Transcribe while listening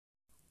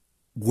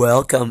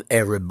Welcome,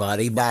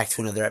 everybody, back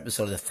to another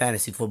episode of the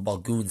Fantasy Football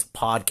Goons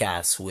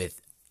podcast with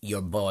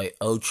your boy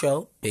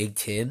Ocho, Big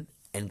Tim,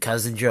 and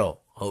Cousin Joe.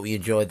 Hope you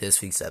enjoyed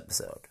this week's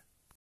episode.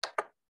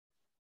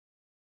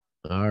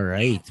 All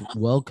right.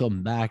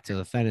 Welcome back to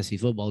the Fantasy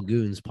Football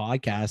Goons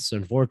podcast.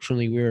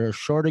 Unfortunately, we're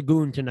short a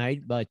goon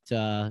tonight, but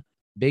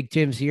Big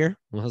Tim's here.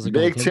 Well, how's it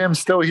going, Big Tim? Tim's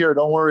still here.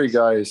 Don't worry,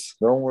 guys.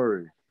 Don't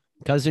worry.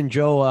 Cousin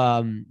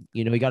Joe,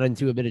 he got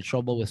into a bit of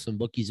trouble with some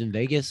bookies in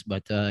Vegas,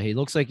 but he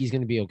looks like he's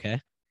going to be okay.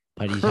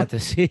 But he had to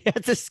he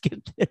had to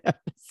skip the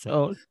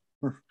episode.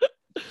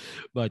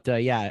 But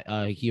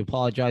he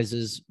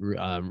apologizes.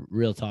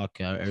 Real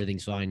talk,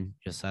 everything's fine.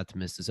 Just had to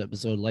miss this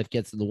episode. Life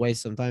gets in the way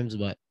sometimes,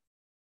 but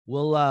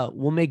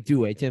we'll make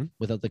do, Tim,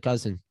 without the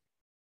cousin.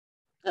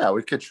 Yeah,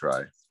 we could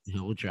try.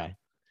 Yeah, we'll try.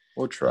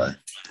 We'll try.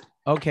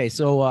 Okay,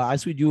 so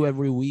as we do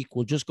every week,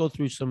 we'll just go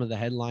through some of the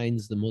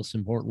headlines, the most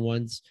important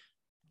ones,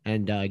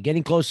 and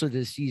getting closer to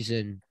the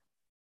season,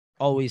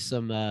 always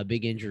some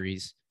big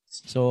injuries.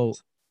 So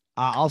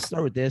I'll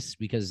start with this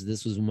because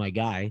this was my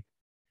guy.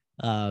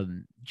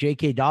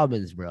 J.K.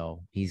 Dobbins,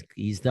 bro,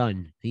 he's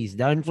done. He's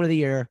done for the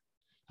year.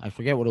 I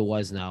forget what it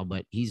was now,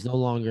 but he's not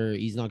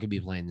going to be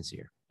playing this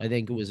year. I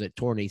think it was a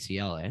torn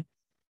ACL,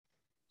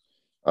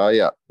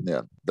 eh?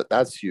 Yeah.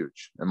 That's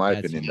huge. In my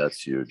opinion, huge.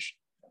 that's huge.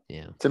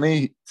 Yeah. To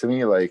me,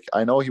 like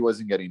I know he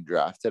wasn't getting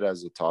drafted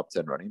as a top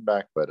 10 running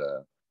back, but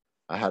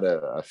I had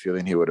a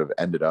feeling he would have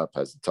ended up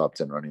as a top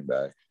 10 running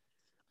back.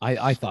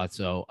 I thought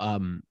so.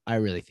 I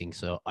really think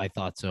so. I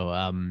thought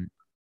so.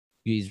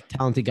 He's a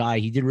talented guy.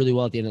 He did really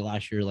well at the end of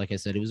last year. Like I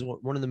said, it was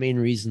one of the main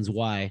reasons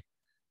why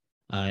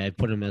I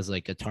put him as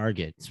like a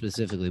target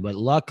specifically. But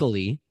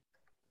luckily,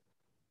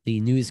 the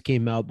news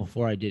came out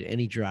before I did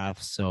any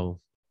drafts. So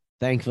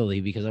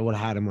thankfully, because I would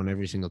have had him on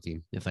every single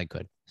team if I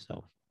could.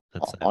 So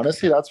that's that.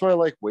 Honestly, that's why I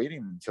like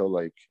waiting until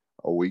like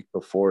a week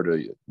before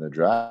the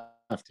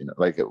draft,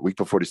 like a week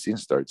before the season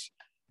starts.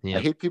 Yeah.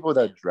 I hate people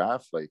that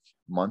draft like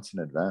months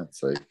in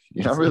advance. Like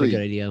you're That's not really a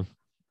good idea.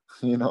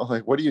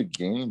 Like what are you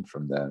gaining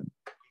from that?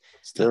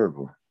 It's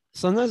terrible.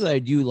 Sometimes I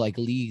do like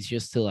leagues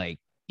just to like,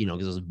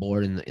 because I was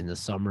bored in the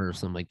summer or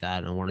something like that.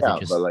 And I wanted to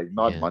just, but like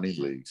not money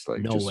leagues.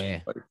 Like no just,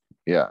 way. Like,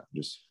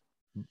 just.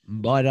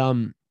 But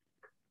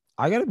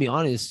I gotta be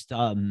honest,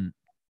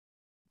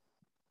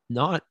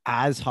 not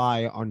as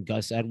high on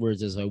Gus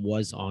Edwards as I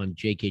was on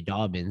J.K.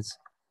 Dobbins,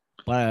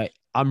 but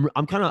I'm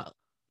kind of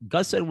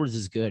Gus Edwards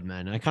is good,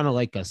 man. I kind of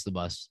like Gus the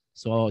Bus.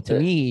 So to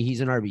me, he's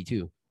an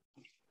RB2.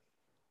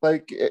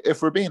 Like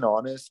if we're being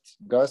honest,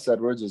 Gus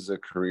Edwards is a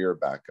career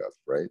backup,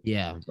 right?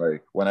 Yeah.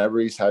 Like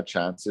whenever he's had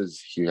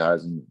chances, he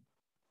hasn't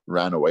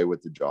ran away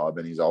with the job,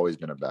 and he's always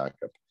been a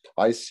backup.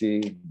 I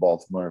see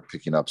Baltimore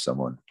picking up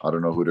someone. I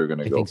don't know who they're going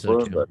to go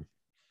for, but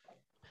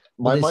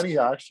my money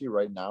actually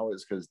right now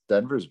is because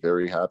Denver's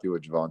very happy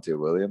with Javonte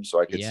Williams,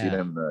 so I could see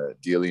them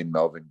dealing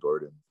Melvin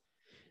Gordon.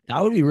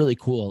 That would be really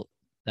cool.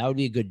 That would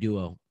be a good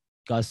duo,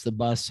 Gus the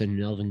Bus and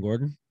Melvin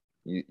Gordon.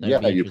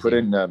 You put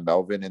in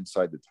Melvin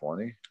inside the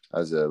 20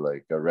 as a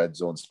red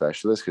zone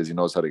specialist because he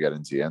knows how to get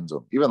into the end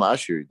zone. Even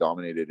last year, he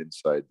dominated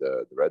inside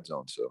the red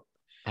zone. So,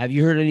 have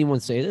you heard anyone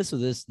say this, or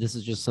this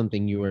is just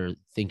something you were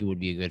thinking would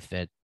be a good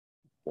fit?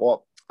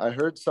 Well, I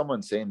heard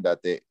someone saying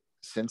that they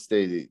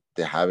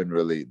haven't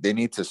really, they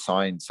need to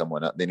sign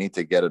someone. They need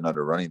to get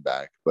another running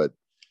back, but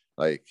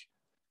like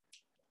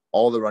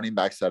all the running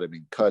backs that have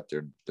been cut,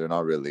 they're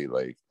not really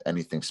like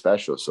anything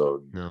special.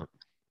 So no.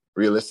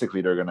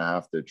 Realistically, they're gonna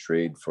have to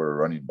trade for a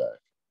running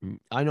back.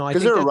 I know.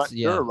 Because they're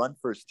a run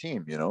first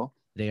team.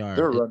 They are.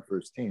 They're a run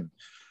first team.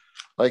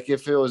 Like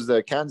if it was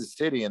the Kansas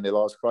City and they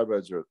lost Clyde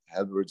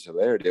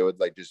Edwards-Helaire, they would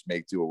like just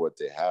make do with what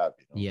they have.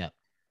 Yeah,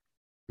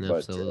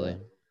 absolutely.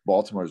 But,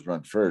 Baltimore's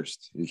run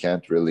first. You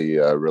can't really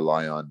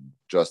rely on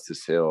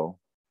Justice Hill.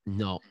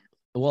 No.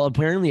 Well,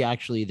 apparently,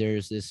 actually,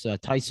 there's this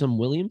Tyson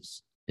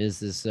Williams is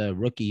this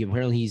rookie.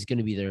 Apparently, he's going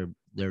to be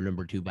their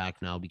number 2 back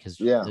now because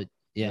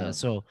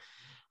So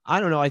I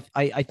don't know.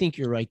 I think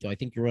you're right though. I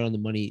think you're right on the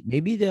money.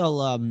 Maybe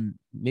they'll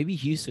maybe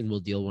Houston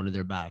will deal one of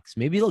their backs.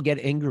 Maybe they'll get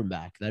Ingram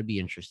back. That'd be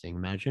interesting.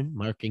 Imagine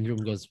Mark Ingram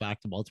goes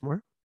back to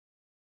Baltimore.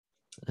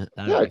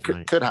 It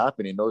could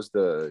happen. He knows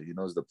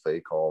the play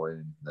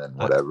calling and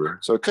whatever.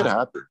 So it could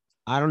happen.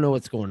 I don't know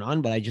what's going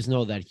on, but I just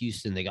know that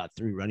Houston, they got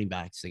 3 running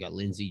backs. They got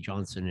Lindsey,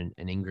 Johnson,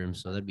 and Ingram.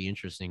 So that'd be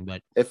interesting.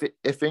 But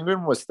if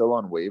Ingram was still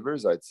on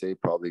waivers, I'd say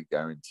probably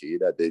guaranteed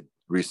that they'd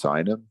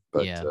re-sign him.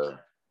 But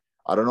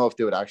I don't know if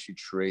they would actually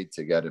trade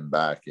to get him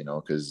back,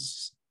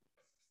 because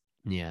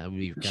he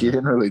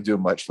didn't really do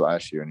much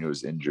last year and he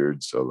was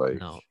injured. So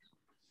no,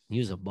 he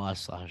was a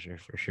bust last year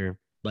for sure.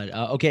 But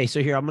okay,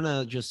 so here I'm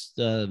gonna just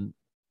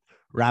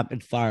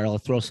rapid fire. I'll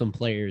throw some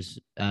players.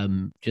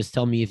 Just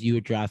tell me if you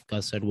would draft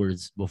Gus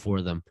Edwards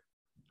before them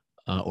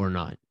or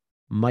not.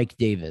 Mike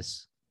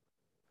Davis.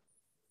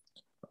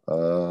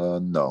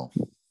 No.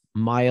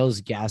 Myles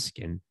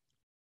Gaskin.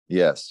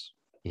 Yes.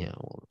 Yeah,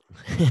 well,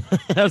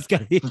 that was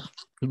gonna be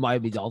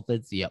Miami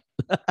Dolphins. Yep.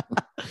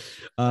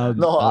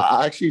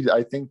 I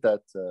think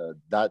that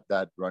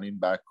that running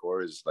back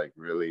core is like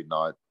really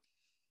not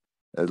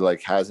It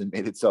like hasn't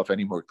made itself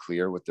any more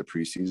clear with the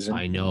preseason.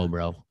 I know,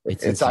 bro.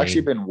 It's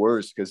actually been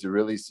worse because it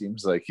really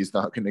seems like he's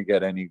not going to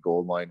get any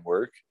goal line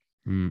work.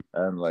 And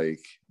like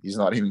he's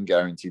not even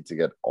guaranteed to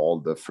get all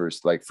the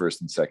first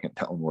and second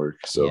down work.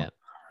 So yeah.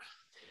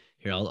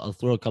 Here, I'll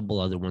throw a couple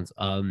other ones.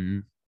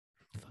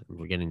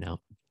 We're getting now.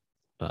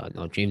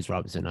 No, James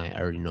Robinson, I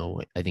already know.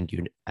 I think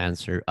you'd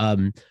answer.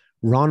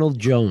 Ronald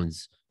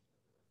Jones.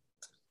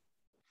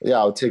 Yeah,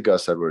 I'll take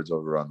Gus Edwards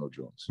over Ronald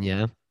Jones.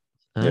 Yeah.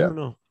 I don't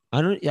know.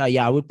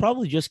 I would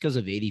probably just because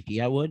of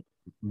ADP, I would.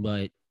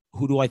 But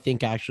who do I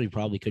think actually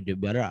probably could do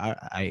better?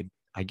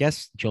 I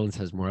guess Jones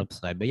has more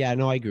upside. But yeah,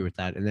 no, I agree with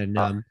that. And then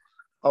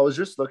I was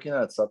just looking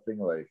at something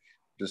like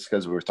just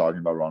because we were talking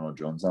about Ronald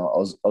Jones now. I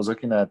was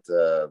looking at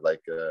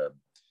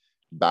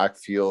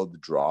backfield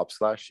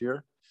drops last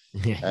year.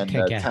 And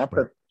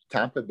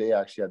Tampa Bay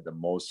actually had the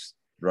most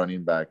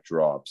running back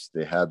drops.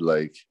 They had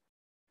it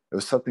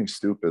was something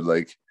stupid,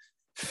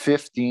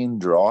 15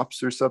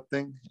 drops or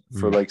something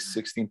for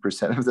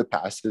 16% of the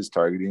passes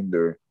targeting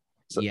their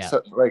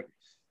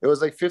it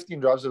was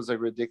 15 drops. It was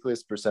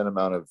ridiculous percent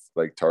amount of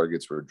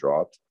targets were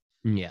dropped.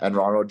 Yeah. And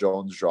Ronald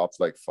Jones dropped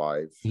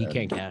 5. He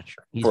can't catch.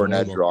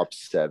 Fournette dropped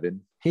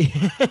 7.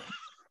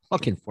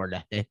 Fucking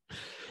Fournette.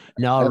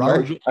 No,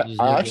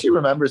 I actually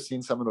remember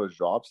seeing some of those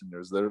drops, and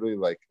there's literally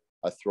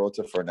a throw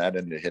to Fournette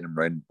and it hit him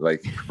right in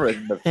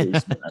the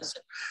face mask.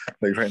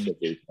 Right in the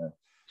face mask.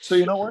 So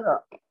you know what?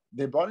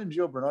 They brought in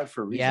Gio Bernard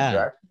for a reason.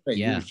 Yeah.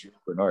 Gio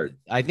Bernard.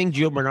 I think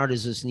Gio Bernard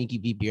is a sneaky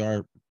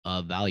PPR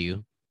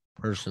value,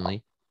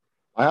 personally.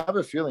 I have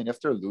a feeling if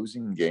they're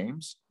losing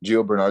games,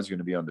 Gio Bernard's going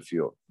to be on the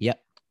field.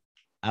 Yep.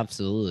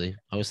 Absolutely.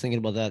 I was thinking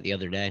about that the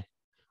other day.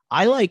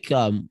 I don't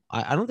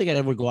think I'd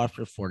ever go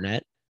after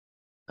Fournette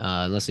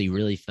unless he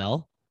really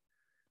fell.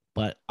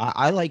 But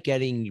I like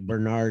getting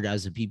Bernard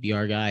as a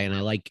PPR guy, and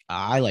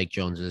I like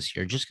Jones this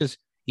year just because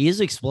he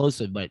is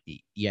explosive. But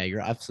yeah,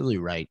 you're absolutely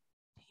right.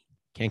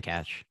 Can't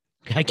catch.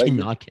 I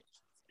cannot catch.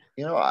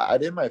 I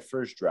did my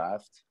first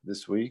draft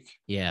this week.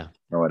 Yeah.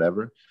 Or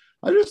whatever.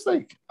 I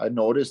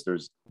noticed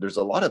there's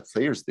a lot of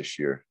players this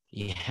year.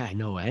 Yeah, I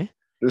know, eh?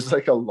 There's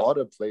a lot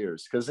of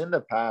players because in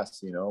the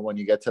past, when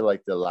you get to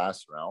the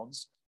last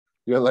rounds,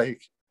 you're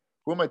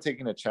who am I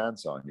taking a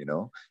chance on?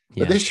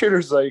 But this year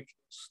there's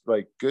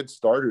good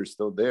starters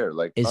still there,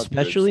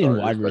 especially in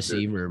wide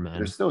receiver, man.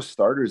 There's still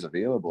starters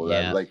available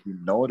that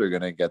they're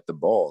gonna get the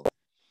ball.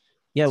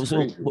 Yeah.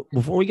 So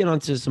before we get on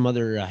to some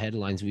other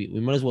headlines, we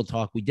might as well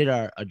talk. We did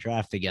a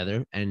draft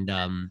together, and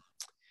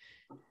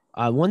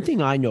one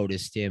thing I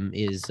noticed, Tim,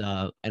 is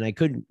and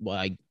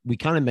we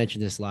kind of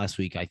mentioned this last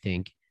week, I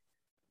think,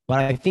 but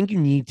I think you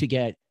need to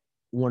get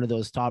one of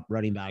those top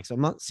running backs.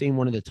 I'm not saying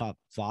one of the top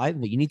 5,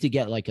 but you need to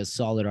get a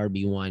solid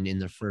RB1 in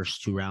the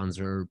first 2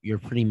 rounds, or you're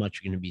pretty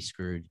much going to be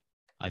screwed.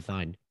 I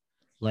find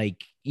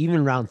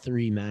even round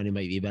 3, man, it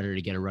might be better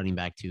to get a running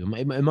back too.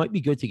 It might be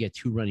good to get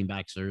 2 running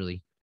backs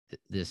early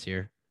this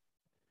year.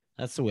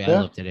 That's the way I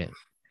looked at it.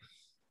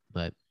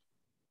 But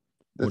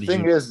the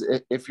thing is,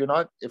 if you're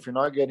not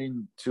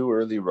getting 2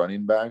 early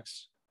running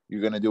backs,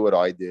 you're going to do what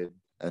I did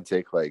and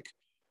take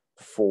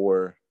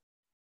 4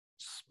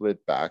 split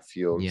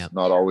backfields,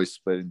 not always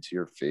split into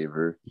your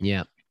favor.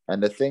 Yeah.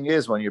 And the thing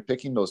is, when you're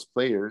picking those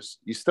players,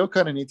 you still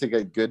kind of need to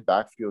get good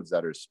backfields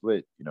that are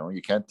split.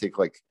 You can't take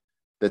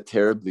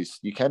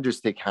you can't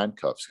just take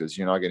handcuffs because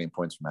you're not getting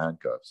points from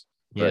handcuffs.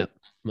 Yeah. Right?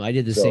 Well, I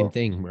did the same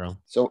thing, bro.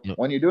 So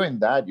when you're doing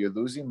that, you're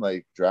losing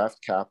draft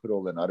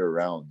capital in other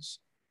rounds.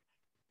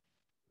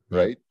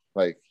 Right?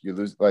 You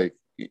lose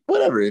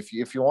whatever. If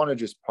you want to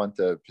just punt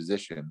a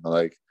position,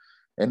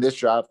 in this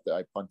draft,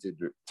 I punted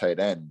tight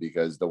end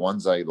because the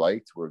ones I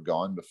liked were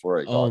gone before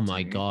I got. Oh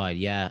my God.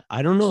 Yeah.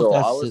 I don't know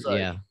if that's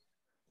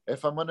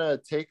if I'm going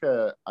to take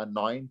a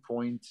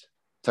 9-point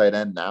tight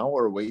end now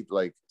or wait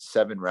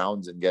 7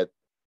 rounds and get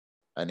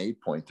an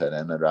 8-point tight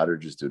end, I'd rather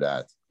just do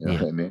that. You know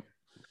what I mean?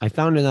 I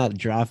found in that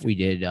draft we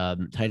did,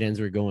 tight ends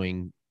were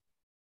going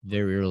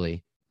very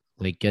early.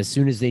 As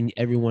soon as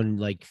everyone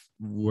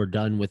were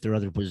done with their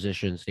other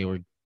positions, they were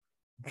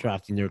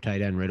drafting their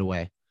tight end right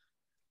away.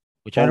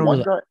 Which I don't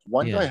know.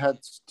 One guy had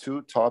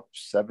 2 top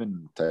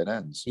 7 tight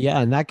ends. Yeah,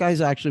 and that guy's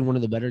actually one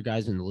of the better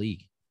guys in the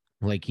league.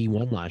 He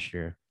won last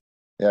year.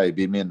 Yeah, he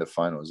beat me in the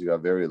finals. He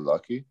got very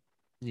lucky.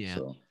 Yeah.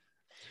 So.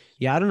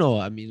 Yeah, I don't know.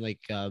 I mean, I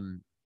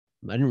didn't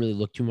really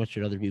look too much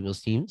at other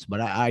people's teams,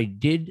 but I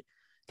did,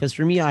 because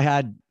for me, I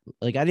had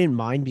I didn't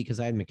mind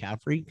because I had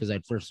McCaffrey because I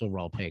had first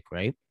overall pick,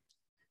 right?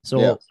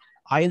 So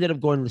I ended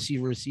up going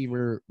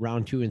receiver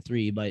round 2 and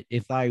 3. But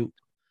if I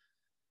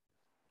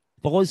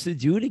was to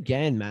do it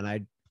again,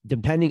 man,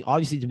 depending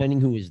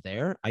who is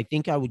there, I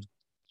think I would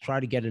try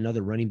to get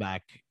another running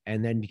back.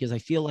 And then because I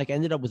feel I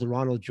ended up with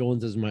Ronald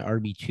Jones as my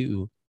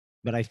RB2,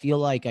 but I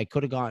feel I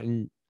could have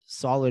gotten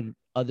solid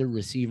other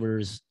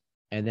receivers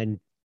and then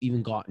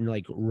even gotten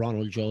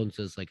Ronald Jones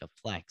as a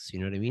flex. You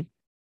know what I mean?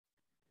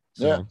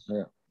 So,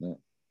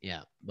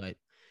 yeah. But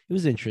it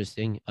was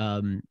interesting.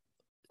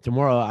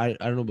 Tomorrow, I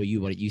don't know about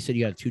you, but you said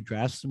you have 2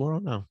 drafts tomorrow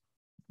now?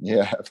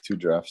 Yeah, I have 2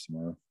 drafts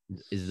tomorrow.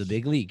 Is it the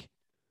big league?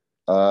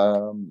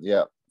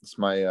 Yeah. It's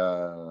my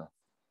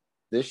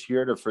this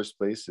year the first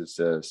place is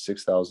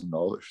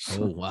 $6,000.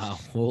 Oh wow!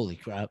 Holy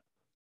crap!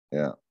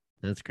 Yeah,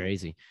 that's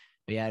crazy.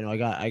 But yeah, no, I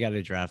got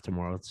a draft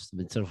tomorrow.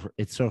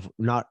 It's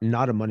not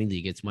a money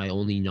league. It's my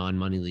only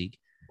non-money league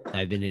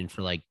I've been in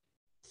for like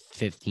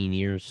 15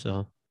 years.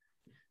 So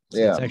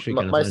yeah. it's actually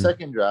kind of my fun.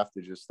 second draft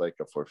is just like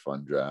a for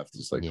fun draft.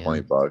 It's like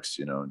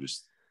 $20,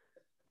 just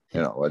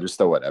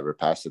just a whatever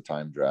pass the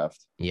time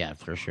draft. Yeah,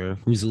 for sure.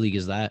 Whose league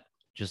is that?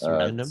 Just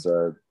random.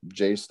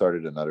 Jay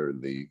started another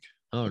league.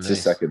 Oh, it's nice.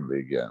 his second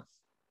league. Yeah,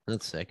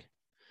 that's sick.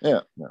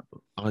 Yeah.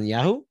 On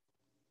Yahoo.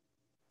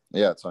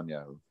 Yeah, it's on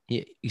Yahoo.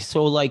 Yeah.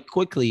 So, like,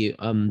 quickly,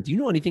 do you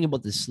know anything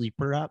about the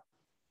Sleeper app?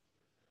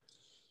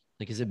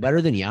 Like, is it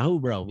better than Yahoo,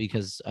 bro?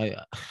 Because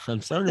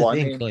I'm starting to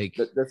think like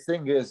the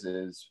thing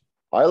is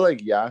I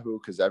like Yahoo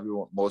because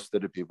most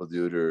of the people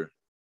do their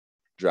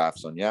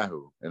drafts on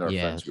Yahoo in our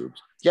friends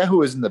groups.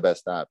 Yahoo isn't the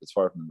best app. It's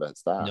far from the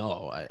best app.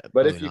 No,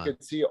 but if you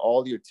could see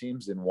all your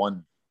teams in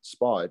one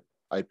spot,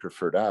 I'd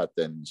prefer that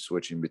than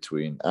switching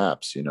between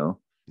apps,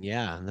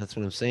 Yeah, that's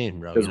what I'm saying,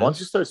 bro. Because once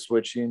you start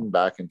switching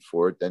back and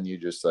forth, then you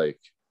just like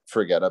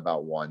forget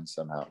about one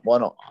somehow. Well,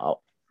 no,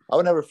 I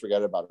would never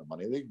forget about a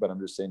money league, but I'm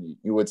just saying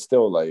you would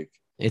still like.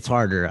 It's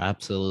harder,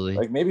 absolutely.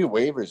 Like maybe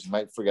waivers, you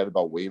might forget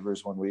about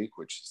waivers one week,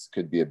 which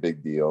could be a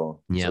big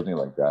deal. Yep. Something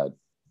like that.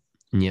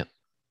 Yep.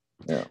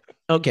 Yeah.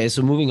 Okay,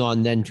 so moving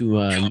on then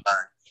to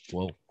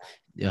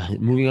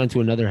moving on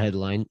to another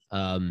headline.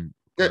 I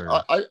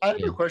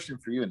have a question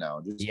for you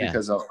now, just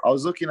because I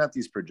was looking at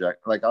these I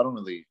don't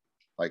really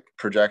like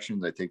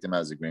projections. I take them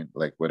as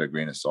with a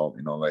grain of salt,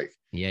 like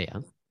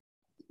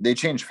they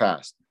change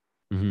fast.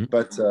 Mm-hmm.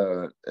 But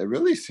it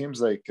really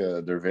seems like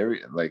they're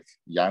very like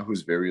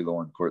Yahoo's very low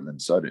on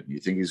Courtland Sutton. You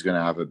think he's going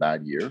to have a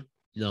bad year?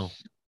 No,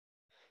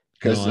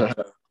 because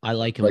I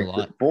like him a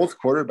lot. Both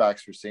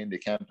quarterbacks were saying they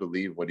can't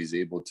believe what he's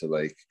able to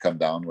like come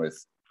down with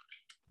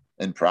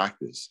in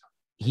practice.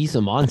 He's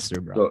a monster,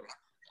 bro.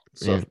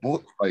 So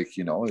both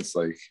it's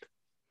like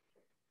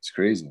it's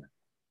crazy.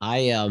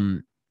 I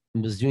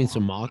was doing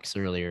some mocks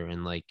earlier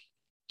and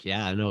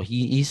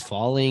he's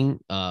falling.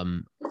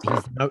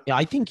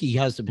 I think he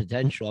has the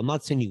potential. I'm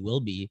not saying he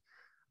will be,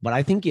 but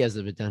I think he has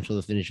the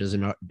potential to finish as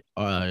an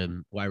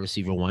wide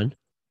receiver 1.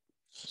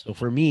 So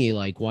for me,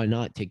 like, why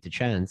not take the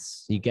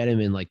chance? You get him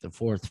in like the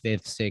 4th,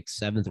 5th,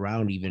 6th, 7th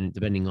round, even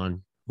depending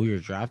on who you're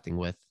drafting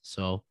with.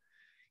 So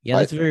yeah,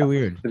 that's very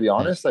weird. To be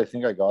honest, I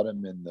think I got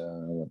him in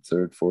the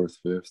 3rd, 4th,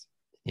 5th.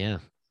 Yeah.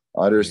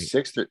 Either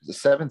 6th or the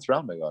 7th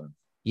round, I got him.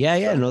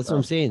 Yeah, no, that's what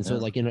I'm saying. So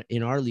like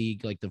in our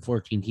league, like the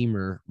 14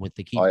 teamer with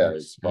the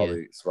keepers,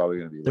 it's probably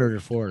gonna be 3rd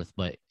or 4th,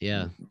 but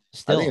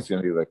still, I think it's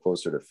gonna be like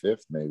closer to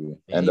 5th, maybe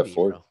and the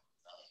 4th. Bro.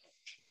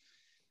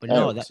 But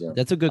no,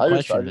 that's a good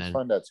question, man. I just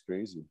find that's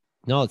crazy.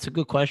 No, it's a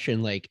good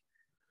question. Like,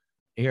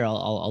 here,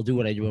 I'll do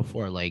what I do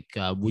before. Like,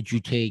 would you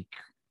take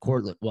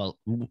Courtland? Well,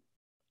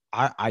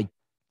 I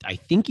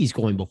think he's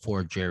going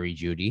before Jerry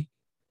Jeudy.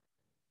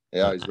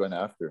 Yeah, he's going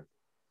after.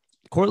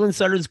 Courtland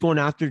Sutton's going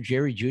after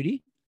Jerry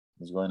Jeudy.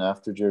 He's going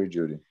after Jerry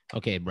Jeudy.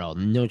 Okay, bro,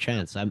 no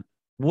chance.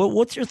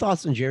 What's your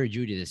thoughts on Jerry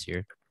Jeudy this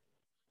year?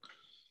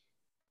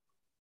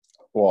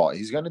 Well,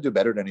 he's going to do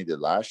better than he did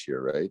last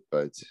year, right?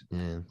 But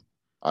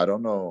I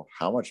don't know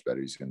how much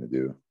better he's going to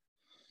do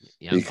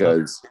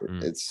because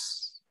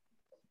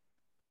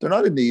they're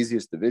not in the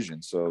easiest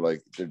division. So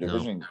like their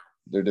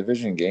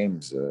division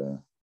games.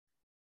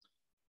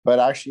 But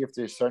actually, if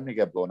they're starting to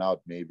get blown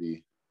out,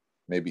 maybe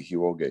he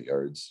will get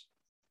yards.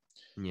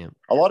 Yeah,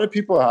 a lot of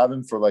people have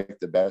him for like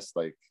the best,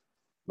 like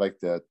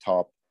the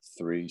top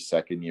 3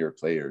 second-year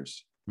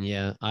players.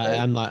 Yeah,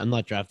 I'm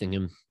not drafting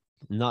him.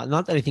 Not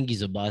that I think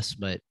he's a bust,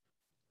 but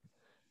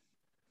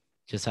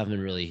just haven't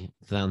really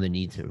found the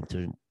need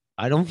to.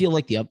 I don't feel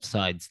like the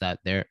upside's that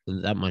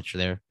much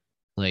there.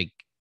 Like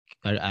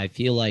I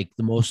feel like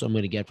the most I'm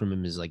going to get from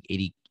him is like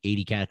 80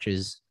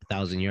 catches,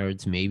 1,000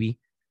 yards, maybe.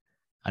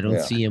 I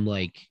don't see him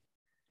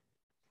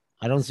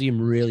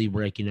really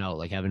breaking out,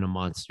 like having a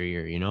monster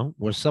year,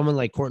 where someone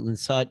like Courtland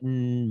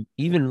Sutton,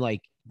 even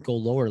like go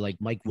lower, like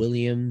Mike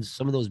Williams,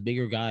 some of those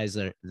bigger guys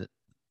that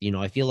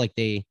I feel like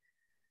they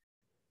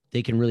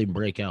can really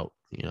break out,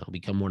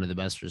 become one of the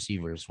best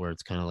receivers, where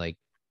it's kind of like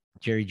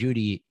Jerry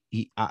Jeudy.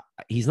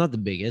 He's not the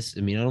biggest.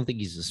 I mean, I don't think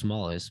he's the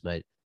smallest,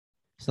 but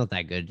he's not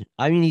that good.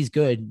 I mean, he's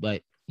good,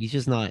 but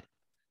he's not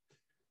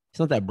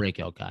that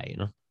breakout guy,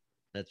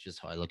 That's just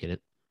how I look at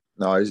it.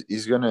 No,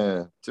 he's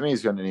gonna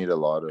need a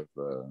lot of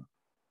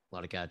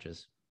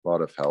catches, a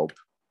lot of help.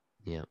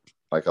 Yeah,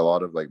 like a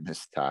lot of like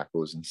missed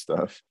tackles and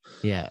stuff.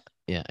 Yeah,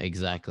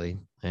 exactly.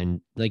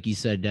 And like you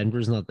said,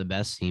 Denver's not the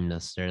best team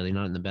necessarily,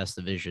 not in the best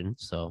division.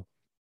 So,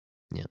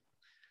 yeah.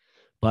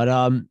 But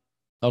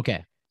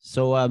okay.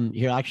 So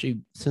here,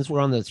 actually, since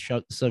we're on the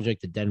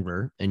subject of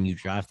Denver and you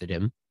drafted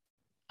him,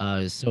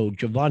 so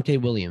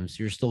Javonte Williams,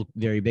 you're still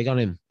very big on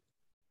him.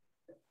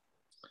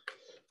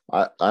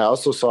 I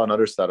also saw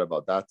another stat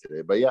about that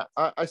today, but yeah,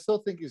 I still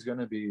think he's going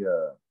to be.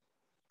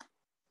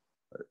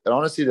 It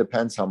honestly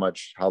depends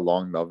how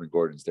long Melvin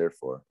Gordon's there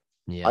for.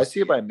 Yeah, I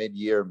see by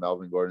mid-year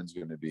Melvin Gordon's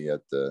going to be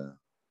at the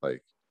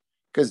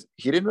because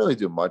he didn't really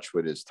do much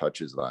with his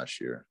touches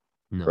last year.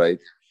 No. right?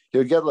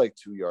 He'll get like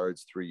 2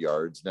 yards, 3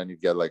 yards, then you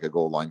get like a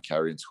goal line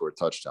carry and score a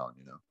touchdown,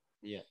 you know?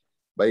 Yeah.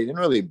 But he didn't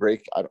really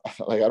break. I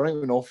don't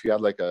even know if he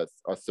had like a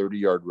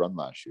 30-yard run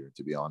last year,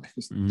 to be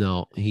honest.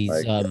 No, he's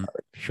Like,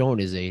 showing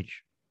his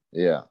age.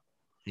 yeah.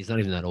 He's not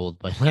even that old,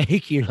 but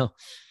like,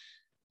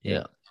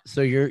 yeah.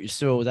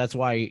 So that's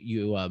why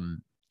you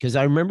because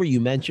I remember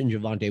you mentioned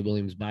Javonte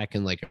Williams back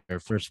in like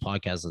our first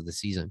podcast of the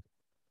season.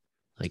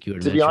 Like you were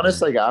To be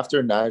honest, like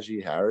after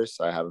Najee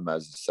Harris, I have him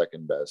as the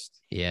second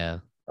best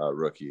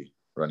rookie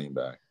running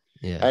back.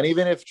 Yeah. And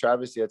even if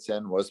Travis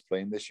Etienne was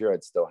playing this year,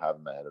 I'd still have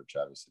him ahead of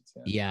Travis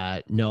Etienne. Yeah,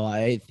 no,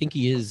 I think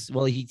he is.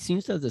 Well, he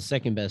seems to have the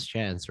second best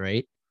chance,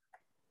 right?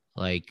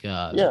 Like, he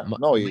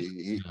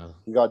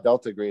got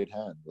dealt a great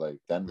hand. Like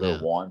Denver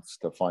wants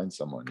to find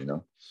someone, you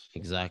know.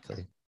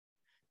 Exactly.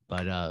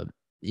 But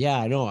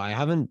yeah, no, I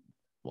haven't.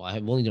 Well,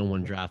 I've only done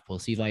one draft. We'll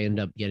see if I end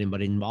up getting,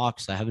 but in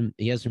box, I haven't.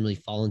 He hasn't really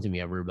fallen to me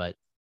ever, but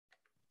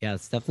yeah,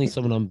 it's definitely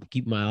someone I'm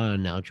keeping my eye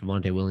on now.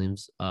 Javonte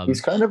Williams.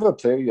 He's kind of a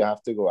player you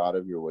have to go out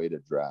of your way to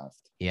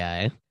draft.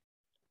 Yeah.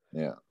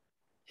 Yeah.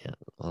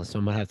 Well, so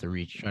I might have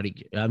to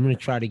I'm gonna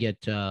try to get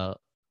some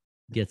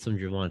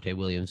Javonte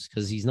Williams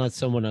because he's not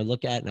someone I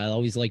look at, and I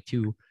always like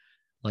to,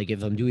 like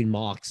if I'm doing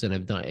mocks, and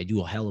I do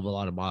a hell of a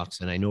lot of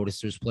mocks, and I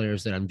notice there's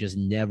players that I'm just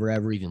never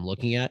ever even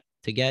looking at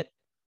to get.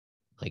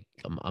 Like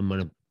I'm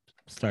gonna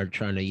start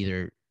trying to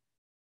either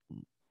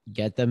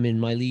get them in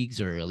my leagues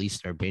or at least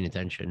start paying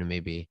attention and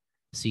maybe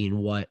seeing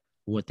what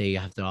they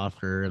have to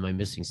offer. Am I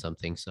missing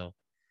something? So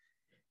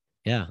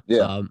yeah.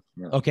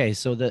 Okay,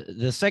 so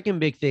the second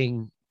big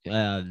thing,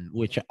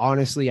 which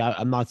honestly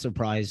I'm not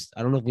surprised.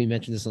 I don't know if we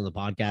mentioned this on the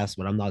podcast,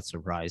 but I'm not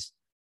surprised.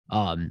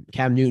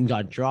 Cam Newton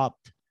got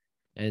dropped,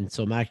 and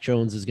so Mac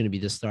Jones is going to be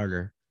the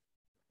starter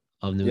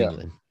of New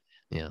England.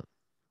 Yeah,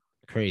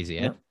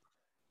 crazy.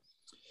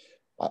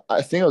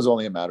 I think it was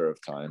only a matter of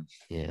time.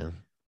 Yeah,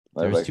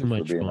 there's too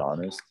much. Being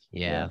honest.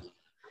 Yeah.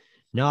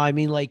 No, I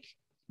mean like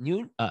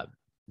Newton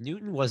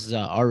was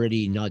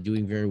already not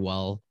doing very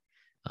well.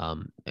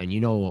 And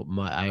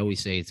I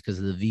always say it's because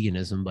of the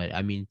veganism, but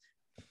I mean,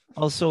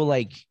 also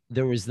like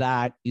there was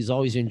that he's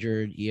always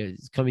injured.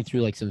 He's coming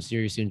through like some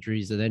serious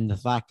injuries. And then the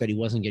fact that he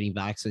wasn't getting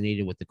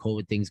vaccinated with the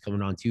COVID things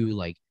coming on too,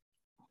 like,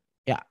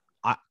 yeah,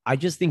 I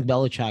just think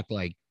Belichick,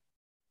 like,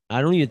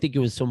 I don't even think it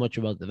was so much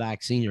about the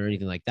vaccine or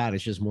anything like that.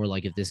 It's just more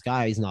like if this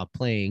guy is not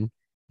playing,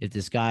 if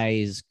this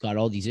guy's got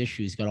all these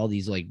issues, got all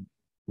these like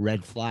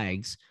red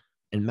flags,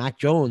 and Mac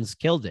Jones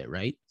killed it,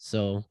 right?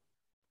 So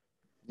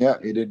yeah,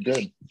 he did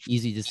good.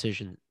 Easy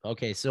decision.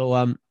 Okay,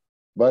 so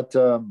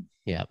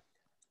yeah.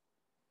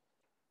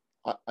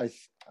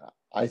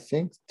 I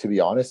think, to be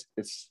honest,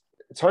 it's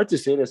hard to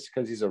say this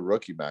because he's a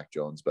rookie, Mac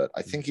Jones, but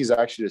I think he's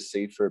actually a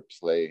safer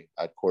play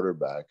at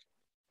quarterback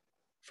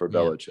for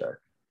Belichick.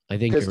 I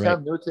think because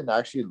Cam Newton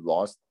actually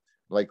lost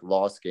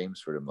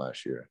games for him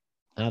last year.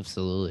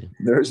 Absolutely.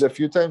 There's a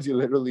few times he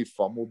literally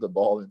fumbled the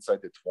ball inside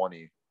the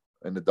 20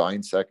 in the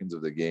dying seconds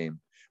of the game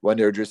when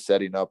they're just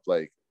setting up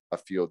like a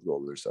field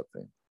goal or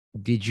something.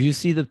 Did you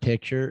see the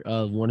picture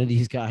of one of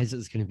these guys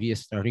that's going to be a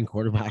starting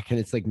quarterback, and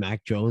it's like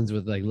Mac Jones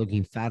with like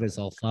looking fat as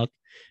all fuck,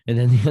 and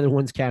then the other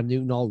one's Cam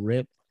Newton all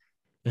ripped,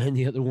 and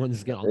the other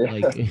one's got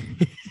like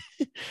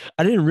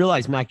I didn't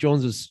realize Mac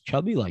Jones was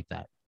chubby like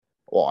that.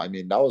 Well, I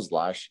mean, that was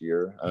last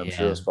year. I'm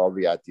sure it was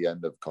probably at the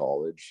end of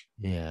college.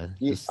 Yeah.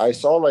 I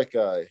saw like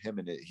him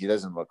in it. He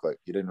didn't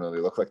really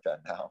look like that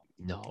now.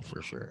 No,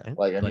 for sure.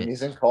 Like, I mean,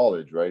 he's in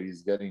college, right?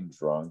 He's getting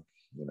drunk.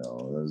 You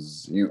know,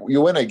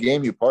 you win a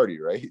game, you party,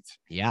 right?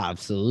 Yeah,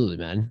 absolutely,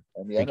 man.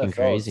 And the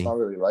NFL, it's not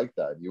really like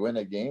that. You win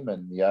a game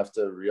and you have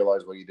to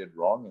realize what you did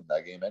wrong in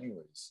that game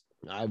anyways.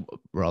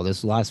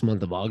 This last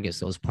month of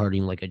August, I was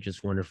partying like I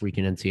just won a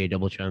freaking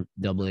NCAA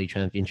double A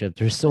championship.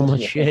 There's so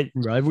much shit,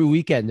 bro. Every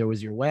weekend there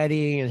was your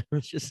wedding, and there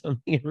was just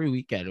something every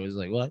weekend. It was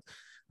like, what?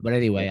 But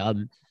anyway,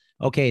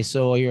 okay,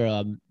 so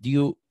you're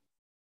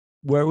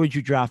where would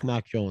you draft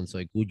Mac Jones?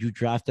 Like, would you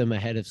draft him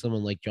ahead of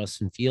someone like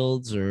Justin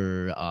Fields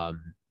or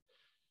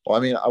Well, I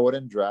mean, I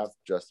wouldn't draft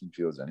Justin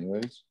Fields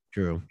anyways.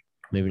 True.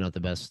 Maybe not the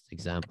best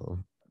example.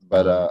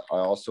 But I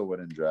also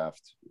wouldn't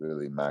draft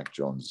really Mac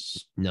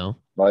Jones. No.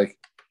 Like,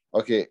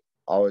 okay,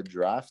 I would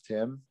draft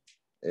him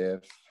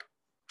if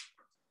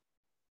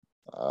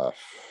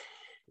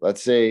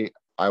let's say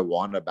I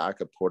want a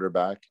backup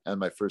quarterback and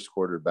my first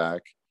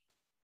quarterback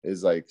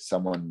is like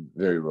someone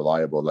very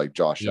reliable, like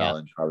Josh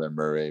Allen, Kyler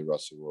Murray,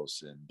 Russell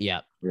Wilson.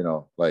 Yeah. You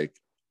know, like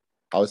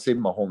I would say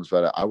Mahomes,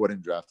 but I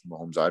wouldn't draft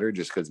Mahomes either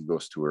just because he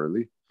goes too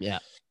early. Yeah.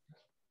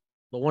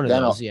 But one of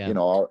those, you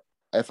know,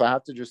 if I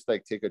have to just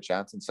like take a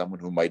chance on someone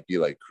who might be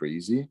like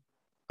crazy,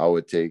 I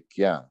would take,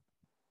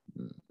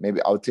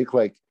 maybe I would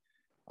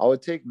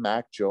take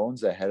Mac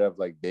Jones ahead of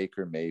like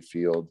Baker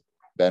Mayfield,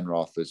 Ben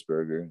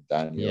Roethlisberger,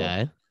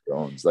 Daniel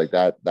Jones, like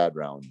that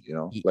round, you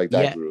know, like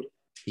that group.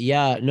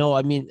 Yeah, no,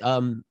 I mean,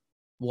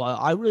 well,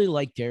 I really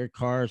like Derek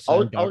Carr. I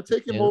would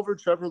take him over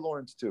Trevor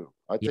Lawrence too.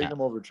 I'd take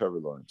him over Trevor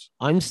Lawrence.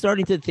 I'm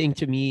starting to think,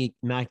 to me,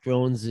 Mac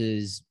Jones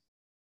is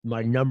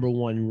my number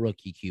one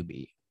rookie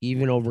QB,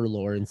 even over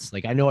Lawrence.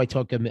 Like, I know I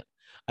took him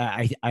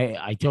I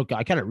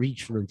kind of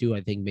reached for him too.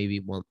 I think maybe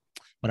one,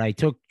 but I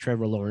took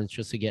Trevor Lawrence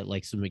just to get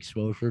like some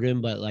exposure to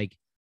him. But like,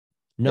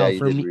 Yeah, no, you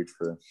for did me, reach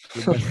for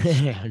but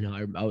him.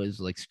 no, I was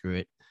like, screw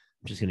it,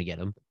 I'm just gonna get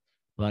him.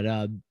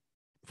 But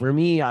for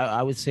me,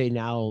 I would say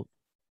now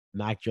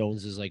Mac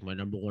Jones is like my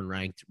number one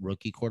ranked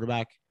rookie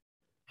quarterback,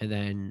 and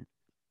then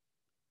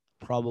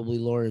probably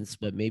Lawrence,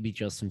 but maybe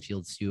Justin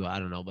Fields too. I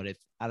don't know. But if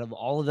out of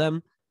all of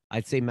them,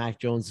 I'd say Mac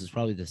Jones is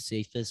probably the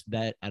safest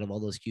bet out of all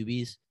those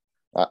QBs.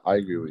 I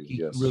agree with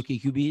you. Yes. Rookie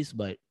QBs,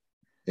 but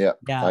Yeah,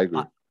 yeah, I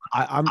agree.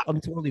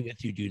 I'm totally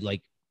with you, dude.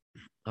 Like,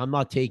 I'm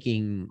not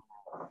taking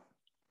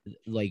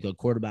like a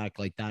quarterback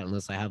like that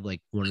unless I have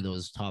like one of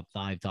those top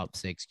 5, top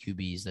 6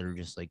 QBs that are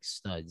just like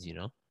studs, you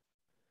know?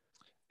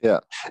 Yeah.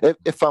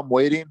 If I'm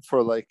waiting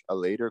for like a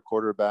later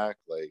quarterback,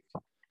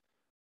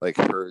 like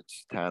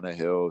Hurts,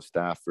 Tannehill,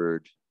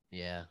 Stafford,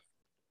 Yeah.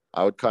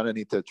 I would kind of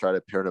need to try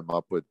to pair them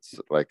up with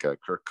like a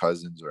Kirk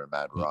Cousins or a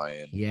Matt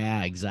Ryan.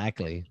 Yeah,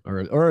 exactly.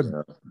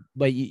 Yeah.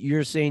 But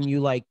you're saying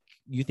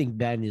you think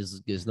Ben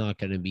is not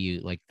going to be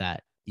like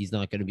that. He's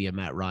not going to be a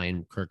Matt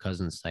Ryan, Kirk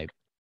Cousins type.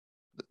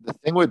 The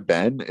thing with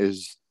Ben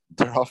is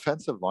their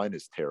offensive line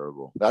is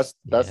terrible. That's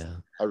Yeah.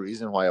 a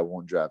reason why I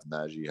won't draft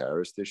Najee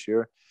Harris this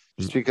year,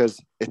 just because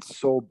it's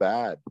so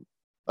bad.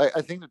 Like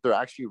I think that they're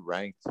actually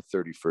ranked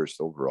 31st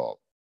overall.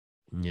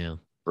 Yeah.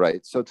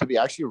 Right. So to be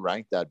actually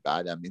ranked that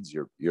bad, that means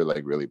you're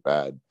like really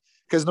bad.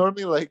 Because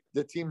normally like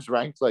the team's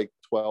ranked like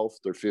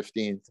 12th or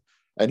 15th,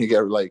 and you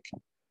get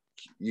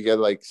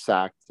like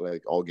sacked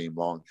like all game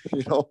long,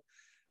 you know?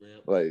 Yeah.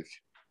 Like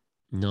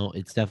No,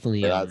 it's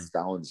definitely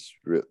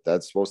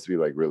that's supposed to be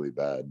like really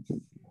bad.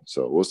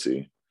 So we'll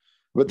see.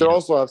 But they yeah.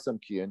 also have some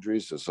key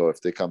injuries. So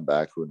if they come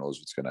back, who knows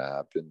what's gonna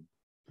happen.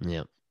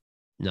 Yeah.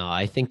 No,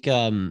 I think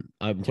I'm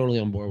totally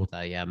on board with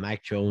that. Yeah,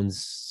 Mac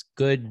Jones,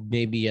 good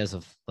maybe as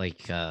a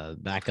like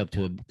backup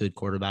to a good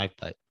quarterback,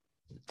 but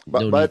no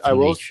need But I to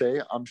will reach.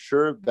 say, I'm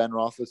sure Ben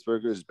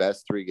Roethlisberger's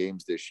best 3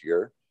 games this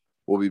year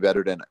will be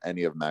better than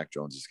any of Mac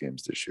Jones's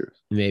games this year.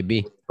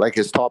 Maybe. Like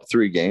his top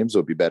 3 games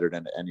will be better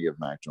than any of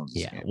Mac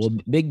Jones's Yeah. games. Well,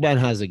 Big Ben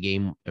has a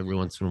game every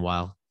once in a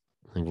while,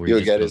 like where he He'll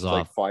just get goes his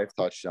like off. 5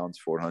 touchdowns,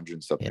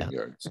 400 something Yeah.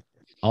 yards.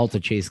 All to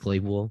Chase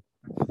Claypool,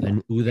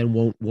 who then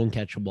won't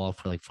catch a ball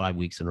for like 5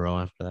 weeks in a row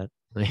after that.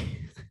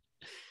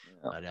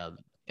 But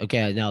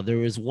okay, now there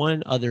was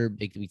one other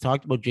big. We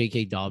talked about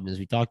J.K. Dobbins.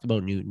 We talked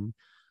about Newton.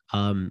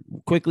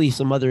 Quickly,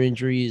 some other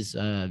injuries.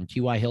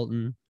 T.Y.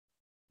 Hilton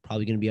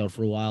probably going to be out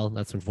for a while.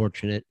 That's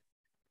unfortunate.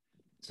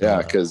 So,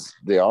 yeah, because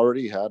they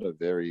already had a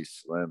very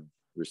slim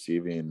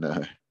receiving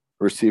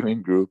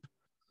group.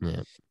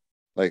 Yeah.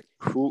 Like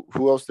who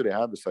else do they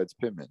have besides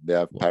Pittman? They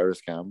have Paris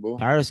Campbell.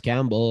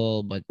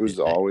 But who's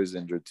always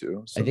injured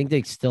too. So. I think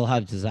they still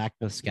have Zach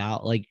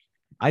Pascal. Like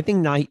I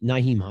think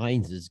Nyheim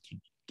Hines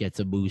gets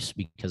a boost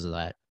because of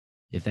that.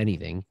 If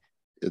anything,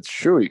 it's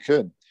true he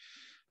could.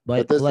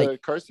 But does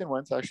like Carson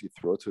Wentz actually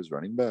throw to his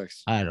running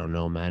backs? I don't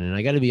know, man. And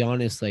I got to be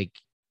honest, like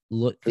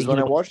look, because when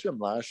I watched him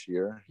last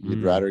year,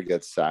 you'd rather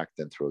get sacked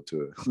than throw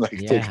to it. Like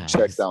take a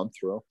check down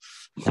throw.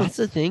 That's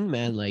the thing,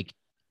 man. Like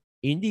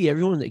Indy,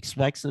 everyone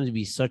expects them to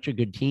be such a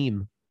good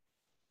team.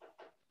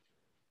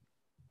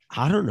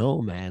 I don't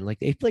know, man. Like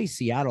they play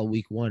Seattle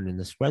week 1 and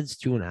the spread's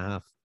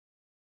 2.5.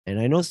 And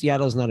I know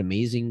Seattle's not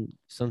amazing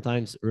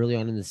sometimes early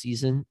on in the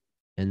season,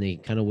 and they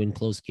kind of win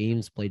close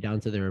games, play down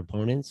to their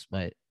opponents.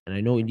 And I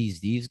know Indy's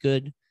D's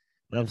good,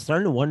 but I'm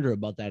starting to wonder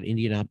about that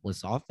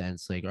Indianapolis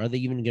offense. Like, are they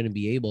even going to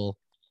be able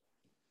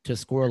to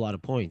score a lot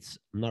of points?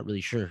 I'm not really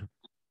sure.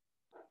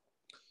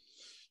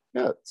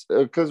 Yeah,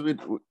 because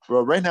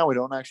right now we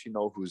don't actually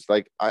know who's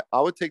like. I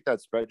would take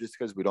that spread just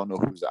because we don't know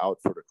who's out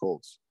for the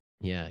Colts.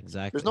 Yeah,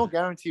 exactly. There's no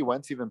guarantee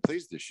Wentz even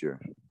plays this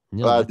year.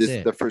 No,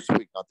 the first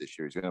week, not this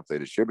year. He's going to play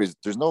this year, but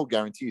there's no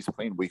guarantee he's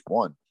playing week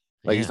 1.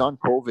 Like he's on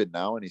COVID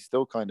now, and he's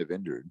still kind of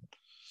injured.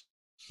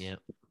 Yeah.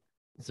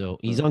 So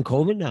he's on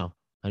COVID now.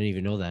 I didn't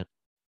even know that.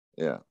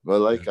 Yeah, but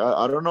like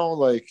I don't know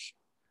like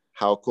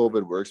how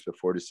COVID works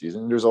before the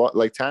season. There's a lot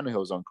like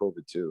Tannehill's on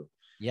COVID too.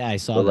 Yeah, I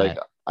saw that. Like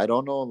I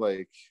don't know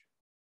like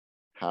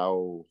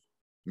how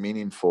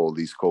meaningful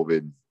these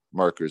COVID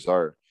markers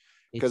are.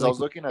 Because I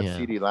was looking at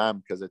CeeDee Lamb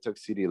because I took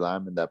CeeDee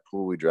Lamb in that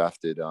pool we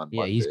drafted on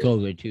Monday. He's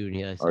COVID too.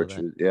 Yeah,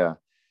 Yeah,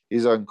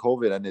 he's on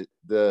COVID,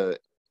 and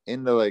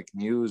in the like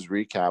news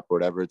recap or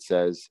whatever it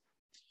says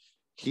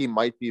he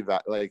might be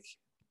like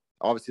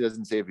obviously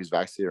doesn't say if he's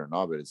vaccinated or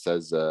not, but it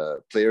says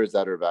players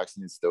that are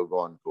vaccinated still go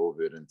on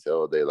COVID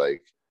until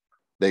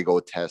they go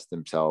test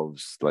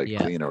themselves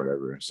clean or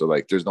whatever. So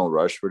like there's no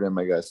rush for them,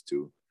 I guess,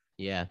 too.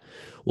 Yeah.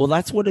 Well,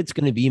 that's what it's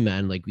going to be,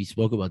 man. Like we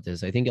spoke about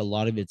this. I think a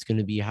lot of it's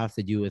going to have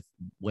to do with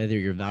whether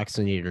you're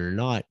vaccinated or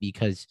not,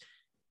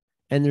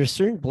 and there's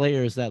certain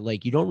players that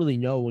like you don't really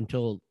know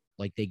until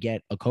like they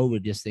get a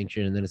COVID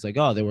distinction. And then it's like,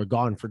 oh, they were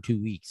gone for 2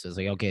 weeks. It's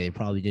like, okay, they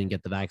probably didn't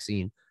get the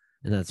vaccine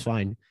and that's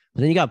fine.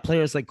 But then you got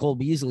players like Cole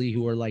Beasley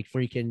who are like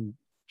freaking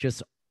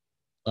just,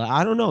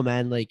 I don't know,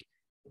 man. Like,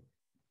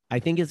 I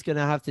think it's going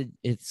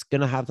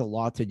to have a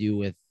lot to do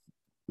with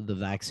the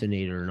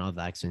vaccinated or not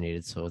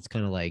vaccinated. So it's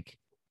kind of like,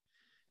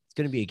 it's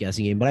going to be a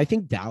guessing game. But I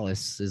think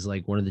Dallas is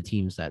like one of the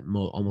teams that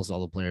almost all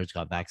the players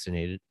got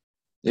vaccinated.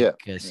 Yeah.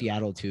 Like,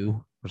 Seattle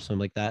too, or something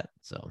like that.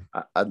 So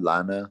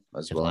Atlanta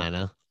as well.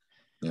 Atlanta.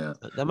 Yeah.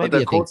 That might but be the a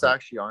thing. Colts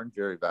actually aren't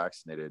very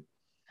vaccinated.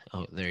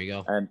 Oh, there you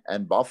go.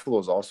 And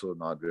Buffalo's also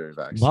not very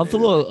vaccinated.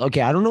 Buffalo,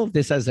 okay, I don't know if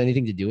this has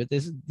anything to do with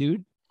this,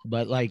 dude,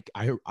 but like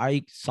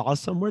I saw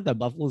somewhere that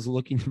Buffalo's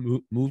looking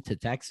to move to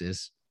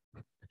Texas.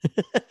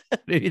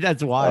 Maybe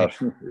that's why.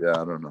 Yeah,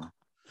 I don't know.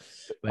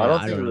 Man, I don't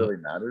think it really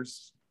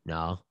matters.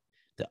 No.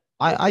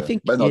 I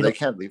think, but no, they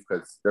can't leave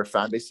because their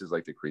fan base is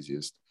like the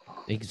craziest.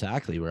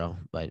 Exactly, bro.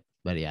 But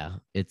yeah,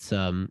 it's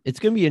gonna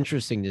be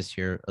interesting this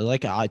year.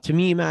 Like to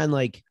me, man,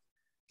 like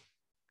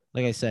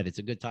I said, it's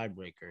a good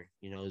tiebreaker,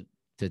 you know,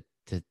 to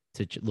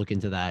look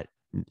into that.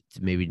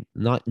 To maybe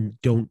not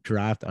don't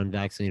draft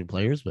unvaccinated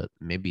players, but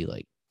maybe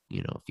like,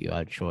 you know, if you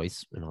had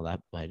choice and all that.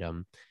 But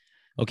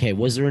okay,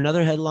 was there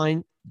another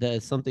headline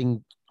that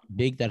something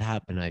big that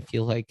happened? I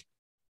feel like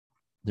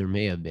there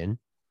may have been,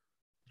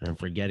 and I'm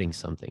forgetting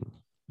something.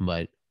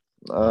 But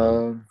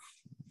well,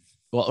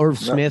 Irv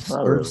Smith's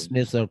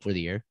out for the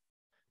year.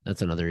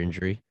 That's another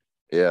injury.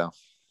 Yeah.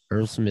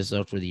 Irv Smith's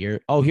out for the year.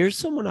 Oh, here's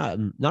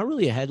someone, not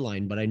really a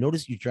headline, but I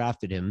noticed you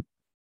drafted him,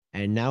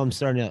 and now I'm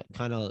starting to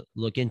kind of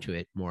look into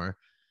it more.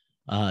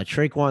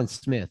 Tre'Quan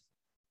Smith.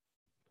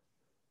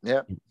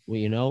 Yeah. Well,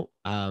 you know,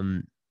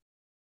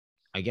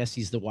 I guess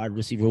he's the wide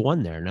receiver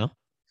one there, no?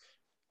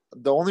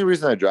 The only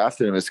reason I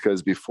drafted him is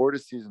because before the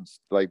season,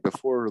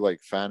 before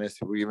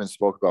fantasy, we even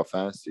spoke about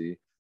fantasy.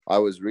 I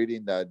was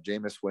reading that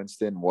Jameis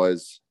Winston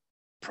was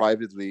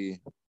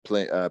privately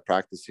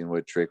practicing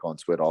with Tre'Quan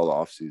Smith all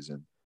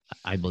offseason.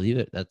 I believe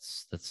it.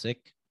 That's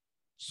sick.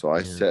 So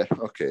I said,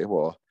 okay,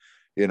 well,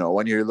 you know,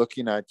 when you're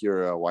looking at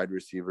your wide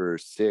receiver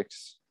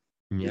 6,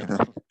 yeah, you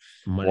know,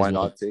 why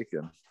not take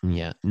him?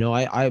 Yeah, no,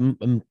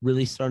 I'm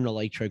really starting to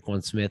like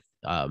Tre'Quan Smith,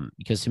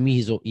 because to me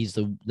he's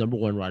the number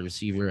one wide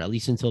receiver, at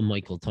least until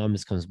Michael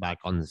Thomas comes back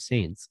on the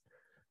Saints.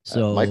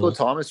 So Michael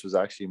Thomas was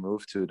actually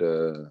moved to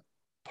the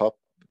pup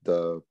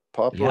or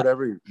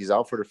whatever. He's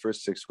out for the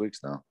first 6 weeks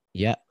now.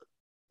 Yeah.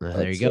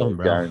 There you go,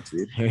 bro.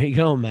 Guaranteed. There you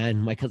go, man.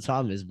 Michael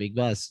Thomas, big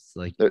bust.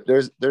 Like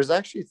there's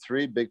actually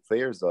 3 big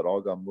players that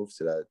all got moved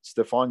to that.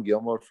 Stephon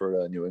Gilmore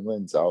for New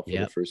England's out for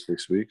the first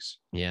 6 weeks.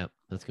 Yeah,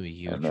 that's gonna be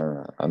huge.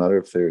 And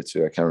another player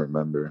too, I can't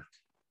remember.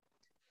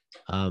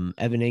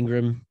 Evan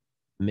Ingram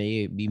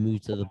may be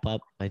moved to the pup.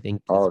 I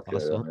think. Oh,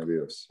 okay, yeah, maybe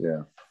it was,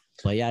 yeah.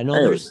 But yeah, no,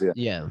 there's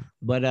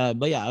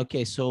but yeah,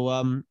 okay. So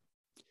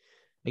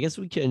I guess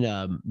we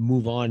can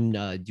move on.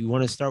 Do you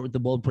want to start with the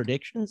bold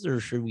predictions, or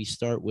should we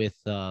start with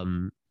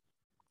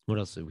what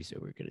else did we say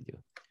we were gonna do?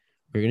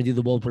 We're gonna do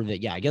the bold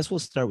prediction. Yeah, I guess we'll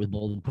start with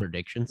bold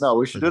predictions. No,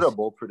 we should do the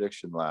bold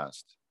prediction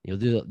last. You'll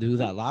do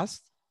that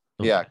last?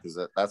 Okay. Yeah, because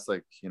that's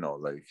like, you know,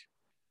 like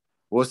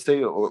we'll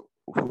say,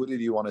 who did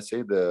you want to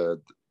say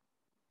the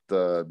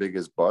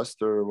biggest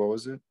bust, or what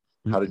was it?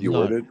 How did you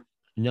word it?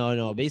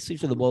 No. Basically,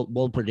 for the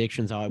bold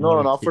predictions, how I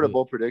not for the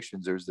bold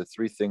predictions. There's the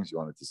 3 things you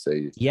wanted to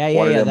say. Yeah.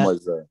 One of them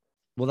was.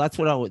 Well, that's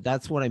what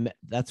I meant.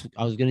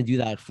 I was gonna do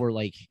that for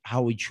like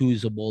how we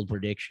choose a bold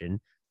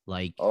prediction.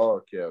 Like.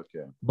 Oh,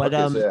 okay. But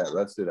so yeah,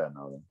 let's do that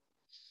now then.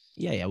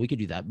 Yeah, we could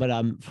do that.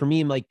 But for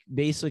me, like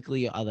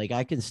basically, like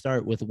I can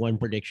start with one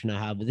prediction I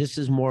have, but this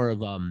is more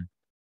of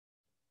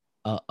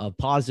a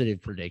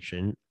positive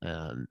prediction.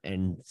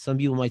 And some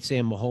people might say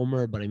I'm a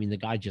homer, but I mean the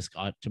guy just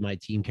got to my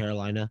team,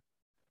 Carolina.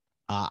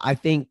 I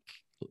think,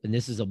 and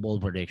this is a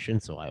bold prediction,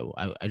 so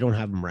I don't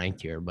have him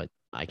ranked here, but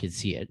I can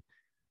see it.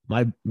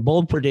 My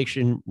bold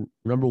prediction,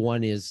 number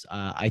one, is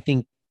I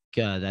think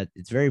that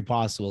it's very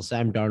possible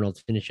Sam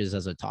Darnold finishes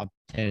as a top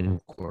 10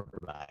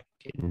 quarterback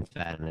in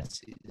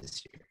fantasy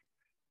this year.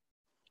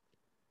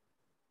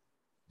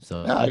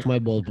 So that's my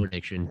bold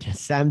prediction.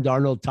 Sam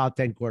Darnold, top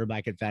 10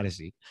 quarterback in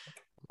fantasy.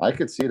 I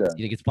could see that.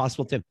 You think it's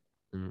possible, Tim?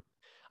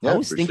 Yeah, I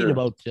was thinking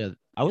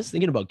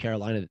about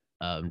Carolina,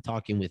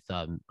 talking with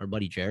our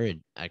buddy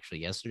Jared actually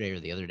yesterday or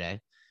the other day.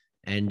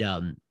 And,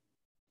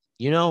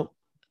 you know,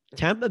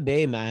 Tampa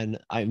Bay, man,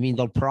 I mean,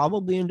 they'll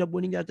probably end up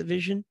winning that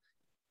division.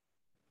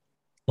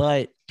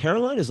 But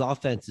Carolina's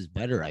offense is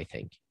better, I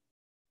think.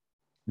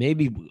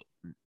 Maybe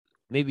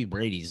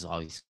Brady's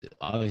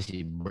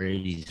obviously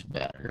Brady's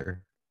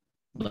better.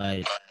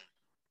 But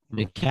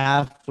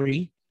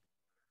McCaffrey,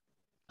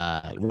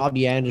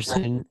 Robbie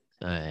Anderson,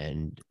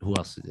 and who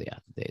else did they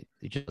have?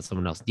 They just got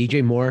someone else.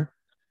 DJ Moore.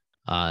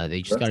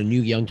 They just got a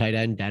new young tight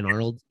end, Dan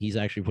Arnold. He's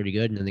actually pretty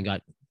good. And then they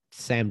got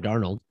Sam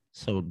Darnold.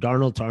 So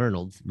Darnold to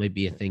Arnold might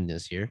be a thing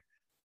this year.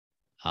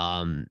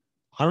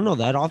 I don't know.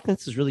 That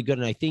offense is really good.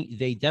 And I think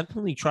they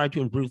definitely tried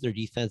to improve their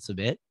defense a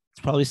bit.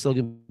 It's probably still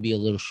going to be a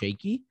little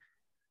shaky.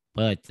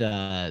 But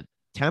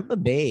Tampa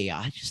Bay,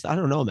 I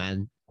don't know,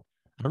 man.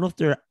 I don't know if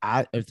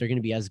they're going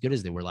to be as good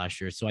as they were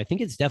last year. So I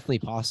think it's definitely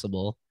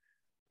possible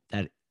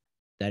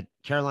that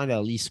Carolina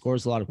at least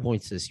scores a lot of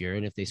points this year.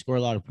 And if they score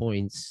a lot of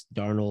points,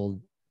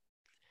 Darnold,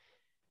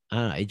 I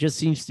don't know, it just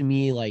seems to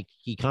me like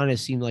he kind of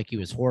seemed like he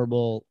was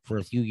horrible for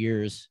a few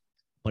years,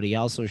 but he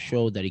also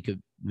showed that he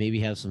could maybe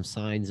have some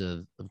signs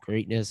of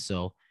greatness.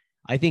 So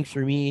I think for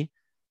me,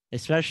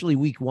 especially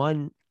week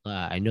one.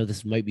 I know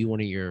this might be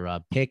one of your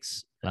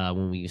picks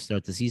when we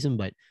start the season,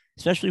 but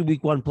especially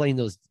week one playing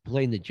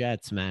the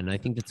Jets, man. I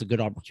think that's a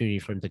good opportunity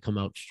for him to come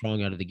out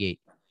strong out of the gate.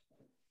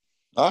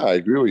 I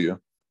agree with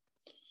you.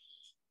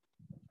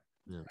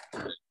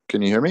 Yeah.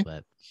 Can you hear me?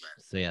 But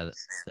so yeah,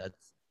 that's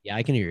yeah,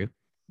 I can hear you.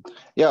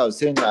 Yeah, I was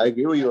saying I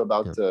agree with you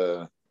about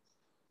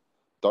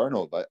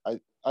Darnold.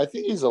 I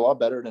think he's a lot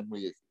better than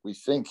we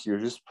think. You're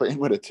just playing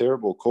with a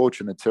terrible coach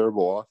and a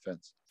terrible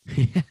offense.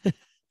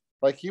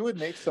 Like he would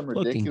make some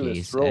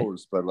ridiculous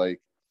throws, but like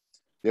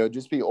they'll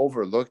just be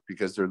overlooked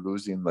because they're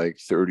losing like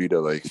 30 to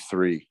like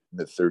 3 in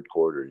the third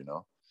quarter, you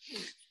know.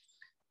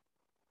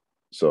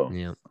 So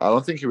yeah, I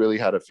don't think he really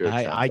had a fair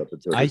chance.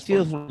 I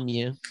feel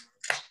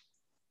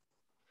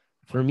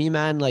for me,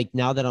 man, like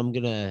now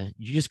that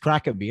you just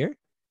crack a beer?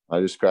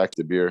 I just cracked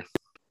a beer.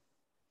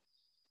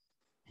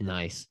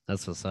 Nice.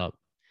 That's what's up.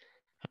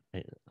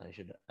 I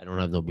don't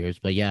have no beers,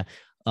 but yeah.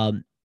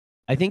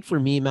 I think for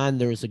me, man,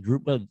 there's a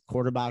group of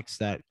quarterbacks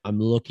that I'm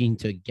looking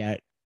to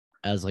get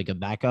as like a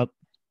backup.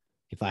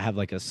 If I have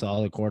like a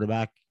solid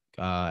quarterback,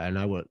 and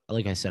I would,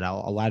 like I said,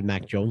 I'll add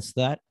Mac Jones to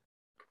that.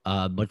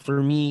 But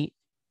for me,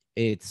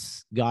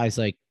 it's guys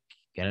like,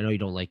 and I know you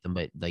don't like them,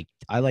 but like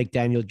I like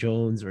Daniel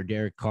Jones or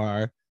Derek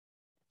Carr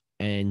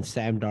and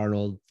Sam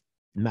Darnold,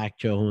 Mac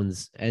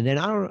Jones, and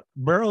then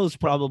Burrow's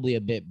probably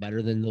a bit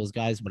better than those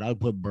guys, but I would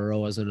put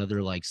Burrow as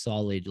another like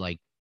solid, like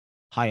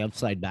high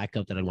upside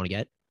backup that I want to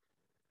get.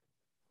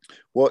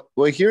 Well,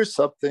 here's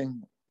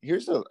something.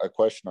 Here's a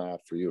question I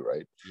have for you,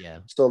 right? Yeah.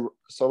 So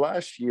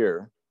last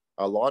year,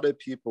 a lot of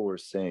people were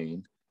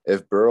saying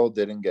if Burrow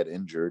didn't get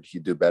injured,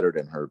 he'd do better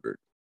than Herbert.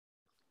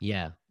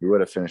 Yeah. He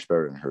would have finished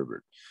better than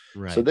Herbert.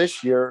 Right. So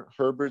this year,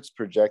 Herbert's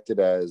projected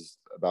as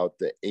about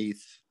the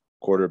 8th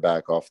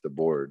quarterback off the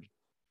board,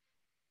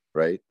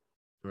 right?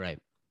 Right.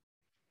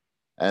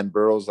 And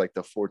Burrow's like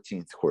the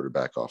 14th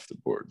quarterback off the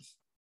board.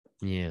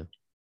 Yeah.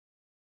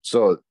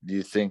 So do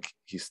you think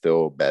he's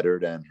still better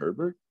than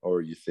Herbert,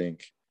 or you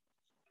think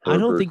Herbert I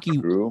don't think he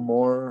grew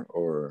more?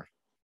 Or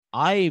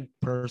I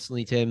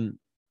personally, Tim,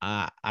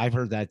 I've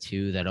heard that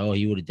too. That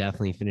he would have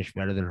definitely finished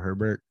better than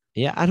Herbert.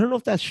 Yeah, I don't know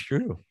if that's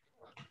true.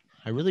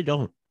 I really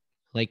don't.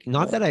 Like,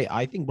 not that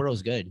I think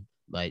Burrow's good,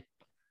 but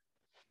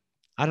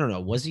I don't know.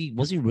 Was he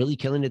really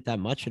killing it that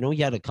much? I know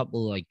he had a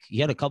couple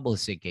of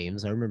sick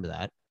games. I remember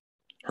that.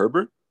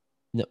 Herbert?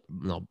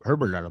 No,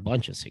 Herbert had a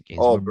bunch of sick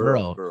games. Oh,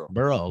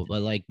 Burrow.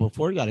 But like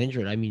before he got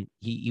injured, I mean,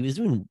 he was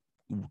doing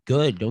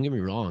good. Don't get me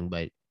wrong,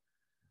 but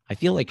I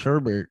feel like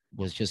Herbert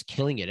was just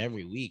killing it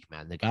every week,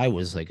 man. The guy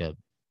was like a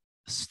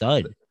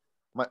stud.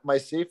 My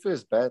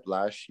safest bet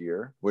last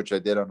year, which I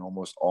did on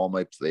almost all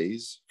my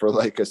plays for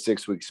like a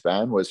 6-week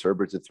span, was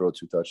Herbert to throw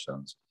 2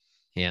 touchdowns.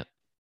 Yeah.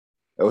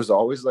 It was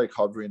always like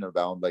hovering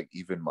around like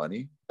even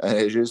money. And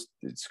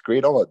it's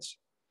great odds.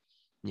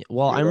 Yeah.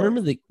 Well, I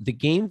remember the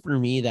game for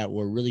me that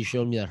were really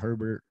showing me that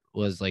Herbert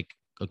was like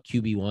a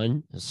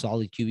QB1, a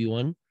solid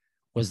QB1,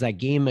 was that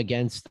game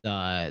against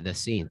the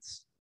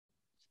Saints.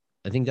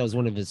 I think that was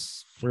one of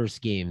his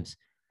first games,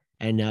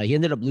 and he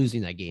ended up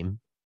losing that game.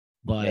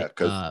 But yeah,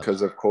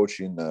 because of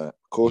coaching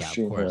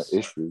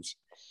issues.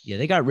 Yeah,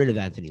 they got rid of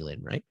Anthony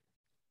Lynn, right?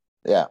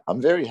 Yeah,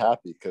 I'm very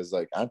happy because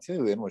like Anthony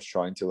Lynn was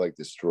trying to like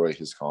destroy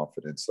his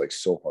confidence like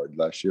so hard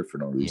last year for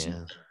no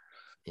reason.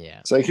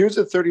 Yeah. It's like, here's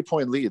a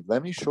 30-point lead.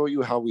 Let me show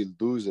you how we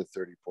lose a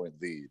 30-point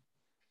lead.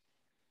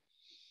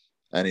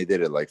 And he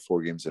did it like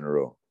 4 games in a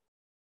row.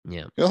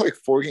 Yeah. You know, like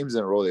 4 games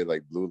in a row, they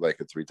like blew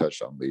like a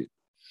 3-touchdown lead.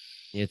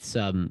 It's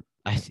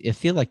I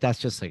feel like that's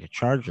just like a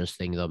Chargers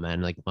thing though,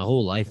 man. Like my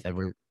whole life,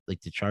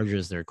 like the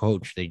Chargers, their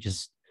coach, they're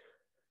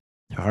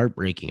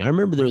heartbreaking. I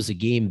remember there was a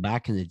game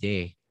back in the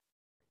day.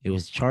 It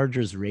was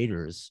Chargers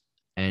Raiders,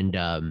 and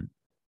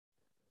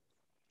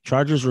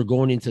Chargers were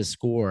going into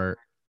score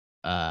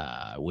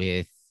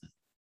with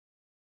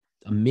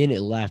a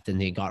minute left, and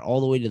they got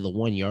all the way to the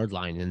 1-yard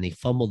line, and they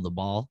fumbled the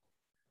ball,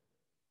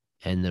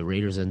 and the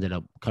Raiders ended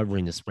up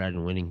covering the spread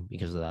and winning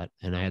because of that.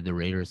 And I had the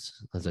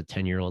Raiders as a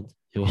 10-year-old.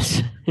 It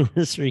was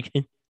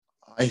freaking.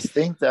 I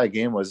think that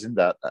game wasn't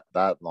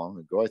that long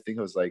ago. I think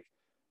it was like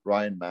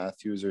Ryan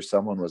Matthews or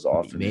someone was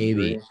off.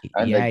 Maybe.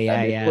 And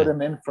they put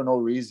him in for no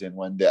reason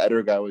when the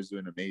other guy was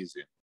doing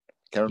amazing.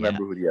 Can't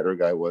remember who the other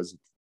guy was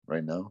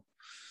right now,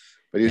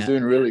 but he was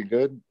doing really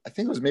good. I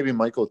think it was maybe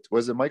Michael.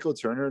 Was it Michael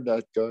Turner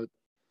that got?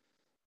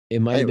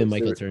 It might have been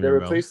Michael Turner. They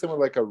replaced him with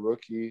like a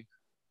rookie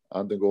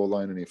on the goal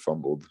line, and he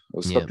fumbled. It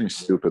was something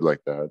stupid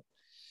like that.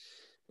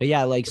 But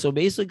yeah, like, so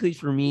basically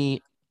for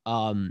me,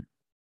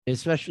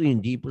 especially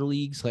in deeper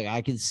leagues, like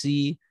I could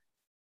see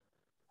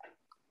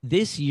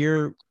this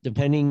year,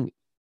 depending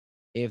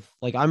if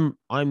like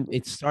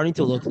it's starting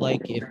to look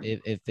like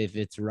if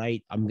it's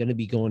right, I'm gonna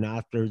be going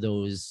after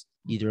those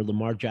either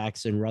Lamar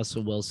Jackson,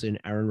 Russell Wilson,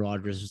 Aaron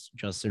Rodgers,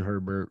 Justin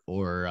Herbert,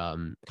 or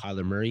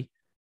Kyler Murray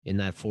in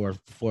that fourth,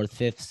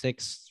 fifth,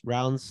 sixth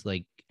rounds.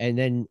 Like, and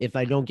then if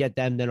I don't get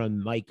them, then I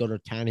might go to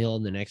Tannehill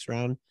in the next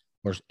round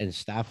and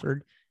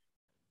Stafford.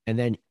 And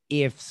then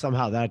if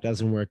somehow that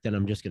doesn't work, then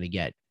I'm just gonna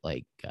get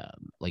like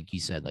you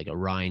said, like a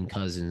Ryan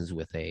Cousins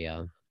with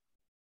a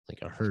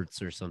like a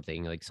Hurts or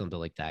something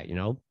like that, you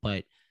know.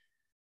 But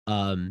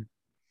um,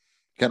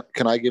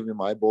 Can I give you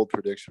my bold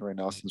prediction right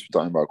now since we're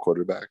talking about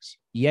quarterbacks?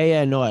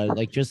 yeah, no,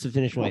 like just to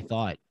finish my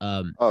thought.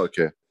 Oh,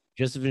 okay.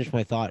 Just to finish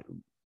my thought,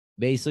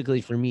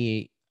 basically for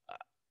me,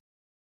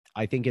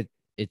 I think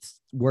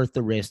it's worth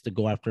the risk to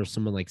go after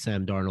someone like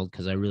Sam Darnold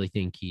because I really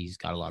think he's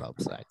got a lot of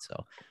upside.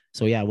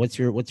 So yeah, what's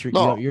your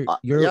No,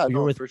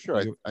 you're with for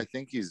sure. I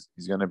think he's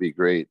gonna be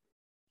great.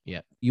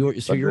 Yeah, you're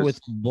with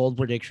bold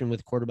prediction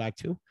with quarterback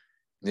too.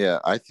 Yeah,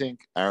 I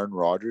think Aaron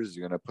Rodgers is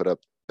gonna put up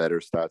better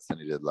stats than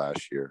he did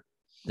last year.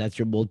 That's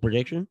your bold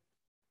prediction.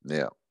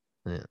 Yeah.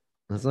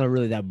 That's not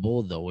really that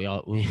bold though.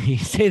 We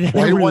say that.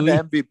 Well, he won the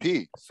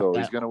MVP, so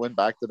he's gonna win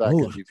back-to-back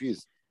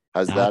MVPs.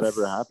 Has that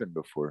ever happened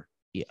before?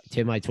 Yeah,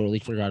 Tim, I totally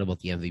forgot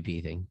about the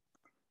MVP thing.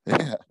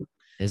 Yeah.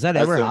 Has that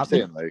ever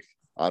happened? Like,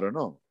 I don't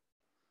know.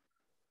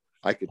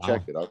 I could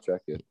check it. I'll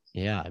check it.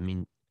 Yeah, I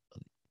mean,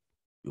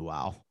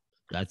 wow,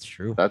 that's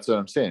true. That's what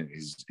I'm saying.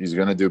 He's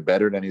gonna do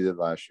better than he did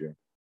last year.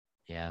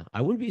 Yeah,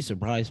 I wouldn't be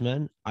surprised,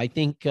 man. I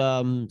think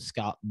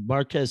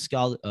Marquez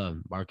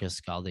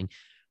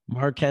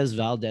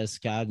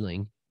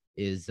Valdes-Scantling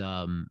is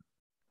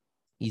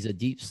he's a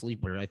deep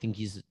sleeper. I think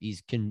he's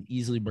can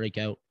easily break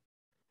out.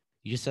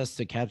 He just has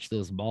to catch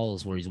those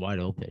balls where he's wide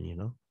open, you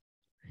know.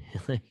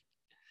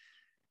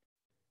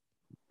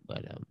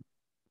 But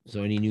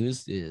so any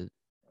news?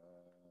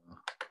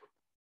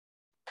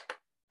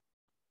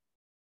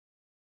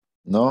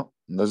 No,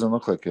 doesn't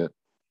look like it.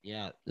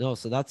 Yeah, no.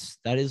 So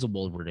that is a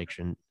bold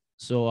prediction.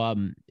 So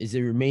is it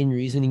your main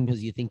reasoning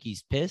because you think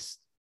he's pissed?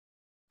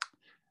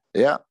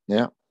 Yeah.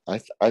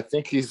 I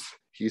think he's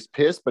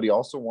pissed, but he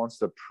also wants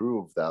to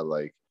prove that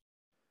like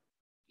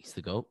he's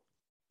the GOAT.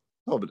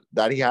 No, but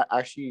that he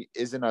actually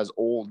isn't as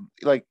old.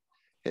 Like,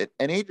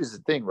 and age is the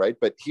thing, right?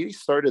 But he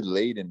started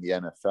late in the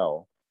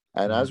NFL,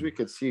 and as we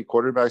could see,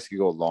 quarterbacks can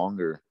go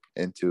longer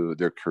into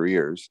their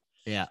careers.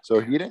 Yeah.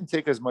 So he didn't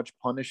take as much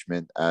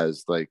punishment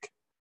as like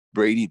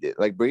Brady did.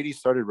 Like Brady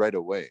started right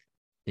away.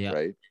 Yeah.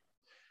 Right.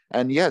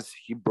 And yes,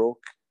 he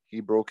broke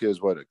his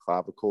a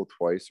clavicle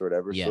twice or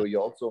whatever. Yeah. So he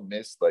also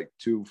missed like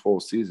 2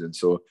 full seasons.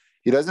 So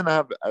he doesn't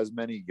have as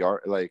many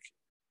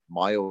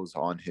miles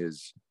on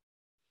his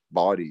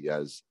body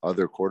as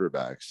other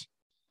quarterbacks.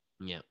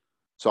 Yeah.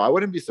 So I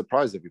wouldn't be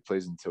surprised if he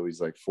plays until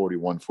he's like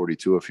 41,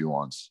 42 if he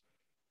wants.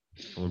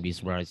 I wouldn't be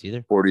surprised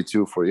either.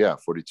 42,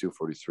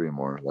 43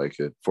 more like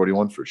it.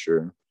 41 for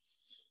sure.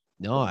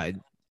 No,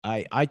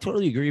 I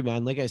totally agree,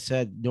 man. Like I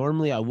said,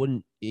 normally I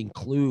wouldn't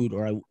include,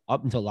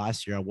 up until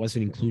last year, I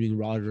wasn't including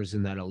Rodgers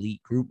in that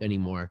elite group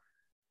anymore.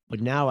 But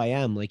now I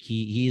am. Like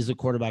he is a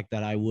quarterback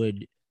that I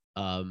would,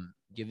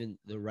 given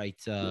the right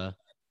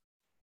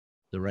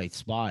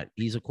spot,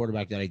 he's a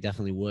quarterback that I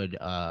definitely would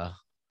I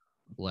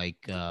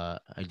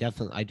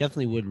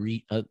definitely would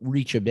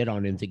reach a bit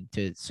on him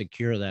to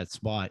secure that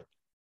spot.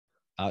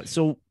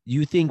 So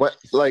you think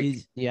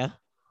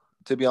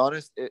to be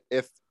honest,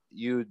 if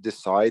you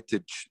decide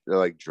to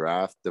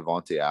draft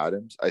Davante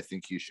Adams, I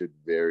think you should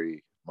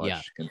very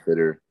much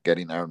consider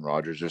getting Aaron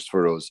Rodgers just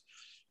for those,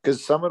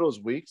 because some of those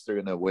weeks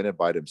they're gonna win it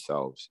by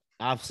themselves.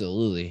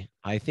 Absolutely.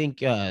 I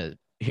think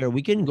here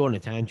we can go on a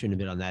tangent a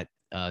bit on that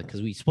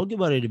because we spoke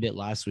about it a bit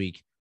last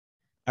week.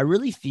 I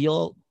really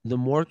feel the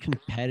more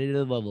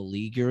competitive of a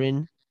league you're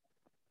in,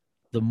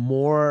 the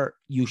more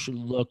you should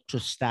look to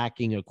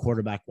stacking a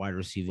quarterback wide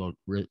receiver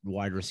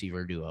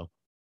duo.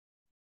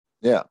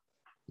 Yeah.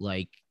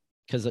 Like,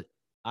 because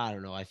I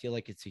don't know. I feel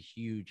like it's a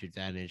huge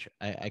advantage.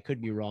 I could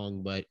be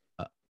wrong, but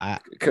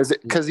because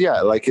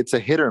it's a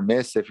hit or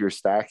miss if you're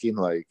stacking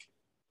like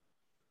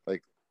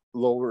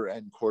lower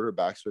end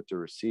quarterbacks with the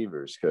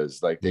receivers, because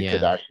they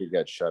could actually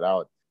get shut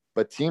out.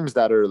 But teams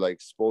that are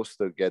supposed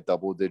to get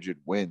double-digit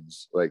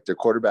wins, their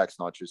quarterback's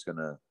not just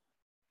gonna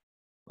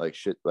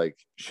shit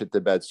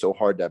the bed so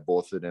hard that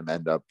both of them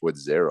end up with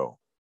 0.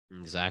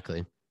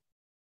 Exactly.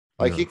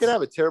 He could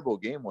have a terrible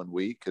game one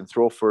week and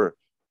throw for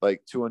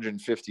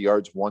 250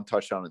 yards, 1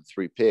 touchdown, and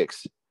 3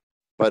 picks,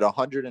 but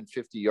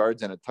 150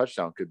 yards and a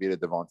touchdown could be to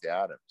Davante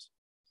Adams.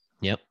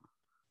 Yep.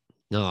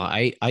 No,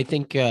 I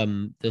think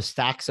the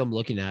stacks I'm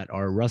looking at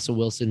are Russell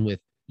Wilson with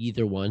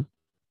either one,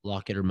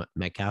 Lockett or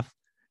Metcalf,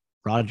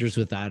 Rodgers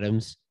with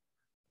Adams.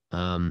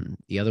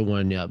 The other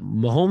one,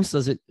 Mahomes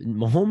does it.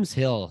 Mahomes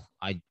Hill.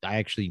 I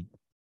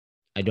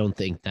don't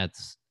think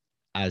that's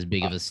as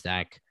big of a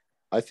stack.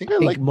 I think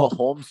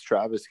Mahomes,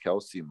 Travis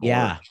Kelce more.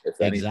 Yeah,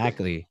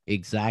 exactly.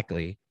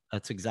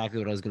 That's exactly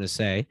what I was gonna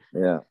say.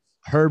 Yeah,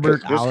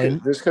 Herbert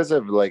Allen, just because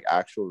of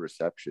actual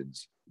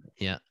receptions.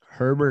 Yeah,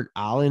 Herbert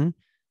Allen.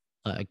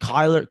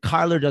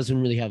 Kyler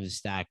doesn't really have a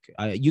stack.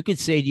 You could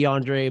say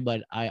DeAndre,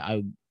 but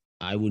I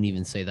wouldn't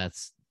even say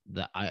that's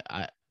the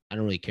I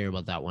don't really care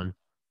about that one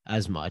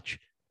as much.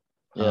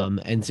 Yeah.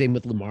 And same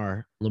with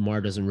Lamar.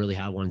 Lamar doesn't really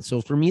have one.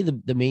 So for me,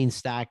 the main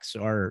stacks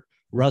are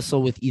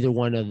Russell with either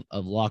one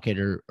of Lockett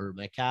or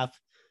Metcalf,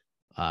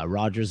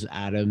 Rodgers,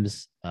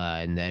 Adams,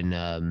 and then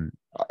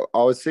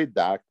I would say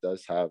Dak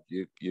does have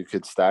you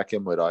could stack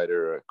him with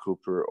either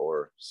Cooper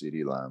or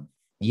CeeDee Lamb.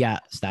 Yeah,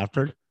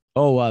 Stafford.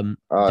 Oh,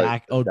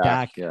 Dak. Oh, Dak,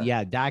 Dak. yeah.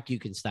 Yeah, Dak. You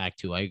can stack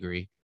too. I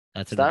agree.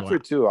 That's another one.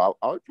 Stafford too. I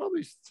would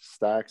probably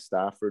stack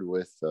Stafford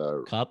with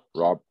Cup.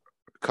 Rob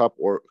Cup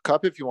or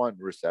Cup if you want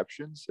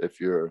receptions.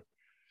 If you're,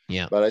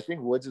 Yeah. but I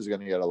think Woods is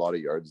going to get a lot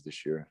of yards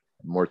this year,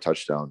 more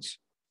touchdowns.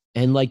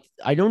 And like,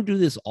 I don't do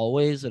this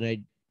always, and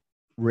I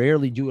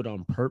rarely do it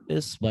on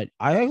purpose, but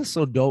I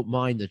also don't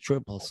mind the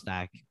triple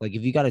stack. Like,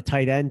 if you got a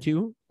tight end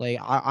too, like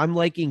I'm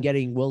liking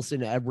getting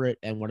Wilson, Everett,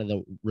 and one of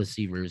the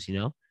receivers.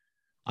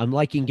 I'm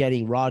liking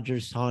getting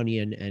Rodgers, Tony,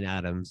 and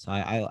Adams.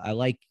 I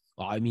like.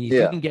 I mean,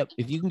 Yeah,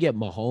 if you can get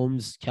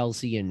Mahomes,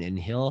 Kelsey, and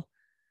Hill,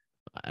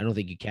 I don't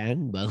think you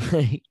can, but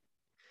like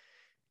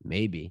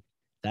maybe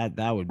that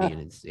would be an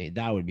insane.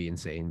 That would be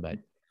insane.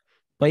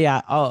 But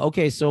yeah. Oh,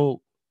 okay.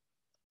 So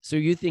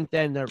you think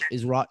then there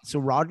is so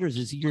Rodgers,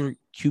 is he your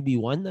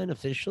QB1 then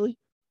officially?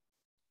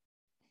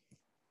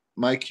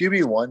 my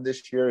QB1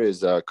 this year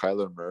is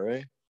Kyler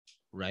Murray,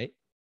 Right.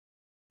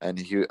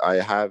 and I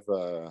have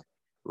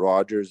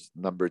Rodgers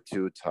number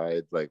 2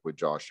 tied like with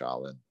Josh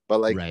Allen.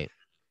 But like, Right.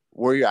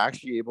 were you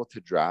actually able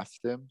to draft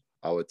him?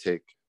 I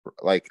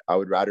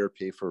would rather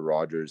pay for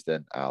Rodgers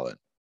than Allen.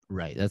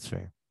 Right. That's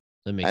fair.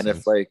 That makes And sense.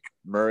 if like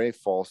Murray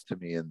falls to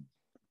me in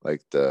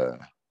like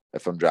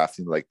if I'm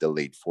drafting like the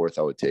late 4th,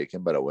 I would take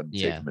him, but I wouldn't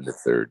take him in the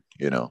 3rd,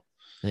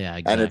 Yeah,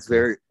 exactly.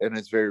 And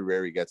it's very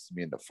rare he gets to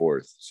me in the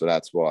 4th. So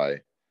that's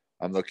why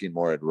I'm looking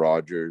more at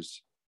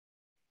Rodgers.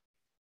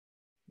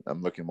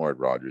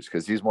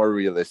 Because he's more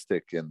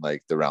realistic in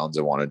like the rounds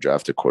I want to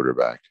draft a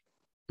quarterback.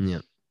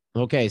 Yeah.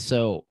 Okay.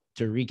 So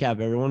to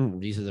recap, everyone,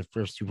 these are the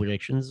first 2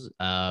 predictions.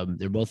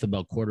 They're both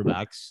about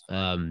quarterbacks.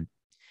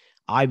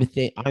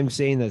 I'm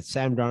saying that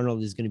Sam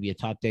Darnold is going to be a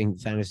top 10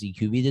 fantasy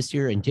QB this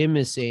year, and Tim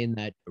is saying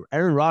that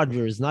Aaron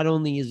Rodgers, not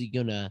only is he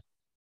going to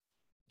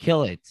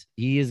kill it,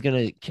 he is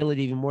going to kill it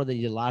even more than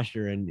he did last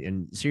year.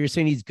 And so you're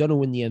saying he's going to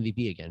win the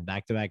MVP again,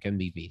 back-to-back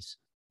MVPs.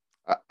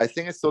 I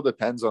think it still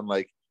depends on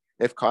like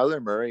if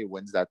Kyler Murray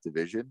wins that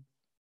division,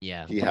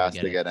 yeah, he has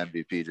to get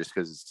MVP just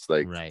because it's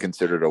like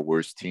considered a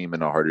worse team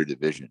in a harder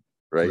division,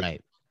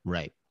 right?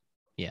 Right.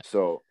 Yeah.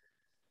 So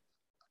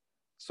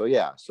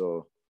yeah.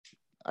 So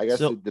I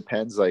guess it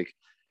depends. Like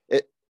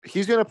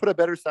he's going to put a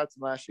better stats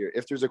than last year.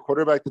 If there's a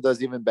quarterback that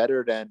does even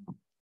better than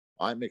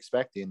I'm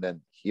expecting,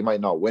 then he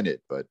might not win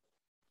it. But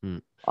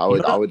I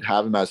would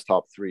have him as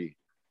top 3.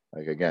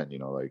 Like again,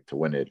 like to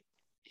win it.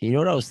 You know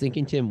what I was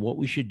thinking, Tim? What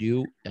we should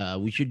do?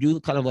 We should do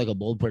kind of like a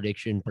bold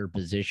prediction per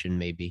position,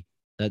 maybe.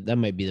 That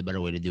might be the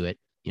better way to do it.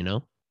 Yeah,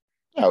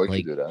 we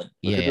could do that.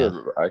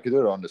 I could do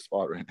it on the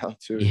spot right now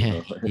too.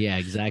 Yeah, yeah,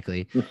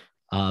 exactly.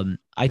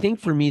 I think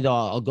for me though,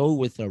 I'll go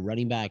with a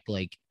running back.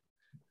 Like,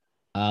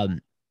 I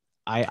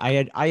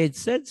had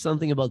said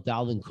something about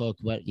Dalvin Cook,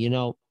 but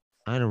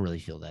I don't really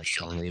feel that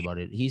strongly about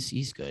it.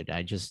 He's good.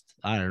 I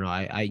don't know.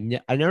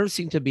 I never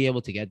seem to be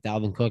able to get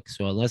Dalvin Cook.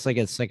 So unless I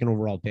get 2nd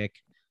overall pick,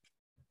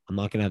 I'm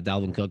not gonna have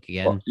Dalvin Cook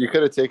again. Well, you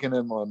could have taken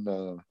him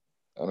on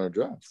our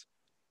draft.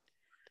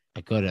 I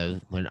could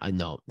have.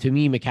 To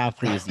me,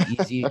 McCaffrey is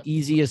the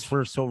easiest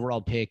 1st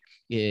overall pick.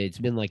 It's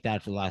been like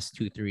that for the last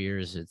 2-3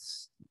 years.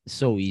 It's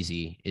so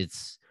easy.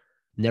 It's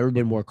never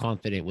been more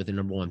confident with the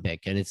number 1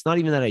 pick. And it's not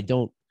even that I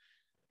don't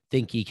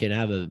think he can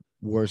have a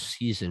worse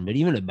season, but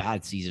even a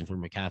bad season for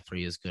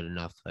McCaffrey is good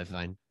enough, I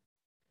find.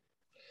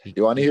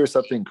 You want to hear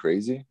something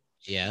crazy?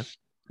 Yeah.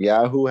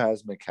 Yahoo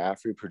has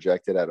McCaffrey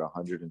projected at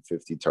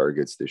 150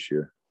 targets this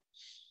year.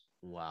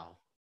 Wow.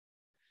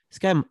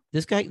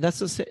 This guy,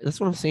 that's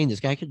what I'm saying. This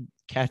guy could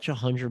catch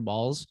 100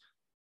 balls.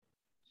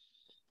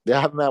 They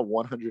have him at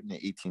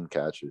 118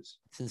 catches.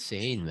 It's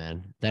insane,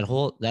 man. That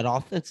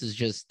offense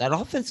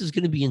is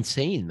going to be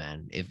insane,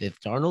 man. If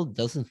Darnold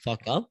doesn't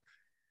fuck up,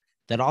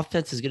 that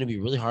offense is going to be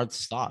really hard to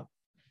stop.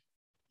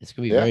 It's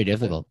going to be very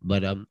difficult.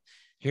 But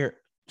here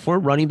for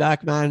running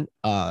back, man,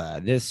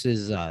 this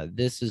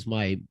is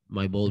my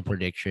bold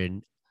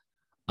prediction.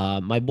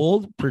 My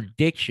bold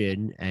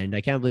prediction, and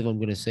I can't believe I'm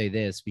going to say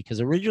this because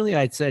originally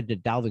I'd said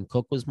that Dalvin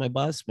Cook was my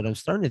bust, but I'm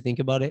starting to think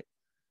about it.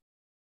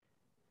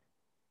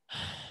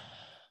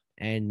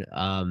 And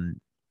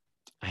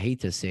I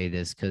hate to say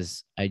this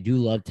because I do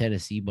love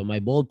Tennessee, but my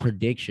bold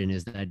prediction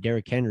is that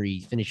Derrick Henry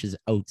finishes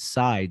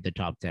outside the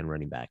top 10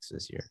 running backs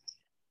this year.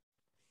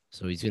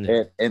 So he's going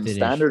to in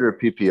standard or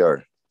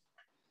PPR?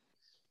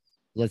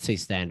 Let's say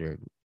standard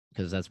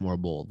because that's more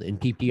bold. In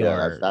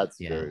PPR, that's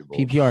very bold.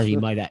 PPR, he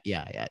might.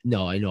 Yeah.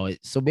 No, I know it.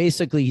 So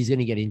basically, he's going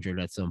to get injured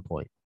at some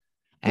point.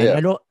 And I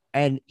don't.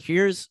 And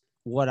here's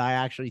what I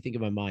actually think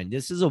in my mind.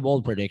 This is a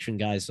bold prediction,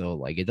 guys. So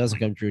like, it doesn't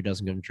come true. It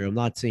doesn't come true. I'm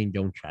not saying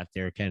don't draft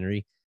Derrick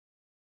Henry,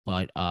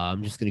 but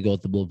I'm just going to go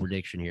with the bold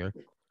prediction here.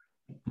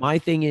 My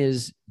thing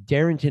is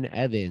Darrington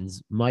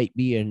Evans might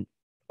be an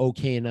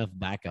okay enough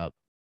backup.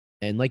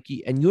 And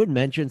you had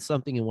mentioned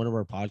something in one of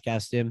our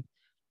podcasts, Tim.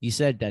 You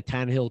said that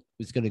Tannehill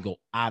was going to go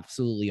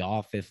absolutely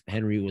off if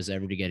Henry was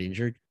ever to get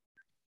injured.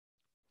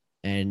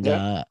 And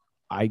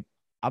I'm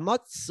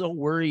not so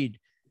worried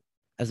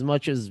as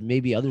much as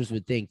maybe others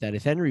would think that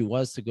if Henry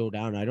was to go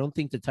down, I don't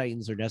think the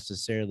Titans are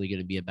necessarily going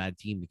to be a bad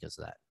team because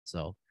of that.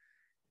 So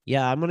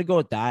Yeah, I'm gonna go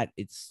with that.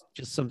 It's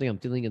just something I'm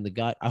feeling in the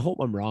gut. I hope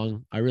I'm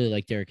wrong. I really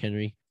like Derrick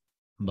Henry,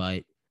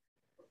 but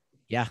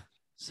yeah.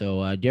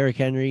 So Derrick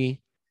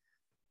Henry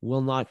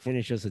will not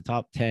finish as a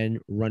top 10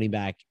 running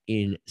back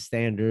in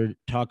standard.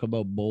 Talk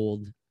about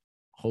bold.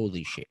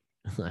 Holy shit.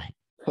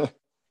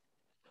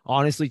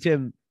 Honestly,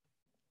 Tim,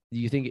 do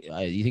you think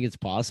it's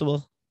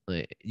possible?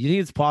 Like, do you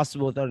think it's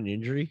possible without an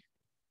injury?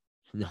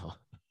 No.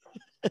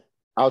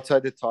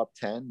 Outside the top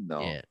 10,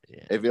 no. Yeah.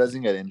 If he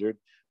doesn't get injured.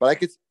 But I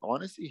could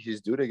honestly,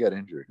 he's due to get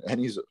injured. And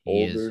he's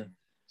older.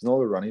 He's an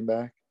older running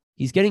back.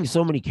 He's getting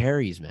so many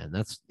carries, man.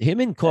 That's him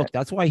and Cook.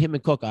 That's why him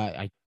and Cook,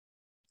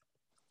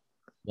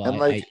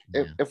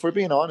 if we're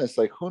being honest,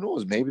 like, who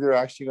knows? Maybe they're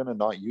actually going to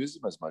not use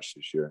him as much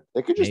this year.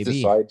 They could just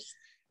decide,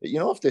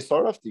 if they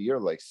start off the year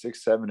like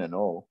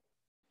 6-7-0,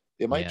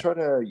 they might try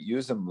to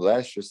use him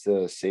less just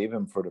to save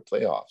him for the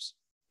playoffs.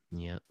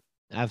 Yeah,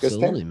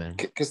 absolutely, man.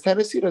 Because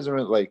Tennessee doesn't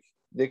really, like,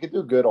 they could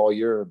do good all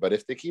year, but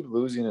if they keep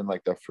losing in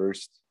like the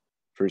first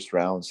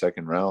round,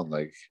 second round,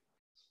 like.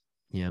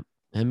 Yeah.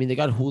 I mean, they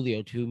got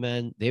Julio too,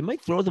 man. They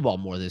might throw the ball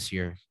more this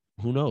year.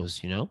 Who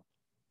knows,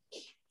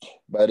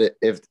 But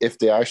if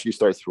they actually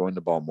start throwing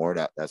the ball more,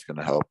 that's going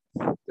to help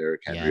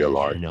Derrick Henry a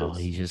lot. No,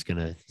 he's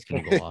gonna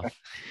go off.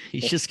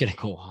 He's just gonna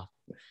go off.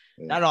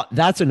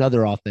 That's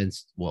another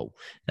offense. Whoa,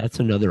 that's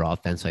another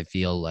offense. I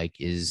feel like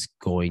is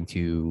going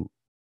to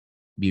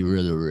be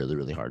really, really,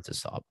 really hard to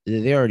stop.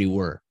 They already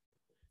were,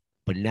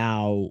 but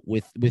now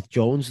with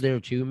Jones there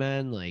too,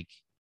 man. Like,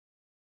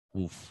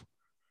 oof.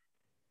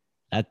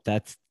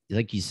 That's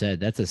like you said.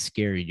 That's a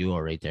scary duo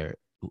right there.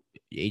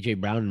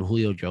 AJ Brown and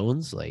Julio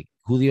Jones. Like,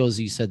 Julio's,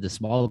 you said, the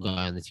small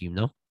guy on the team,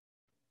 no?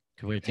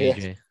 Compared to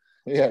AJ.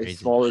 Yeah, he's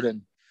smaller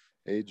than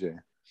AJ.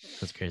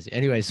 That's crazy.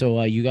 Anyway,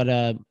 so you got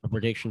a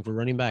prediction for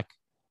running back?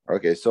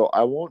 Okay, so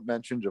I won't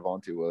mention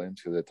Javonte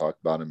Williams because I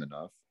talked about him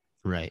enough.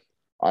 Right.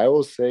 I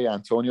will say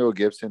Antonio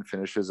Gibson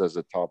finishes as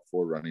a top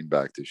 4 running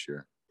back this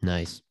year.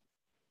 Nice.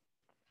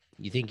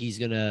 You think he's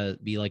going to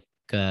be like,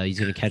 he's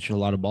going to catch a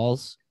lot of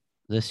balls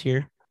this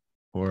year?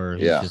 Or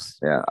yeah,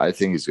 I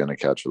think he's going to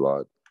catch a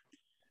lot.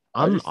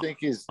 I just think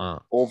he's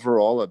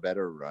overall a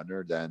better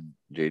runner than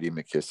J.D.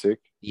 McKissic.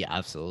 Yeah,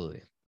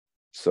 absolutely.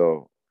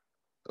 So,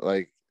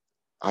 like,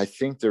 I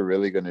think they're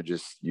really going to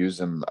just use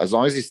him as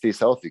long as he stays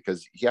healthy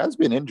because he has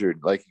been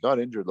injured. Like, he got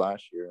injured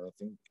last year. I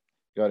think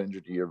he got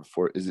injured the year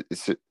before.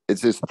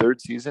 It's his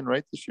third season,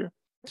 right, this year?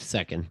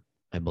 Second,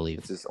 I believe.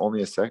 It's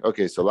only a second.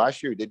 Okay, so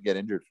last year he did get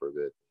injured for a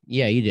bit.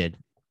 Yeah, he did,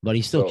 but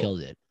he still killed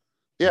it.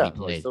 Yeah,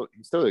 he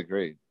still did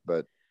great.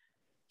 But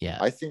yeah,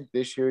 I think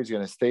this year he's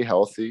going to stay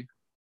healthy.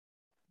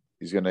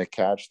 He's going to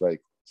catch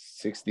like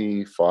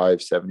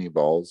 65, 70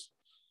 balls,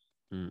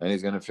 and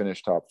he's going to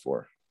finish top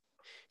 4.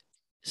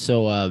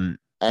 So, and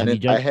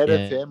ahead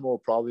of him will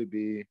probably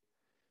be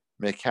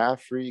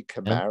McCaffrey,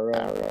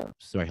 Kamara.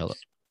 Sorry, hold up.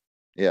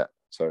 Yeah,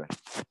 sorry.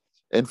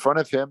 In front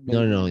of him,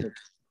 no.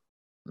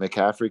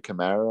 McCaffrey,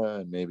 Kamara,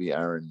 and maybe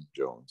Aaron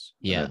Jones.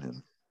 Yeah.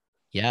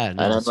 And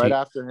then right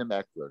after him,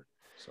 Eckler.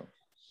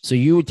 So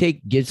you would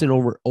take Gibson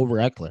over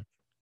Eckler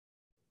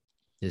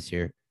this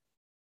year?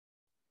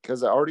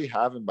 Because I already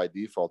have him by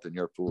default in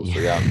your pool. So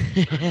yeah.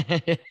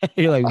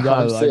 You're like,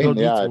 no, I don't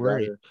need to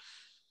worry.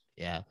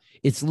 Yeah.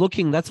 It's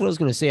looking, that's what I was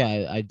going to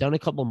say. I've done a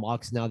couple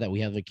mocks now that we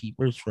have the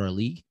keepers for our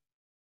league.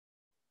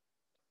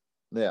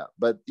 Yeah.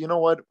 But you know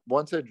what?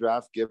 Once I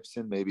draft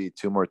Gibson maybe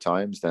 2 more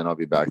times, then I'll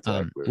be back to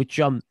Eckler. Which,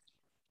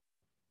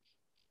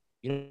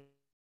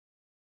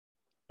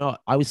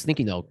 I was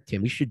thinking though,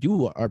 Tim, we should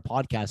do our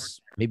podcast.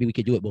 Maybe we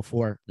could do it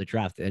before the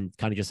draft and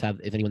kind of just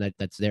have, if anyone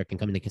that's there can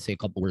come in, they can say a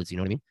couple words, you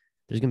know what I mean?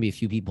 There's going to be a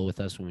few people with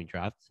us when we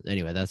draft.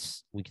 Anyway,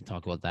 we can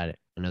talk about that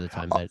another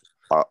time. But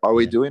are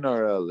we doing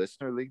our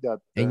listener league?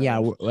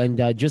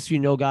 Just so you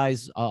know,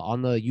 guys,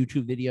 on the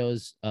YouTube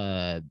videos,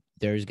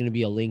 there's going to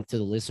be a link to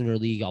the listener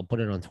league. I'll put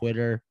it on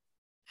Twitter.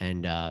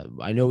 And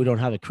I know we don't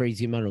have a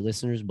crazy amount of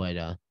listeners, but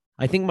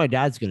I think my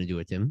dad's going to do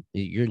it, Tim.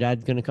 Your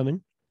dad's going to come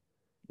in?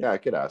 Yeah, I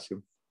could ask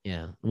him.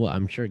 Yeah, well,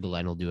 I'm sure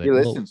Glenn will do it. He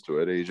listens to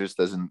it. He just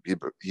doesn't.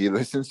 He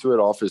listens to it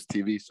off his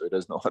TV, so he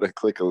doesn't know how to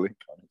click a link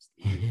on his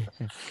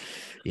TV.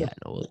 Yeah,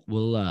 no,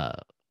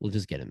 we'll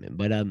just get him in.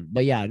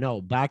 But yeah,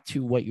 no. Back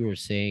to what you were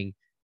saying.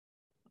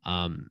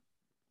 I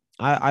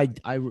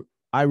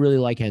really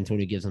like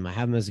Antonio Gibson. I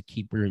have him as a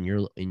keeper in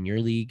your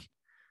league.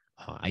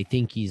 I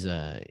think he's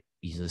a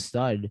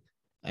stud,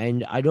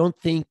 and I don't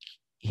think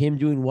him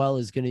doing well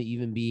is going to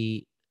even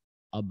be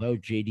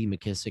about J.D.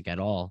 McKissic at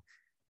all.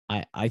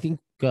 I think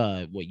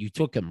what you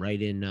took him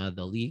right in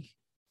the league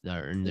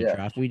or in the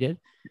draft we did.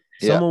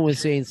 Someone was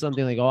saying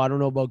something like, "Oh, I don't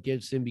know about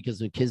Gibson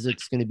because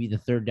McKissic's going to be the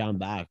third down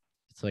back."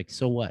 It's like,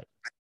 so what?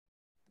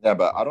 Yeah,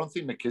 but I don't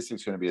think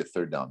McKissic's going to be a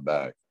third down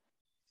back.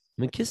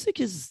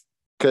 McKissic is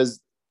because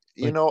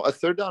a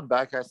third down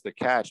back has to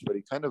catch, but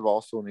he kind of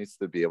also needs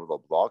to be able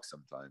to block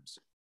sometimes.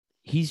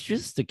 He's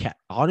just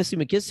honestly,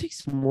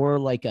 McKiссic's more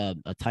like a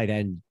tight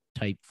end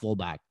type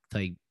fullback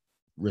type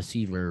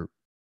receiver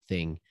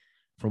thing.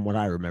 From what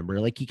I remember,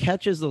 like he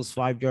catches those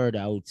 5-yard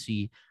outs.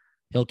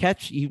 He'll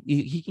catch.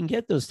 He can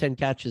get those 10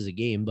 catches a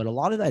game, but a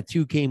lot of that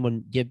too came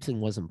when Gibson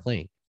wasn't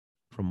playing.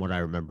 from what I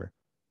remember.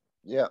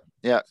 Yeah,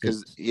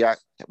 because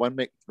when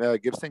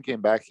Gibson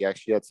came back, he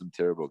actually had some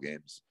terrible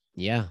games.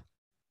 Yeah,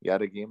 he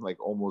had a game like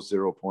almost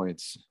 0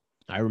 points.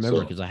 I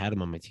remember because I had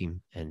him on my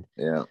team, and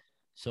yeah.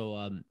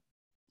 So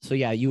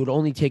yeah, you would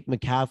only take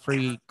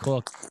McCaffrey,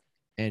 Cook,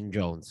 and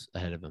Jones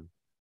ahead of him.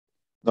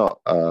 No,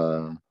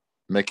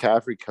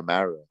 McCaffrey,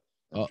 Kamara,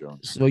 and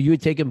Jones. So you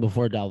would take him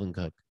before Dalvin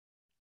Cook.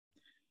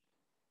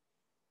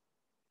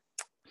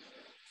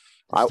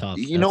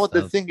 You know what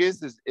the thing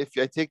is if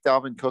I take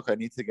Dalvin Cook, I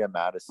need to get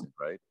Madison,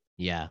 right?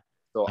 Yeah.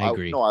 So I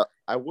agree.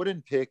 I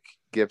wouldn't pick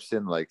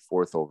Gibson like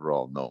 4th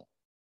overall. No,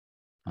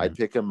 I'd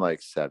pick him like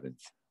 7th,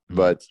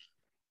 but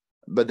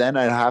then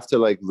I'd have to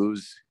like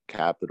lose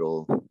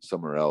capital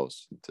somewhere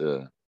else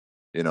to,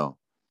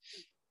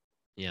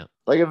 Yeah.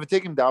 Like if I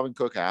take him Dalvin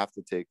Cook, I have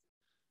to take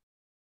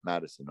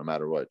Madison no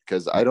matter what,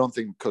 because I don't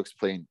think Cook's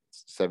playing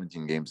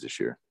 17 games this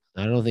year.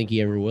 I don't think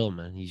he ever will,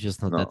 man. He's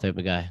just not that type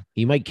of guy.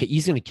 He's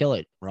going to kill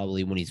it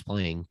probably when he's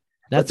playing.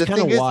 That's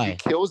kind of why he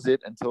kills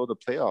it until the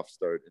playoffs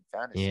start in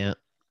fantasy. Yeah.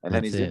 And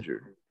then he's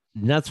injured.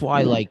 And that's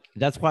why,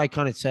 that's why I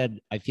kind of said,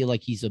 I feel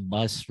like he's a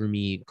bust for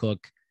me,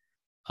 Cook.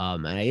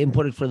 And I didn't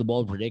put it for the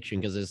bold prediction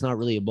because it's not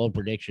really a bold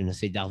prediction to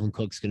say Dalvin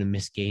Cook's going to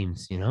miss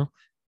games,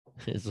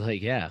 It's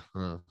like, yeah,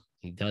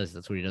 he does.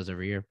 That's what he does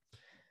every year.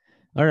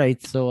 All right.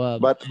 So,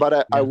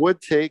 I would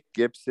take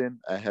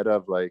Gibson ahead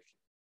of like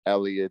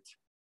Elliott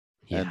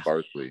and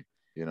Barkley,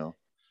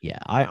 Yeah,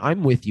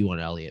 I'm with you on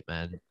Elliott,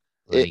 man.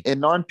 In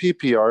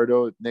non-PPR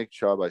though, Nick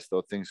Chubb, I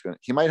still think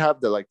he might have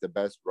the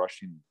best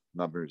rushing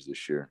numbers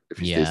this year if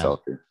he stays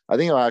healthy. I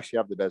think he'll actually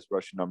have the best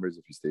rushing numbers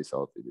if he stays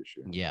healthy this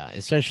year. Yeah,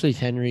 especially if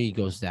Henry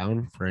goes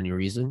down for any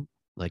reason.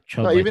 Like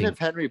Chubb, if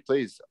Henry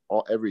plays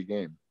every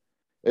game.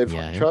 If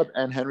Chubb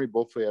and Henry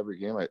both play every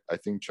game, I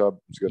think Chubb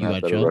is going to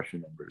have better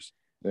rushing numbers.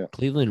 Yeah.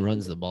 Cleveland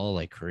runs the ball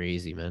like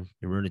crazy, man.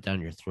 They run it down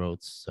your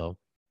throats. So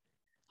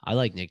I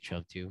like Nick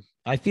Chubb too.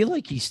 I feel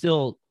like he's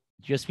still,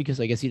 just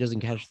because I guess he doesn't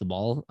catch the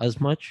ball as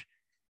much,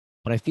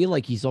 but I feel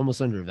like he's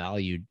almost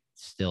undervalued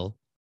still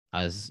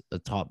as a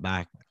top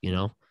back,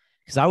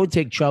 because I would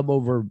take Chubb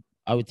over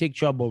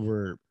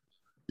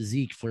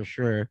Zeke for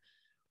sure.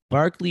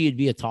 Barkley would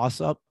be a toss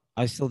up.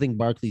 I still think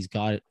Barkley's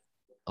got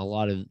a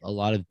lot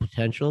of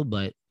potential,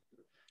 but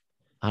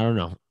I don't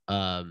know.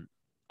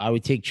 I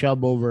would take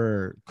Chubb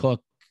over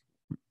Cook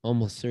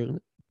almost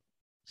certainly.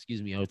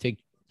 Excuse me. I would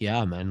take,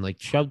 man. Like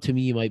Chubb to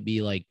me might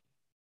be like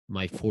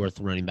my 4th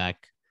running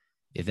back,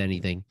 if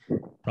anything.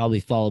 Probably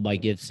followed by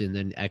Gibson,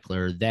 then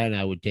Eckler. Then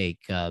I would take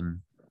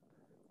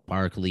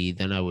Barkley.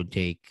 Then I would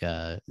take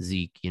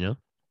Zeke. You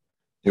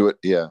would,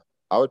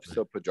 I would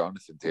still put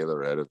Jonathan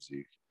Taylor ahead of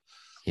Zeke.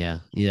 Yeah,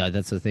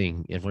 that's the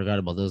thing. I forgot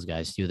about those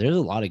guys too. There's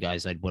a lot of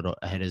guys I'd put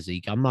ahead of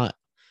Zeke. I'm not.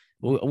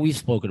 We've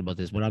spoken about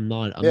this, but I'm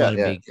not. Not a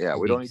big. Yeah,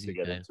 we don't need to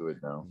get into it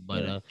now.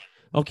 But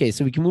okay,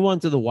 so we can move on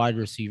to the wide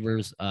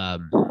receivers.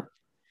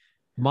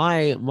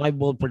 My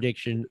bold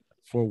prediction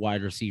for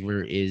wide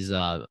receiver is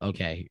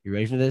okay. You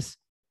ready for this?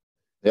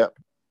 Yep.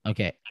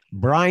 Okay,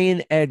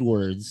 Bryan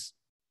Edwards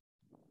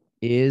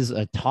is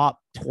a top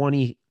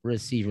 20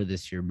 receiver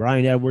this year.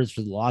 Bryan Edwards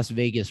for the Las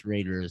Vegas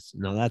Raiders.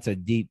 Now that's a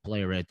deep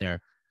play right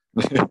there.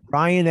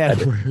 Bryan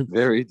Edwards.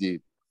 Very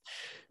deep.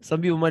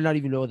 Some people might not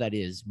even know what that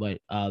is, but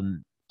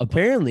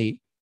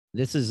apparently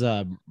this is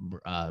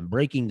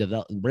breaking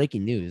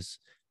news.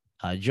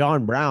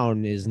 John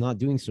Brown is not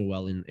doing so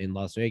well in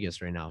Las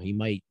Vegas right now. He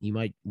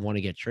might want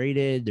to get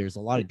traded. There's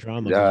a lot of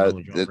drama.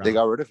 They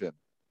got rid of him.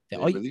 They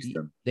released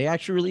him. They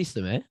actually released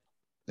him, eh?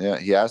 Yeah,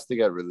 he asked to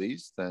get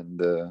released, and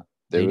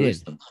they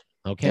released him.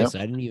 Okay, so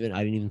I didn't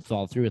even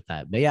follow through with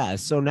that. But yeah,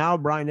 so now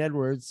Bryan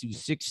Edwards,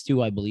 who's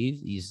 6'2", I believe,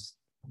 he's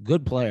a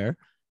good player.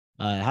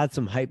 Had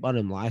some hype on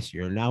him last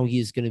year. Now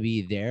he's going to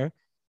be there,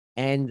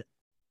 and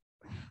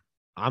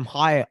I'm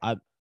high.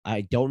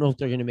 I don't know if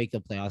they're going to make the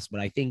playoffs, but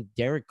I think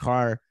Derek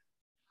Carr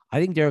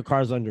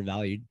is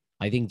undervalued.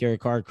 I think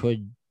Derek Carr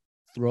could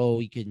throw.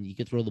 He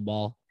could throw the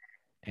ball,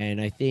 and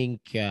I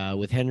think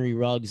with Henry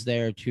Ruggs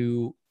there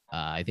too,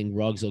 I think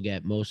Ruggs will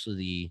get most of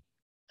the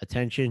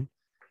attention.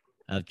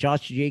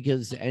 Josh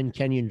Jacobs and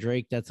Kenyon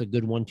Drake, that's a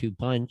good 1-2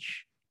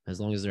 punch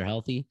as long as they're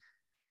healthy.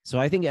 So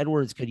I think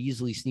Edwards could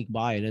easily sneak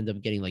by and end up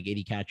getting like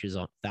 80 catches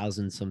on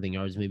 1,000-something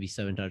yards, maybe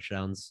 7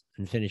 touchdowns,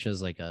 and finish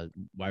as like a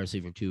wide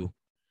receiver 2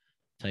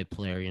 type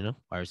player,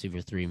 wide receiver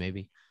 3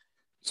 maybe.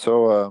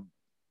 So,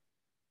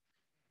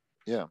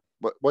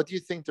 what do you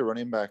think the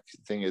running back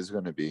thing is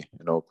going to be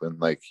in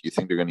Oakland? Like, you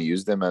think they're going to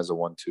use them as a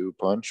 1-2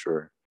 punch,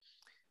 or?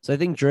 So I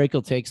think Drake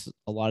will take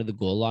a lot of the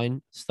goal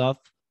line stuff.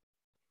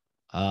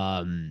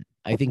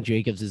 I think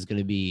Jacobs is going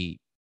to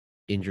be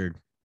injured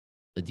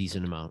a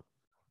decent amount.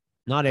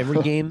 Not every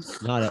game,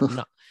 not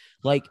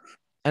like,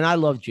 and I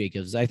love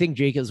Jacobs. I think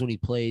Jacobs when he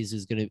plays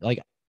is going to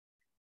like,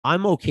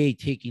 I'm okay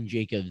taking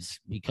Jacobs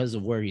because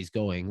of where he's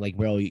going. Like,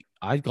 bro,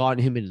 I've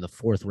gotten him in the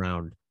 4th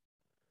round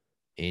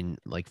in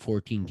like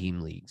 14 team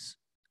leagues,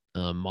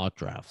 mock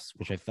drafts,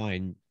 which I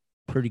find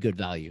pretty good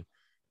value.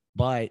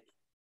 But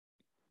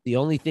the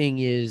only thing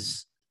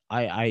is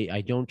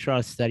I don't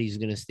trust that he's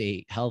going to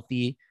stay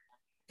healthy.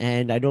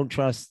 And I don't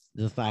trust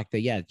the fact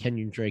that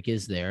Kenyon Drake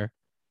is there.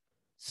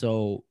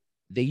 So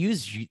they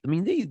use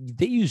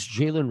they use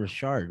Jalen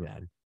Richard,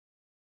 man.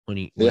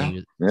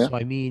 So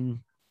I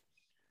mean,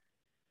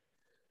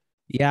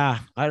 yeah,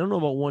 I don't know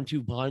about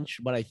 1-2 punch,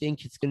 but I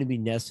think it's going to be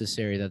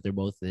necessary that they're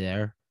both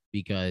there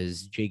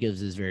because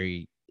Jacobs is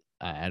very.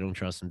 I don't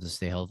trust him to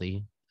stay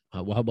healthy.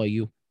 Well, how about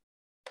you?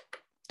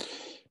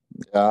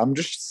 Yeah, I'm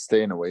just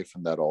staying away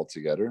from that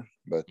altogether.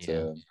 But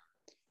well,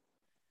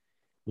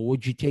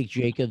 would you take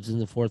Jacobs in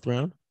the 4th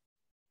round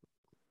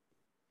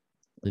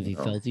if he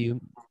fell to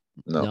you?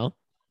 No.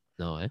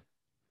 Eh?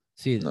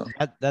 See,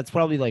 that's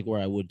probably like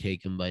where I would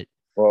take him, but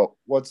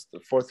what's the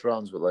 4th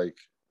rounds with like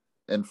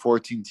in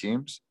 14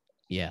 teams?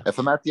 Yeah. If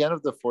I'm at the end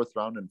of the 4th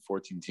round in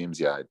 14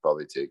 teams, I'd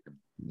probably take him.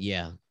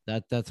 Yeah,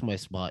 that's my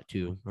spot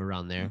too,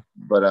 around there.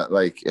 But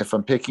like if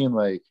I'm picking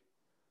like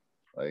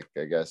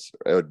I guess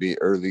it would be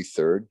early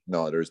 3rd.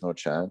 No, there's no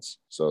chance.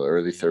 So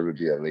early 3rd would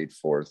be a late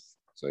 4th.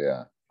 So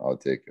yeah, I'll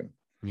take him.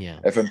 Yeah.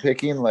 If I'm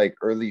picking like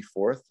early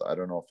 4th, I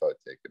don't know if I would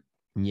take him.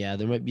 Yeah,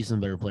 there might be some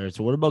better players.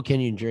 So what about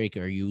Kenyon Drake?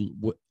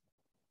 You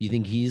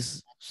think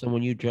he's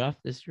someone you draft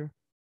this year?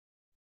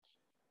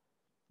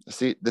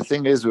 See, the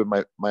thing is with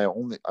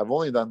I've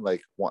only done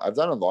like one, I've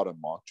done a lot of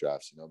mock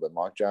drafts, but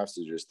mock drafts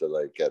is just to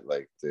like get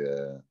like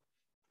the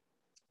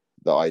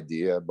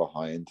idea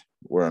behind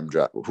who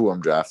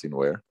I'm drafting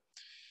where.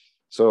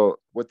 So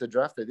what the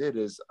draft I did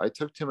is I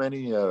took too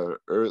many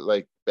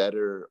like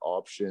better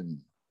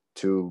option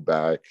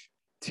 2-back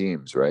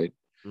teams, right?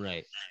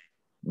 Right.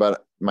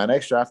 But my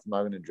next draft, I'm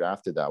not going to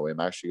draft it that way. I'm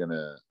actually going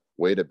to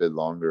wait a bit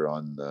longer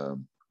on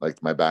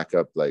like my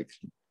backup, like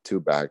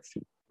 2-back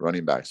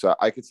running back. So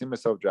I could see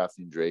myself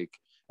drafting Drake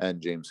and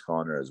James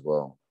Conner as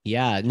well.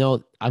 Yeah,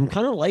 no, I'm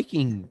kind of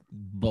liking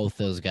both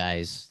those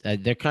guys.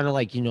 They're kind of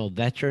like,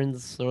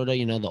 veterans, sort of,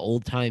 the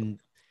old time.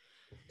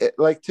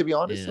 Like, to be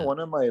honest, in one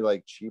of my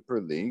like cheaper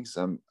leagues,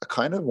 I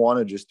kind of want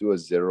to just do a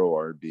 0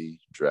 RB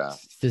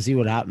draft to see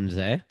what happens,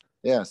 eh?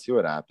 Yeah, see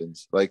what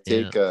happens. Like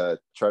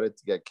try to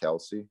get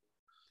Kelsey.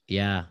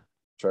 Yeah.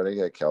 Try to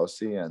get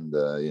Kelsey and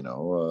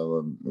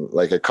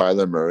like a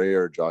Kyler Murray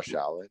or Josh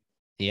Allen.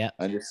 Yeah.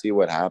 And just see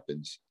what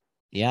happens.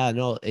 Yeah,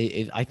 no,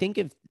 I think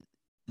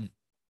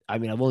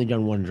I've only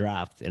done one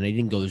draft and I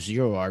didn't go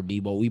 0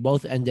 RB, but we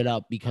both ended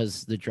up,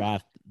 because the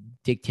draft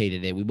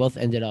dictated it,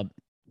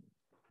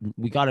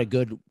 we got a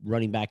good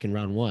running back in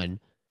round 1.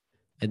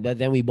 And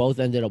then we both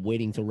ended up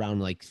waiting till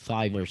round like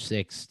 5 or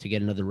 6 to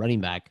get another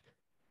running back.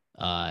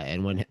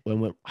 And when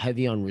we're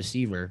heavy on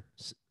receiver,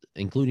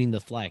 including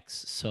the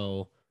flex.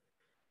 So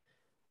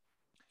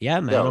yeah,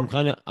 man,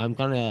 I'm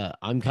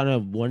kind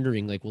of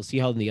wondering, like, we'll see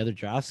how the other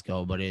drafts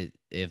go, but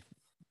if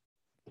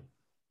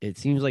it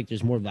seems like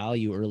there's more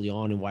value early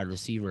on in wide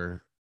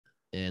receiver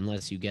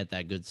unless you get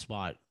that good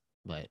spot.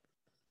 But,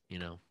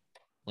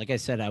 like I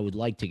said, I would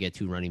like to get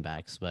 2 running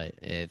backs, but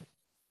if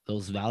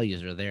those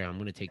values are there, I'm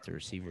going to take the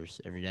receivers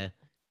every day.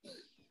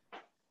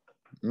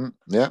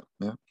 Yeah.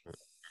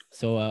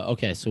 So,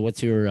 okay. So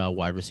what's your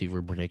wide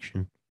receiver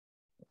prediction?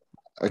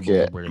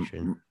 Okay.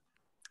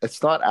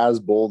 It's not as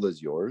bold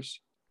as yours.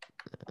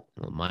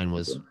 Well, mine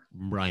was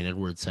Bryan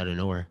Edwards out of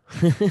nowhere.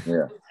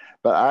 Yeah.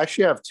 But I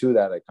actually have 2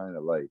 that I kind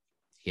of like.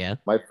 Yeah.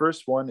 My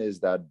first one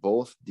is that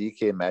both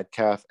DK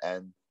Metcalf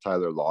and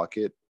Tyler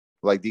Lockett,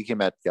 like DK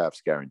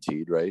Metcalf's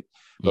guaranteed, right?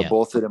 But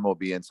both of them will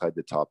be inside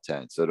the top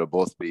 10. So they'll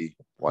both be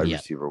wide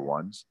receiver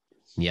 1s.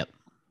 Yep.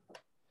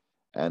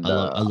 And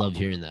I love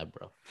hearing that,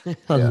 bro.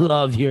 I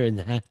love hearing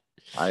that.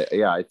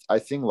 I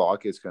think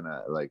Lockett's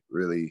gonna like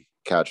really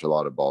catch a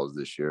lot of balls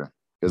this year.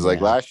 Because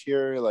like last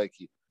year, like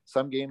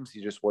some games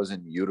he just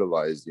wasn't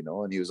utilized,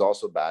 and he was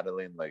also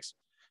battling like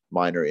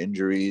minor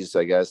injuries.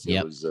 I guess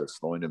it was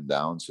slowing him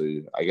down. So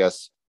I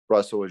guess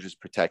Russell was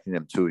just protecting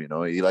him too.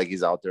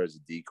 He's out there as a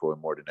decoy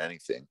more than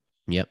anything.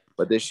 Yep.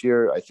 But this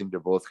year, I think they're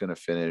both going to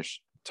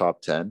finish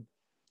top 10.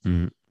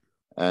 Mm-hmm.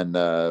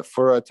 And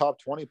for a top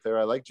 20 player,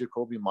 I like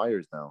Jakobi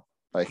Meyers now.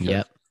 I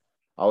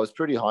was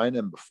pretty high on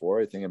him before.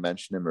 I think I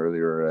mentioned him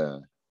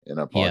earlier in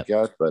a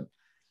podcast. But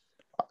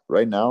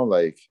right now,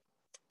 like,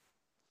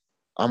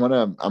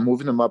 I'm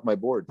moving him up my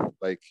board.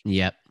 Like,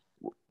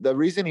 the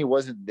reason he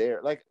wasn't there,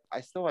 like,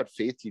 I still had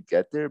faith he'd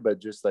get there, but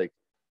just like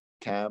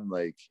Cam,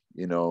 like,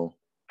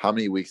 how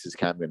many weeks is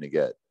Cam going to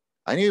get?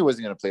 I knew he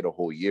wasn't going to play the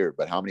whole year,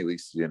 but how many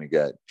weeks is he going to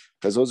get?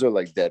 Because those are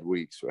like dead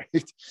weeks,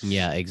 right?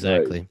 Yeah,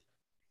 exactly.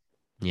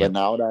 Right. But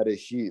now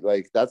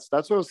that that's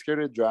what I was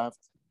scared to draft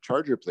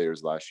Charger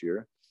players last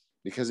year,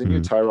 because I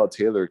knew Tyrod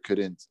Taylor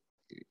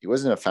he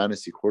wasn't a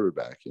fantasy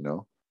quarterback,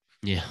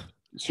 Yeah.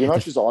 So you're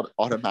not just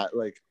automatic,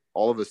 like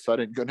all of a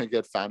sudden going to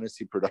get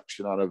fantasy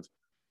production out of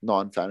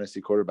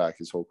non-fantasy quarterback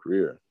his whole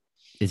career.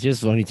 It's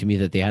just funny to me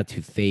that they had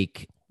to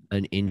fake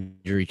an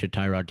injury to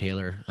Tyrod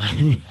Taylor.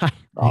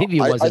 Maybe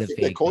it wasn't a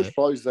fake. The coach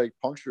probably was like,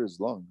 puncture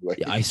his lung. Like,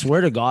 I swear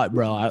to God,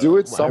 bro. Do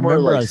it somewhere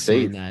like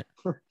safe. That.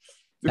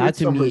 That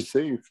to me,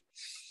 safe.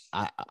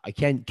 I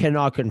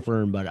cannot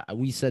confirm, but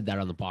we said that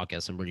on the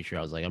podcast. I'm pretty sure.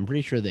 I was like, I'm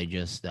pretty sure they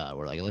just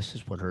were like, let's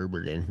just put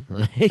Herbert in.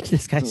 Like,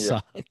 this guy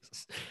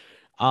sucks.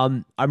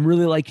 I'm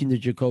really liking the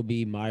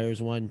Jakobi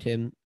Meyers one,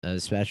 Tim.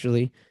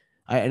 especially.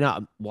 I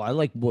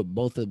like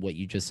both of what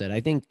you just said.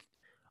 I think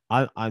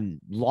I'm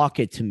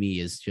Lockett to me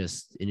is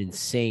just an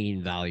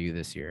insane value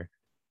this year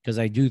because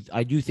I do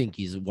think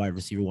he's a wide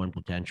receiver one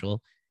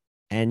potential,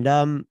 and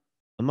I'm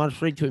not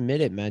afraid to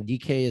admit it, man.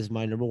 DK is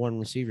my number one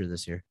receiver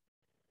this year,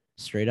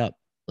 straight up.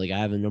 Like I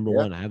have a number Yeah.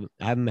 one. I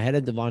have him ahead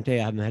of Devontae.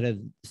 I have him ahead of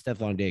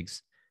Stephon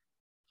Diggs.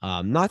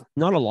 Not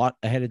a lot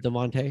ahead of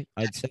Devontae,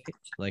 I'd say.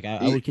 Like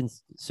I would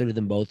consider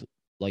them both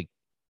like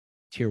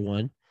tier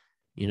one,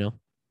 you know?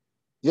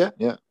 Yeah.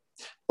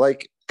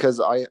 Like, because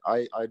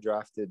I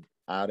drafted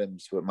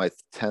Adams with my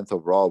 10th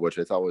overall, which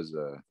I thought was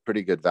a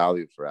pretty good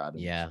value for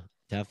Adams. Yeah,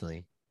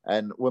 definitely.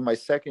 And with my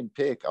second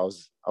pick, I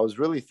was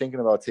really thinking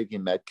about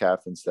taking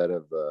Metcalf instead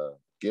of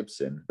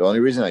Gibson. The only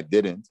reason I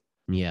didn't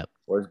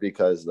was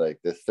because like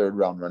the third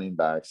round running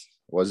backs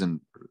wasn't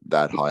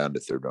that high on the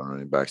third round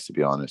running backs, to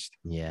be honest.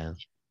 Yeah.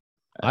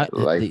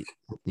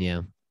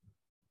 Yeah.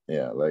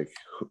 Like,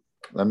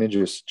 let me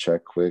just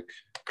check quick.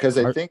 Because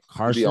I think,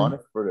 Carson? to be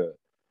honest,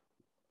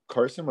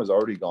 Carson was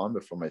already gone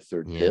before my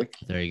third pick.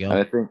 There you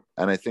go.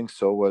 And I think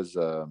so was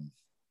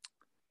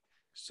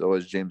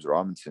James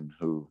Robinson,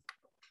 who,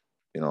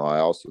 I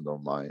also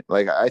don't mind.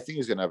 Like, I think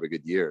he's gonna have a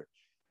good year,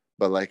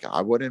 but like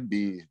I wouldn't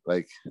be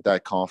like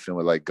that confident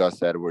with like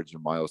Gus Edwards or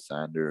Miles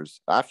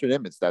Sanders. After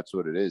them, that's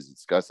what it is.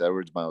 It's Gus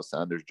Edwards, Miles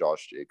Sanders,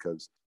 Josh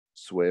Jacobs,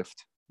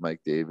 Swift,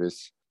 Mike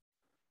Davis.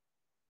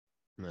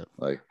 No.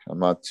 Like, I'm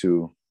not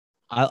too.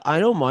 I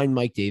don't mind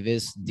Mike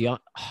Davis,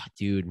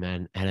 dude,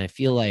 man, and I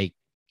feel like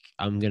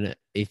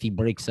if he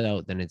breaks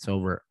out, then it's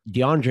over.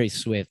 DeAndre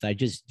Swift, I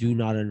just do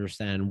not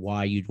understand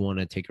why you'd want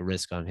to take a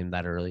risk on him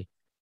that early.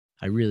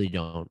 I really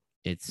don't.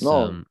 It's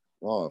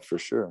for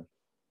sure.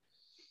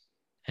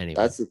 Anyway,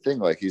 that's the thing.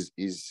 Like he's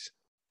it's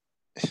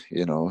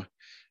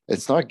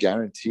not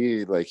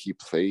guaranteed. Like he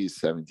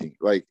plays 17.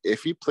 Like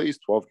if he plays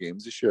 12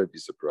 games this year, I'd be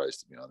surprised,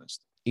 to be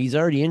honest. He's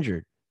already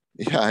injured.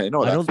 Yeah, I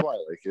know. That's why.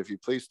 Like if he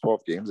plays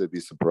 12 games, I'd be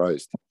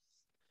surprised.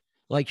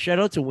 Like shout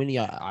out to Winnie.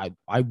 I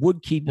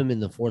would keep him in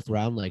the fourth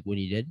round, like when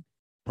he did.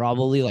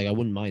 Probably, like I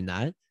wouldn't mind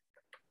that.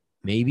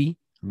 Maybe,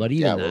 but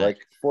even that, like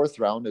fourth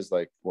round is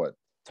like what,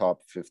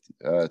 top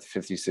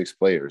 56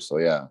 players. So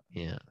yeah.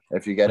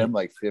 If you get him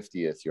like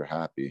 50th, you're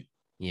happy.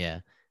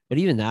 Yeah, but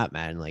even that,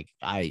 man, like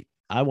I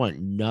want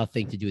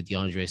nothing to do with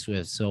DeAndre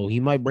Swift. So he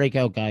might break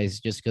out, guys,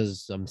 just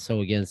because I'm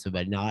so against him.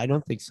 But no, I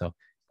don't think so.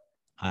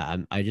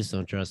 I just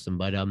don't trust him.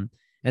 But and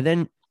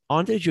then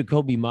on to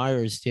Jakobi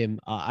Meyers, Tim.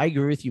 I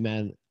agree with you,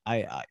 man.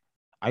 I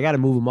got to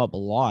move him up a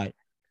lot.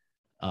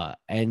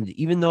 And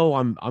even though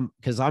I'm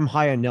because I'm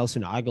high on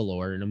Nelson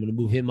Agholor and I'm going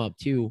to move him up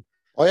too.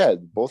 Oh yeah,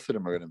 both of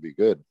them are going to be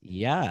good.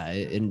 Yeah,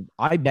 and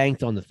I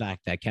banked on the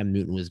fact that Cam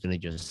Newton was going to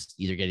just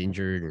either get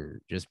injured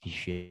or just be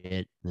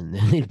shit, and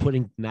then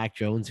putting Mac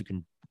Jones who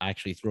can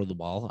actually throw the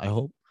ball. I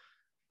hope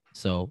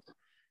so.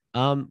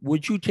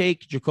 Would you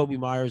take Jakobi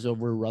Meyers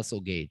over Russell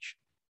Gage?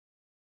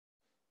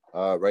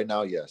 Right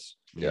now, yes.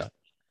 Yeah.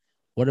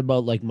 What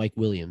about like Mike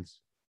Williams?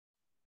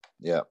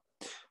 Yeah,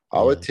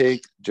 I would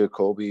take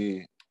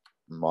Jakobi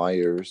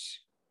Meyers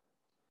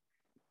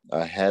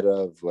ahead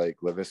of like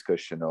Laviska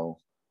Shenault.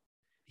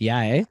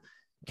 Yeah,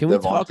 Can we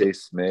talk? Devontae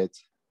Smith,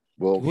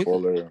 Will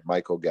Fuller,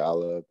 Michael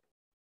Gallup.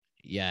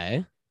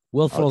 Yeah,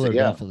 Will Fuller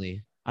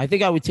definitely. I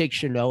think I would take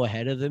Shenault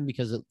ahead of him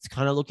because it's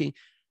kind of looking.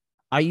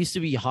 I used to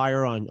be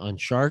higher on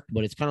Shark,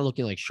 but it's kind of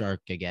looking like Shark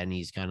again.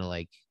 He's kind of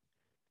like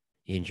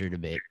injured a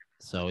bit,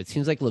 so it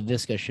seems like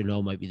Laviska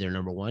Shenault might be their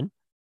number one.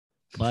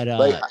 But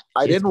like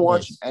I didn't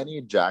watch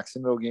any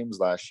Jacksonville games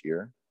last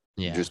year,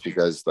 just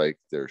because like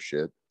they're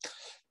shit.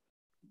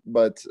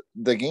 But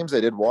the games I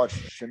did watch,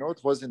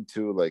 Shenault wasn't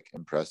too like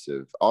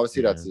impressive.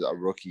 Obviously, that's a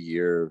rookie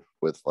year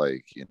with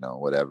like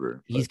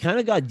whatever. He's kind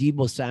of got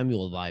Deebo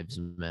Samuel vibes,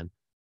 man.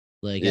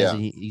 Like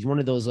he's one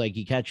of those like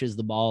he catches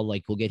the ball,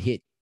 like will get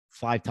hit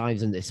 5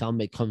 times and the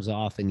helmet comes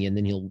off, and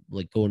then he'll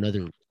like go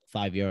another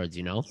 5 yards.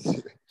 Yeah,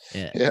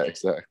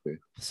 exactly.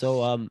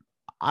 So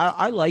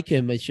I like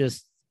him. It's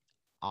just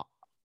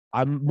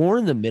I'm more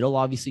in the middle,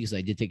 obviously, because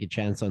I did take a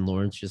chance on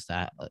Lawrence. Just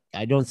that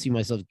I don't see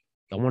myself.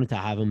 I wanted to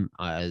have him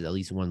at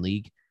least one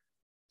league,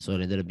 so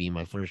it ended up being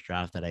my first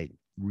draft that I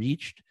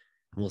reached.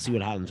 And we'll see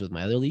what happens with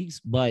my other leagues,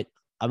 but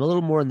I'm a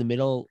little more in the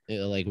middle,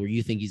 like where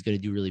you think he's going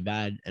to do really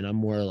bad, and I'm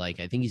more like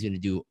I think he's going to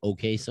do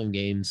okay some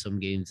games. Some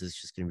games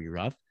it's just going to be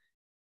rough.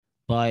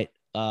 But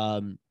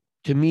to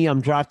me,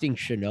 I'm drafting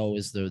Shenault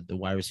as the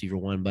wide receiver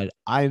one, but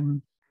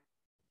him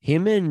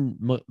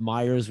and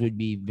Myers would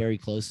be very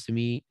close to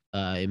me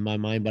in my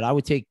mind. But I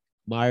would take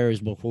Myers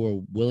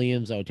before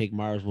Williams. I would take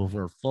Myers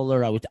before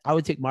Fuller. I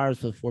would take Myers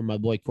before my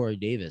boy Corey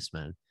Davis,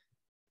 man.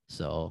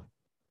 So,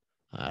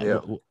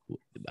 I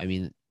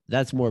mean,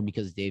 that's more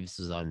because Davis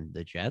is on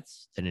the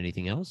Jets than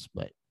anything else.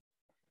 But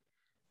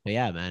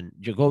yeah, man,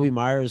 Jakobi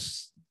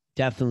Meyers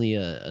definitely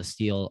a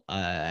steal.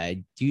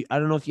 I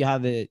don't know if you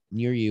have it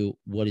near you.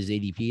 What his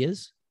ADP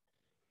is?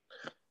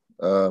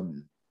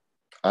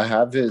 I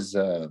have his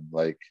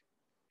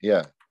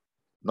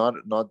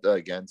not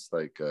against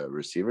like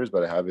receivers,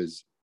 but I have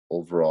his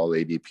overall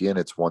ADP, and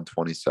it's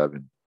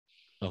 127.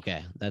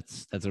 Okay,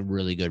 that's a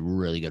really good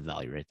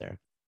value right there.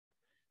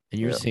 And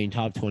you're saying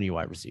top 20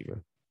 wide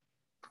receiver.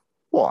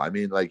 Well, I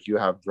mean, like you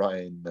have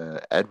Brian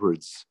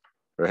Edwards,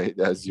 right?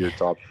 As your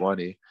top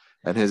 20,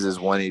 and his is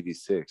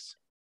 186.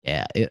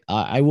 Yeah,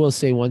 I will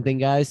say one thing,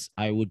 guys.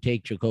 I would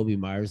take Jakobi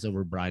Meyers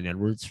over Brian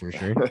Edwards for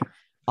sure.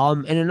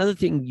 And another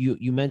thing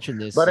you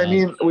mentioned this, but I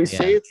mean, we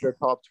say it's the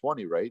top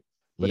 20, right?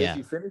 But if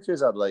he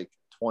finishes at like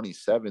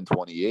 27,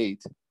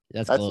 28,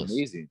 that's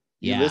amazing.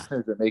 You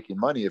listeners are making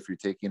money if you're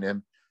taking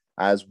him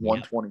as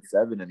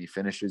 127 and he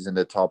finishes in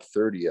the top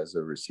 30 as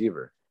a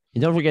receiver.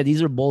 And don't forget,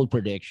 these are bold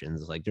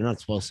predictions. Like they're not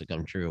supposed to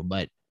come true,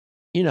 but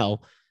the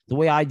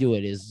way I do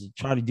it is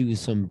try to do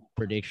some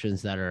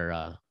predictions that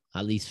are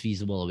at least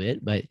feasible a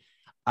bit. But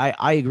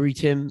I agree,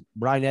 Tim.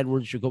 Brian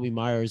Edwards, Jakobi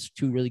Meyers,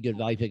 two really good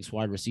value picks,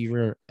 wide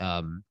receiver. We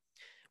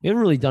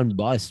haven't really done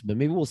bust, but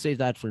maybe we'll save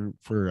that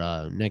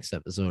for next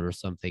episode or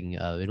something.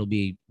 It'll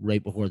be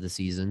right before the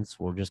season, so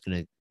we're just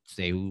gonna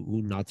say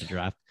who not to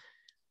draft.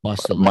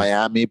 Bust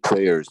Miami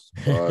players.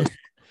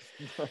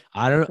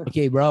 I don't know.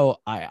 Okay, bro.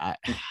 I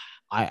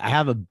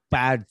have a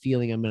bad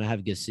feeling I'm gonna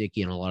have Gesicki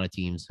in a lot of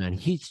teams, man.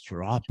 He's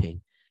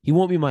dropping. He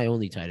won't be my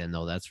only tight end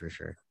though, that's for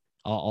sure.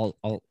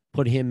 I'll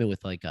put him in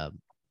with like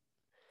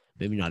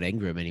maybe not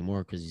Ingram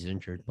anymore because he's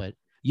injured, but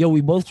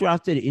we both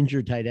drafted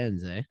injured tight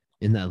ends,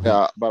 in that league.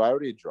 Yeah, but I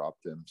already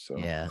dropped him. So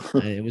yeah,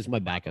 it was my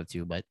backup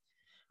too. But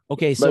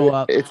okay,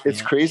 so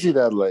it's crazy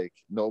that like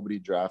nobody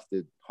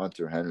drafted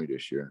Hunter Henry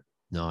this year.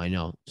 No, I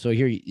know. So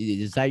here,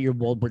 is that your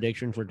bold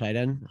prediction for tight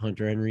end,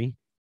 Hunter Henry?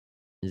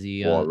 Is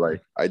he? Well,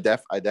 like I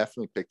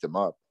definitely picked him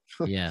up.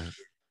 Yeah,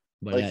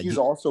 but like he's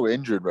also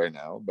injured right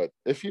now. But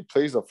if he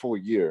plays a full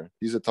year,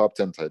 he's a top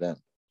 10 tight end.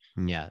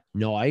 Yeah,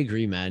 no, I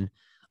agree, man.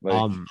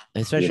 Like,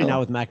 especially now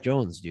with Mac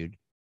Jones, dude.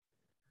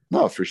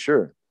 No, for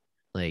sure.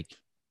 Like,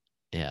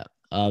 yeah.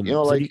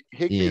 Like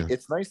Higbee.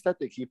 It's nice that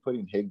they keep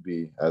putting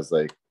Higbee as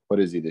like, what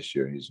is he this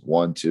year? He's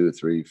 1, 2,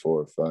 3,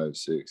 4, 5,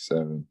 6,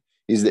 7.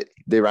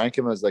 They rank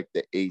him as like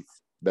the 8th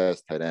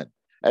best tight end.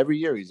 Every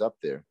year he's up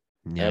there.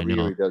 Yeah, every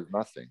year he does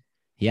nothing.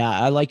 Yeah,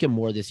 I like him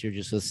more this year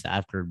just with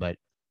Stafford, but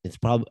it's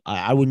probably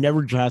I would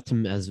never draft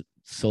him as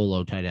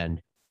solo tight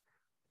end.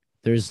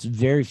 There's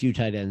very few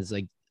tight ends.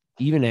 Like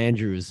even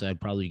Andrews,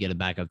 I'd probably get a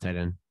backup tight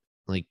end.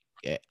 Like,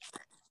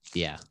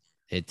 yeah,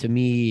 to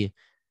me,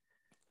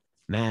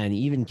 man,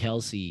 even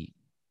Kelsey,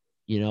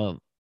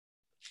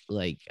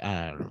 like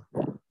I don't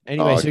know.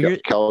 Anyway, so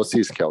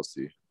Kelsey's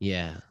Kelsey.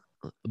 Yeah,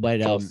 but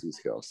Kelsey's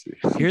Kelsey.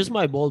 Here's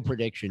my bold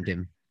prediction,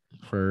 Tim,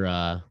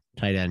 for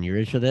tight end. You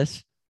ready for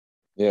this?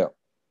 Yeah.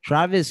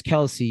 Travis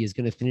Kelce is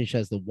going to finish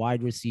as the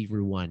wide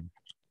receiver 1.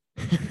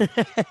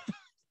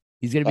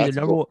 He's going to be the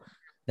number 1.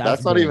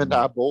 That's not even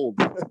that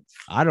bold.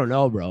 I don't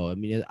know, bro. I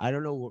mean, I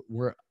don't know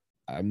where.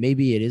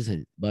 Maybe it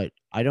isn't, but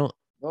I don't.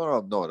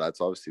 No. That's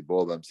obviously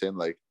bold. I'm saying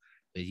like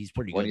he's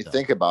pretty good. When you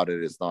think about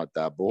it, it's not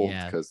that bold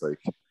because like.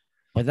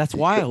 But that's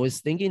why I was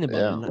thinking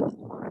about it.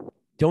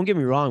 Don't get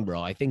me wrong,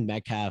 bro. I think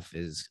Metcalf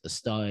is a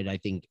stud. I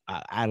think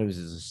Adams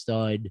is a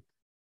stud,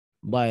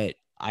 but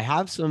I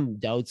have some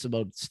doubts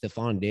about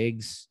Stephon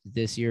Diggs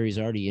this year. He's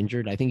already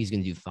injured. I think he's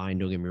going to do fine.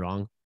 Don't get me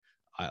wrong.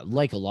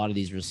 Like a lot of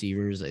these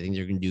receivers, I think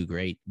they're going to do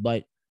great.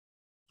 But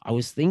I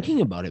was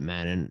thinking about it,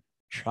 man. And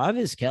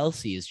Travis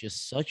Kelce is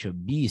just such a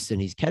beast. And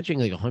he's catching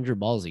like 100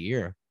 balls a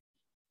year.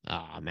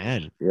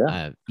 Man.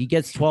 Yeah. He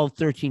gets 12,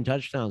 13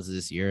 touchdowns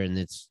this year. And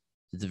it's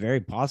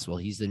very possible.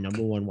 He's the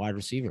number 1 wide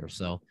receiver.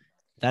 So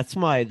that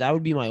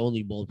would be my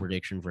only bold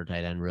prediction for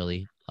tight end,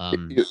 really.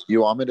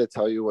 You want me to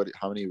tell you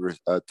how many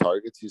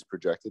targets he's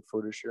projected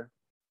for this year?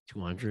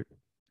 200.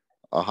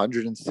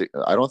 106.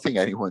 I don't think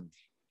anyone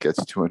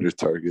gets 200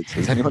 targets.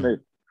 Has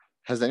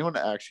anyone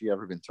actually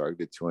ever been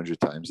targeted 200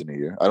 times in a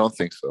year? I don't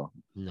think so.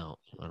 No,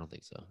 I don't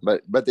think so.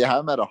 But they have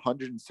him at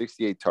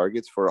 168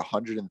 targets for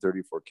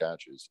 134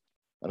 catches,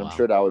 and I'm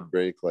sure that would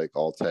break like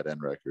all tight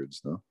end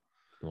records. No.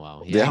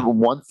 Wow. Yeah. They have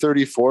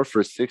 134 for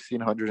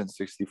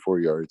 1,664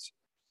 yards.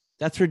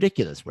 That's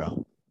ridiculous,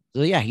 bro.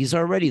 So yeah, he's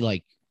already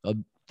like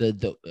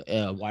the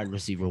wide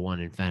receiver 1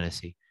 in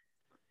fantasy.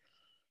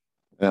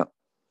 Yeah.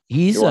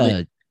 He's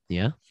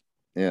Yeah.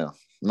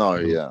 No,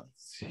 yeah.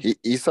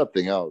 He's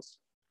something else.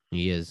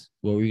 He is.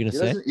 What were you gonna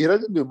say? He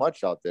doesn't do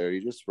much out there. He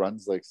just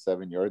runs like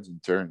 7 yards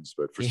and turns,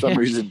 but for some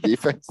reason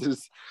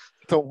defenses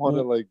don't want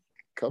to like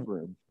cover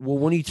him. Well,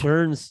 when he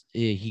turns,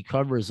 he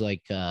covers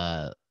like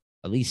at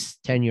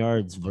least 10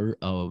 yards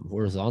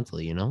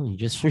horizontally, He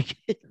just forget.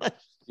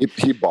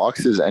 He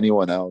boxes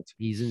anyone out.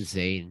 He's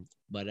insane.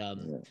 But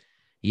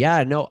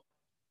yeah, no.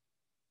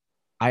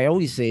 I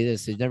always say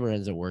this, it never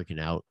ends up working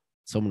out.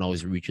 Someone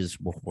always reaches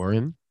before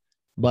him.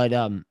 But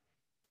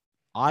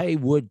I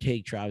would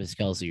take Travis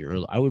Kelce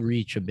early. I would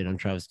reach a bit on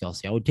Travis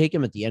Kelce. I would take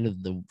him at the end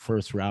of the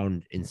first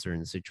round in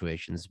certain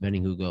situations,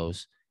 depending who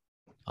goes.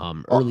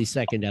 Early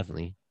second,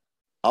 definitely.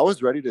 I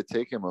was ready to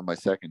take him on my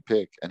second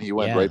pick, and he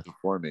went right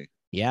before me.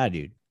 Yeah,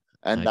 dude.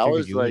 And that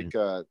was like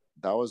that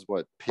was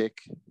what pick.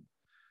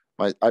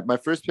 My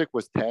first pick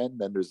was 10,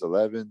 then there's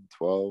 11,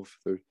 12,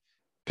 13.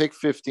 Pick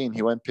 15.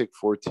 He went pick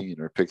 14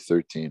 or pick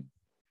 13.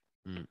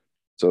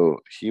 So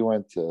he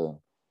went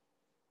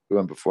who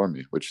went before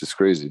me, which is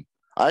crazy.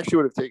 I actually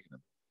would have taken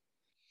him.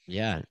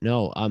 Yeah,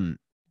 no,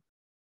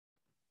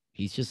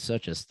 he's just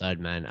such a stud,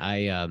 man.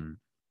 I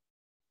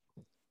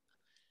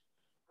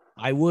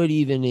would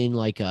even in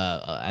like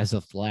as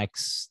a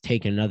flex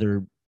take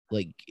another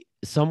like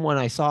someone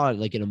I saw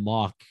like in a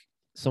mock.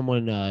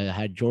 Someone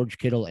had George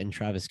Kittle and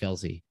Travis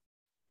Kelce.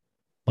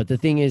 But the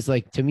thing is,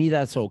 like, to me,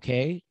 that's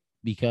okay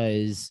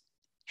because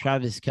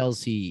Travis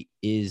Kelce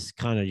is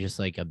kind of just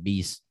like a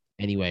beast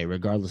anyway,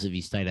 regardless if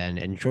he's tight end.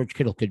 And George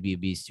Kittle could be a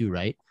beast too,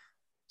 right?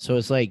 So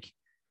it's like,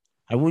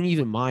 I wouldn't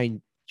even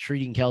mind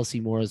treating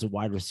Kelce more as a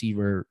wide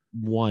receiver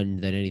one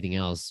than anything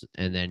else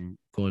and then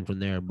going from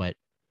there. But,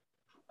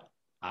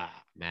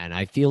 man,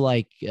 I feel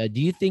like,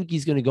 do you think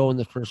he's going to go in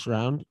the first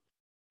round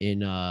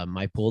in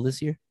my pool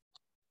this year?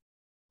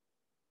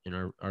 In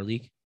our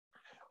league?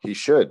 He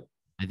should.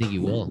 I think he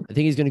will. I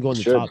think he's going to go in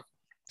the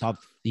top.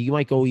 He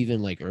might go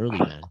even like early,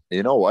 man.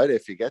 You know what?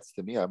 If he gets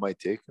to me, I might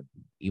take him.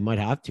 You might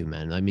have to,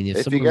 man. I mean,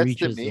 if he gets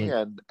to me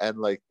and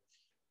like,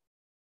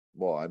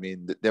 well, I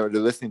mean, they're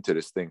listening to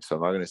this thing, so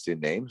I'm not going to say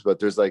names, but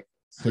there's like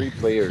 3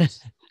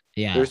 players.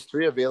 Yeah. There's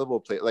 3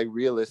 available like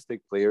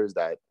realistic players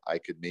that I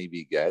could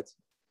maybe get.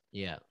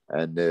 Yeah.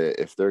 And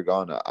if they're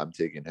gone, I'm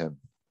taking him.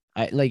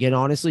 And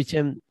honestly,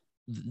 Tim,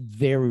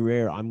 very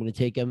rare. I'm going to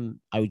take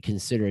him. I would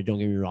consider it. Don't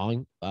get me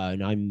wrong.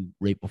 And I'm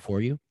right before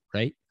you,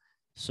 right?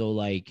 So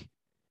like,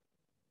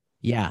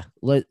 yeah,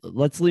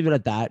 let's leave it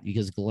at that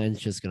because Glenn's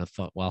just gonna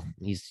fuck. Well,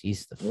 he's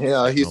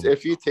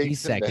if you take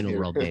he's second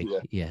overall pick.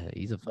 Yeah,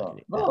 he's a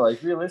fucking no.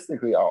 Like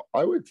realistically,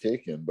 I would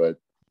take him, but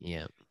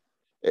yeah,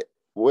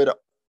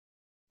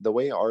 the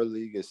way our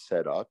league is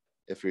set up,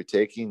 if you're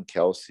taking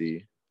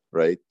Kelce,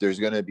 right, there's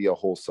gonna be a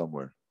hole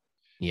somewhere.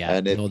 Yeah,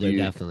 and if they're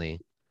definitely.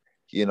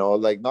 You know,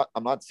 like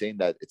I'm not saying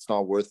that it's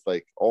not worth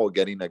like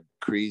getting a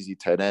crazy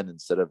tight end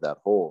instead of that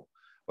hole.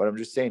 But I'm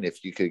just saying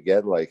if you could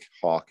get like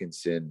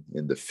Hawkinson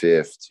in the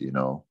 5th, you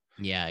know.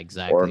 Yeah,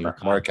 exactly. Or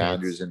Mark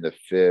Andrews in the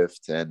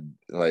 5th. And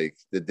like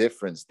the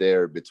difference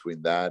there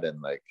between that and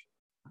like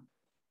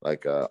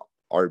a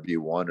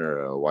RB1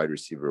 or a wide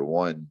receiver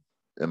 1,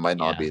 it might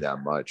not be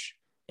that much.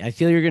 I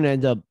feel you're gonna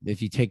end up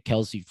if you take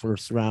Kelce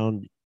first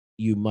round,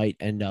 you might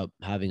end up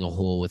having a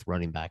hole with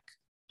running back.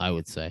 I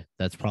would say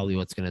that's probably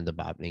what's going to end up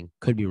happening.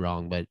 Could be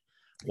wrong, but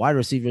wide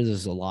receivers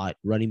is a lot.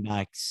 Running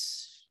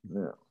backs.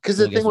 Yeah. Because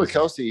the thing with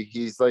Kelce,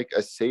 he's like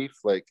a safe,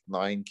 like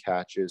 9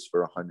 catches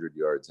for 100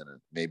 yards and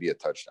maybe a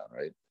touchdown,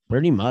 right?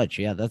 Pretty much.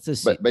 Yeah. That's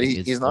a, but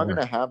he's not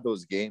going to have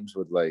those games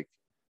with like,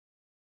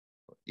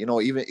 you know,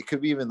 even it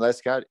could be even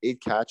less 8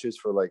 catches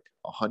for like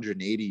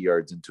 180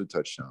 yards and 2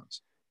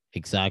 touchdowns.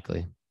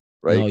 Exactly.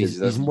 Right. No,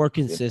 he's more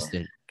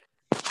consistent.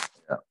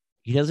 Yeah.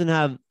 He doesn't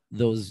have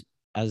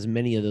as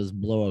many of those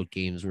blowout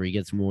games where he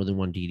gets more than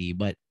 1 TD,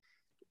 but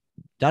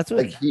that's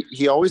what like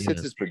he always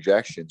hits his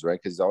projections, right?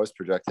 Because he's always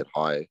projected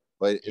high,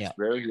 but it's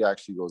rare he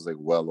actually goes like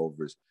well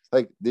over.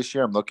 Like this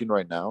year, I'm looking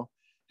right now,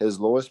 his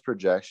lowest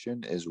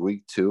projection is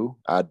week 2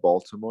 at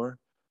Baltimore,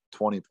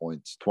 20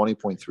 points,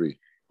 20.3.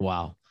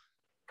 Wow,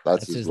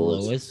 that's his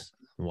lowest.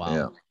 Wow.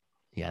 Yeah.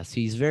 Yes,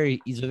 he's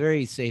a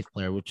very safe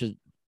player, which is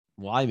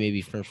why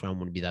maybe first round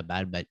wouldn't be that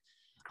bad. But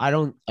I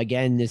don't.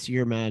 Again, this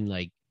year, man,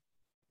 like.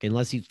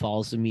 Unless he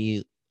falls to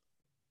me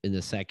in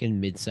the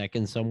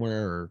mid-second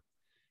somewhere, or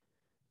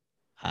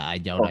I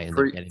doubt I end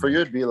up getting for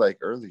you. It'd be like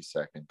early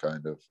second,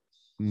 kind of.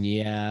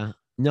 Yeah,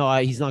 no,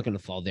 he's not going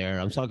to fall there.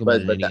 I'm talking about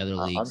in any other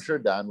leagues. I'm sure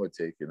Dan would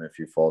take him if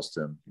he falls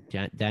to him.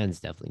 Dan's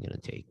definitely going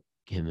to take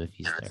him if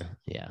he's there.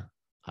 Yeah,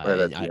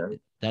 that's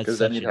because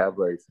then you'd have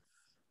like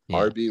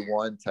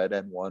RB1, tight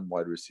end 1,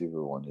 wide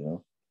receiver 1. You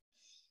know,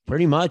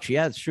 pretty much.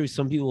 Yeah, it's true.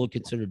 Some people would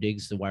consider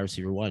Diggs the wide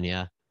receiver 1.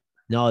 Yeah.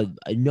 No,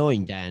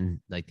 knowing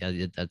Dan like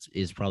that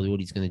is probably what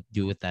he's going to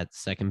do with that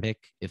second pick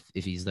if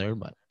he's there.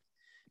 But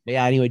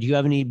yeah, anyway, do you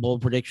have any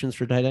bold predictions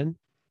for tight end?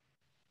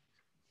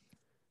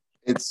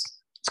 It's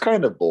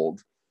kind of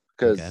bold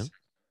because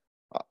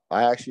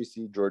I actually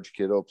see George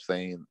Kittle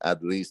playing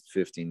at least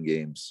 15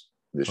 games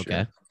this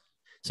year.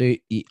 So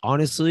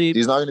honestly,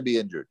 he's not going to be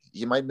injured.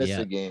 He might miss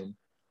a game,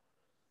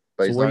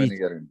 but he's not going to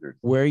get injured.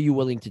 Where are you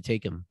willing to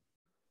take him?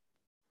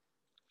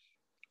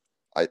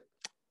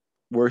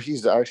 Where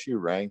he's actually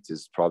ranked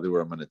is probably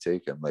where I'm going to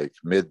take him, like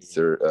mid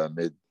third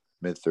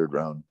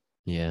round.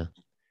 Yeah,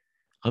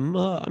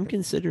 I'm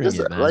considering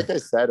it, man. Like I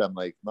said, I'm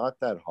like not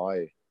that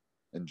high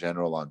in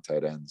general on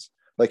tight ends.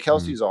 Like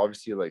Kelce's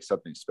obviously like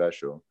something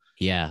special.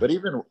 Yeah, but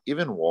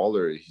even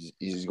Waller,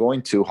 he's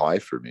going too high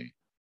for me.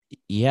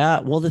 Yeah,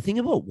 well, the thing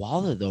about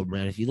Waller though,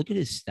 man, if you look at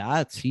his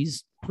stats,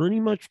 he's pretty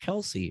much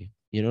Kelce.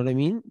 You know what I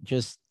mean?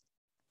 Just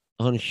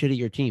on a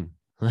shittier team,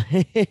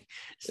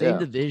 same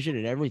division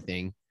and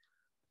everything.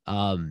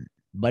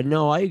 But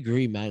no, I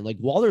agree, man. Like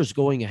Waller's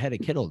going ahead of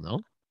Kittle, no?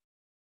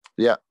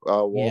 Yeah,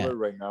 Waller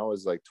right now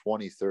is like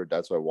 23rd.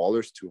 That's why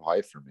Waller's too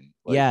high for me.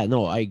 Like, yeah,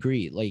 no, I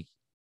agree. Like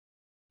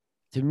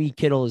to me,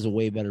 Kittle is a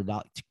way better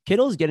value.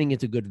 Kittle's getting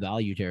into good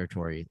value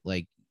territory.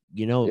 Like,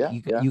 you know,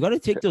 you got to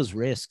take those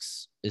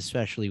risks,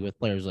 especially with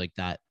players like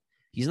that.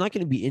 He's not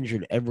going to be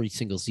injured every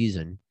single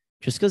season.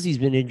 Just because he's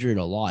been injured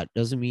a lot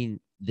doesn't mean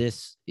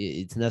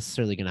it's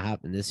necessarily going to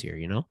happen this year,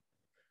 you know?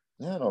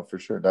 Yeah, no, for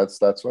sure. That's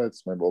why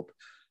it's my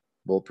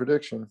bold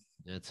prediction.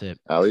 That's it.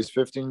 At least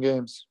 15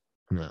 games.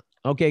 Yeah.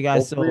 Okay,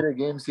 guys. Hopefully the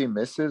games he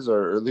misses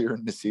are earlier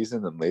in the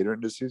season than later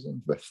in the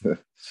season. But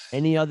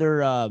any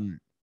other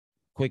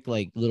quick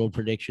like little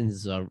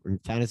predictions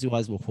fantasy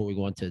wise before we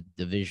go on to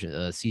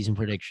division season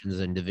predictions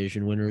and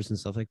division winners and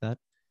stuff like that?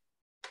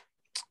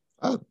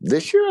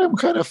 This year I'm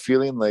kind of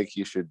feeling like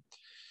you should,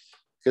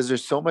 because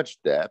there's so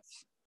much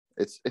depth.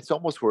 It's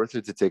almost worth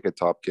it to take a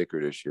top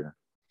kicker this year.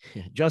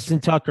 Justin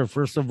Tucker,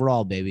 first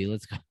overall, baby.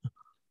 Let's go.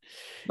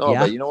 No,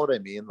 but you know what I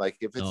mean? Like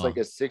if it's like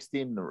a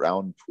 16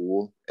 round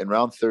pool, in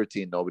round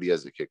 13, nobody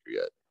has a kicker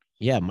yet.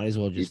 Yeah, might as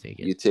well just take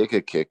it. You take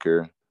a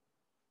kicker.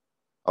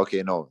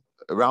 Okay, no,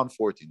 around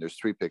 14, there's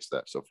 3 picks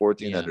left. So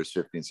 14 and there's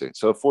 15, 16.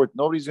 So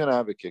nobody's going to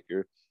have a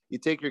kicker. You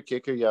take your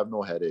kicker, you have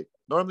no headache.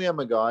 Normally I'm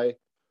a guy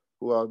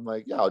who I'm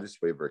like, yeah, I'll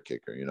just waiver a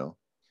kicker, you know?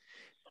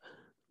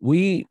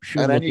 We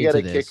should. And then you get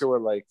a kicker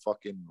with like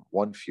fucking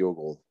 1 field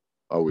goal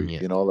a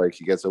week, you know? Like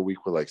he gets a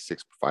week with like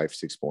 5,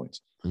 6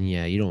 points.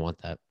 Yeah, you don't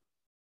want that.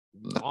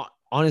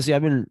 Honestly,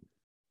 I've been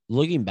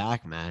looking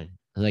back, man.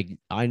 Like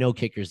I know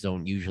kickers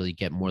don't usually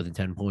get more than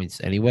 10 points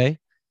anyway,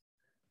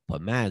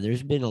 but man,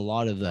 there's been a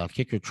lot of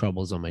kicker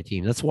troubles on my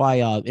team. That's why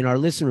in our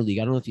listener league,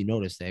 I don't know if you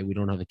noticed, we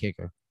don't have a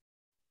kicker.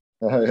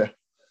 Oh yeah.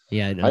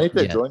 Yeah, I need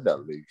to join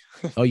that league.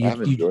 Oh, you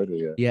haven't joined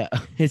it yet. Yeah,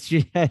 it's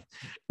just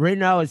right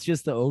now. It's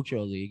just the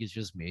Ocho league. It's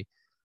just me.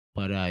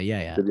 But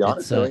yeah. To be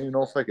honest, I don't even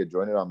know if I could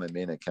join it on my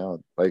main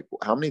account. Like,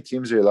 how many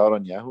teams are you allowed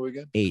on Yahoo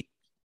again? 8.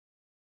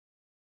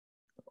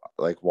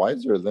 Like, why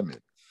is there a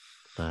limit?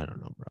 I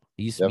don't know, bro.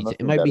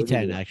 It might be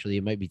 10, actually.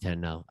 It might be 10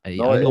 now. I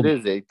know it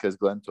is 8 because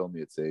Glenn told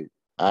me it's 8.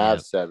 I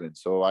have 7,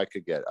 so I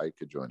could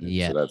join it.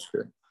 Yeah. So that's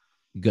good.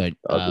 Good.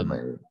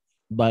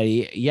 But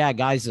yeah,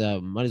 guys,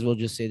 might as well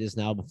just say this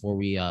now before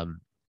we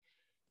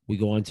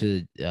go on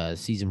to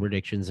season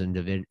predictions and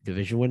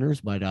division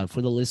winners. But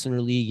for the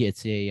listener league,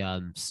 it's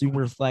a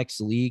super flex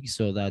league.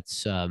 So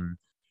that's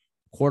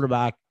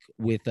quarterback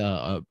with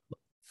a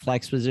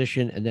flex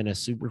position and then a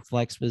super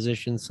flex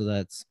position. So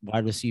that's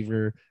wide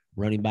receiver,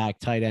 running back,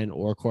 tight end,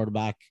 or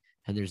quarterback.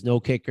 And there's no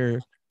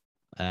kicker.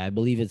 I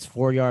believe it's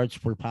 4 yards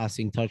per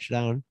passing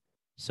touchdown.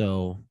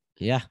 So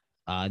yeah,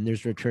 and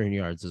there's return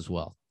yards as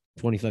well,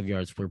 25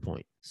 yards per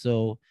point.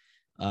 So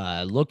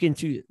look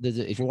into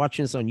if you're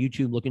watching this on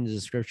YouTube, look in the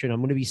description. I'm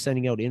going to be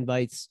sending out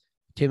invites.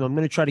 Tim, I'm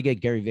going to try to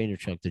get Gary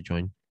Vaynerchuk to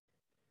join.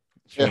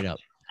 Straight up.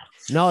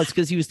 No, it's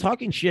because he was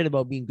talking shit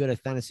about being good at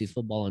fantasy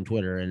football on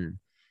Twitter. And,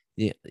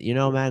 you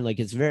know, man, like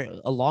it's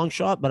a long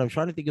shot, but I'm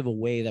trying to think of a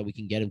way that we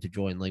can get him to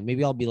join. Like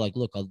maybe I'll be like,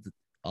 look,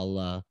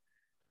 I'll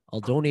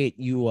donate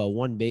you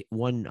one.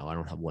 No, I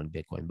don't have 1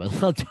 Bitcoin, but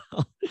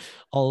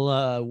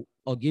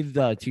I'll give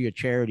to your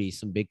charity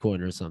some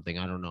Bitcoin or something.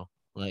 I don't know.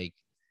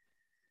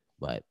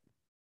 But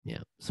yeah.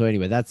 So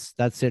anyway, that's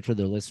it for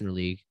the listener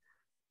league.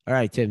 All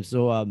right, Tim.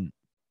 So I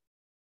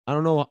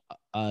don't know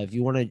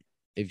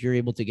if you're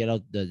able to get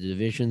out the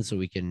division so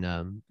we can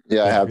I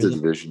have the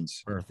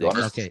divisions. Perfect.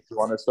 Okay. You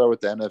want to start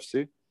with the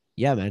NFC?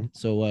 Yeah, man.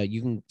 So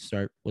you can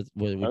start with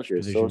which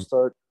division? So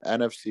start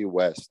NFC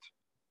West.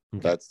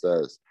 Okay. That's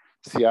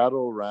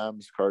Seattle,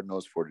 Rams,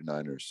 Cardinals,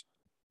 49ers.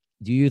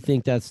 Do you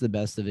think that's the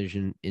best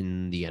division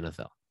in the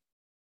NFL?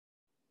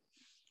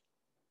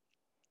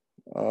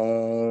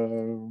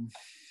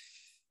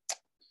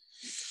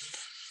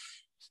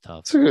 It's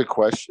tough. It's a good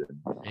question.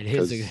 It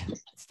is.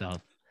 It's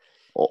tough.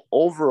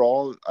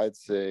 Overall, I'd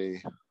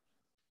say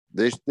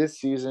this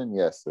season,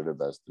 yes, they're the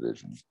best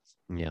division.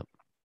 Yeah.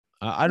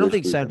 I don't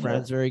think San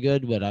Fran's very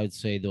good, but I would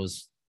say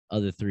those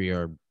other 3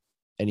 are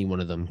any one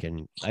of them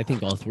can. I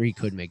think all 3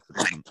 could make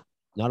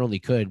not only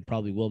could,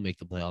 probably will make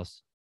the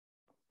playoffs.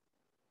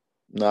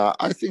 Nah,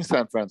 I think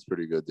San Fran's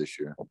pretty good this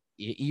year.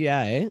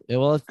 Yeah,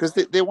 well, because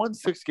they won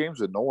 6 games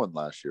with no one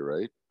last year,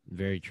 right?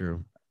 Very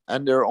true.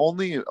 And they're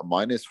only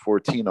minus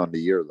 14 on the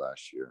year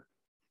last year.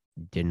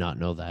 Did not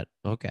know that.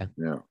 Okay.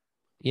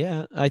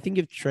 Yeah, I think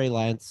if Trey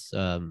Lance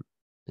and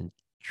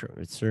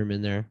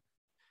Sermon there,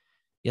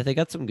 yeah, they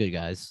got some good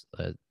guys.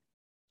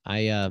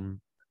 Kittle,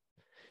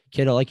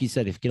 like you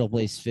said, if Kittle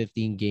plays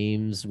 15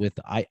 games with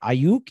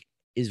Ayuk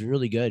is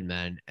really good,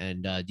 man,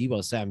 and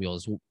Deebo Samuel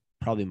is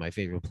probably my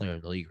favorite player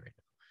in the league right now.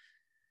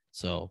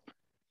 So,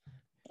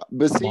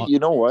 but see, you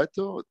know what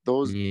though?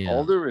 Those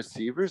all the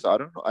receivers, I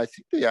don't know. I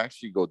think they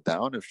actually go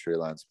down if Trey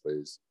Lance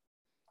plays.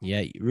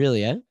 Yeah,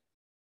 really, I'd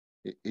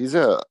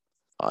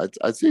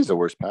say he's a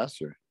worse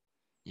passer.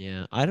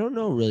 Yeah, I don't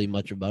know really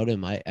much about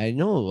him. I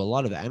know a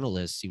lot of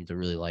analysts seem to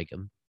really like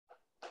him.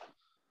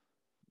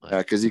 Yeah,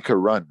 because he could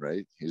run,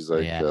 right? He's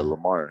like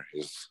Lamar. He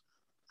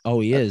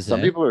is.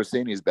 Some people are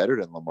saying he's better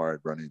than Lamar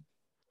at running.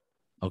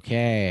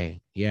 Okay.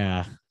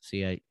 Yeah.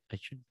 See, I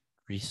should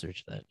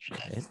research that.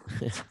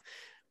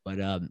 But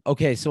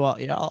okay. So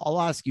I'll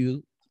ask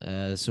you.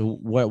 So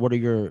what are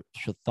your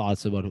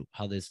thoughts about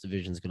how this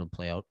division is going to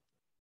play out?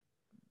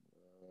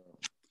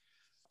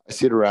 I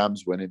see the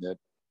Rams winning it.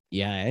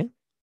 Yeah.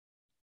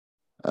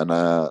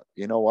 And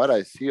you know what?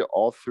 I see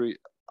all 3.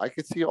 I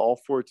could see all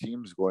 4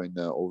 teams going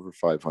over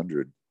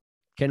 500.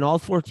 Can all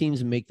 4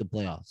 teams make the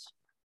playoffs?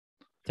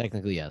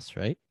 Technically, yes,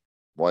 right?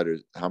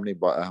 How many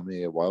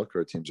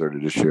wildcard teams are there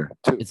this year?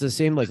 2. It's the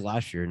same like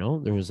last year, no?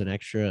 There was an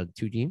extra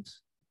 2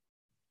 teams.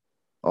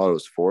 Oh, it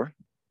was 4?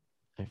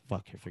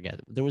 I forget.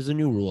 There was a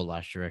new rule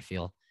last year, I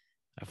feel.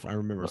 I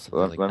remember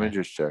something Let me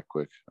just check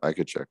quick. I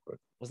could check quick.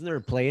 Wasn't there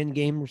a play-in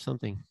game or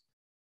something?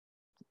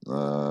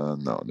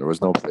 No, there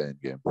was no play-in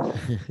game.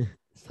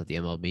 It's not the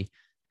MLB.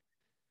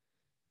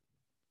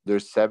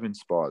 There's 7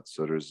 spots,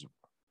 so there's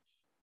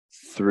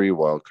 3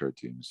 wildcard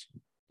teams.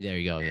 There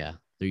you go. Yeah,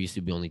 there used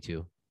to be only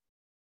 2.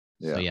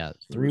 Yeah. So yeah,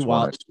 3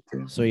 wild.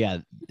 So yeah,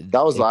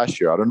 that was last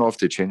year. I don't know if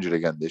they changed it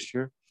again this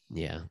year.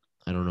 Yeah,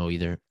 I don't know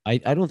either. I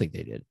don't think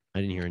they did.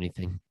 I didn't hear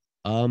anything.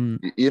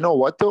 You know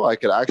what though? I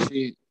could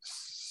actually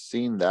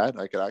see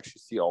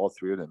all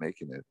 3 of them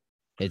making it.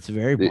 It's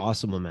very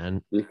possible,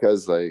 man.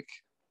 Because like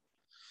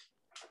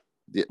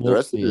the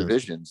rest of the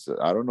divisions,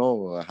 I don't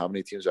know how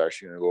many teams are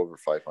actually going to go over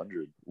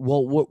 500.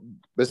 Well,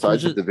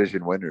 besides the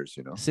division winners,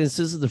 you know. Since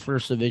this is the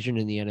first division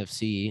in the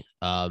NFC,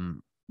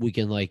 we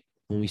can like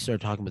when we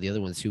start talking about the other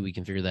ones too, we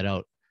can figure that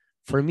out.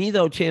 For me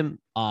though, Tim,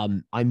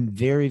 I'm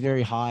very,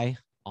 very high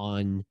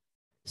on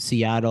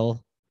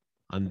Seattle.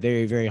 I'm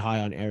very, very high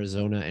on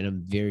Arizona, and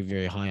I'm very,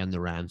 very high on the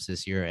Rams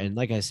this year. And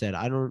like I said,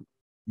 I don't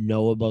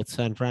know about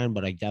San Fran,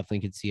 but I definitely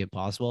could see it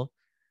possible.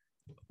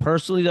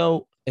 Personally,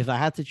 though, if I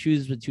had to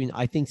choose between,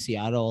 I think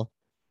Seattle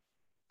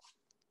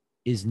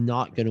is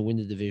not going to win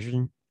the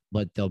division,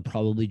 but they'll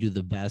probably do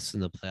the best in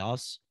the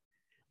playoffs.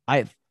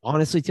 I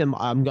honestly, Tim,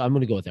 I'm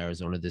going to go with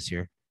Arizona this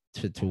year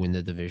to win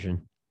the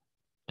division.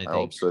 I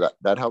hope so.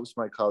 That helps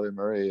my Kyler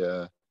Murray.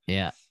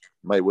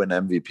 Might win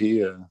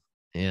MVP.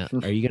 Yeah.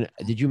 Are you gonna?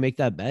 Did you make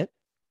that bet?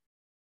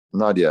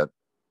 Not yet.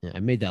 Yeah,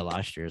 I made that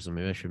last year, so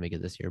maybe I should make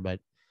it this year.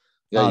 But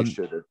yeah, you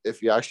should.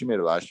 If you actually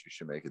made it last year, you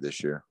should make it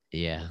this year.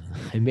 Yeah,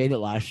 I made it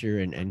last year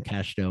and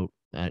cashed out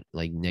at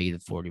like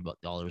negative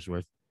 $40 worth.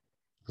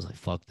 I was like,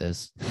 "Fuck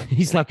this!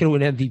 He's not gonna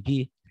win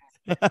MVP."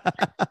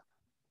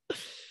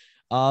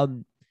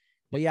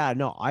 But yeah,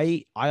 no,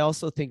 I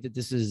also think that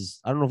this is.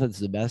 I don't know if it's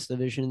the best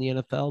division in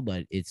the NFL,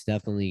 but it's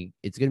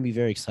gonna be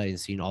very exciting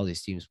seeing all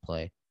these teams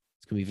play.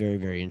 It's gonna be very,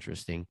 very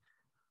interesting.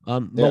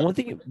 But one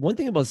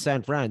thing about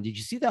San Fran, did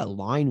you see that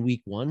line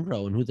week 1,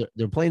 bro? And who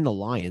they're playing the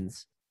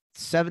Lions,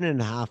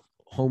 7.5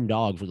 home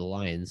dog for the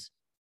Lions.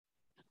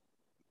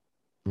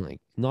 Like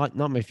not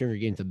my favorite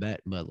game to bet,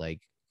 but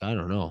like I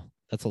don't know,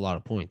 that's a lot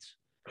of points.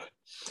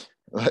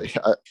 Like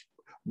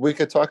we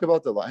could talk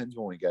about the Lions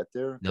when we get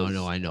there. No,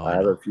 I know. I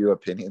have a few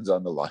opinions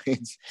on the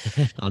Lions.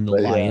 On the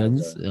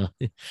Lions,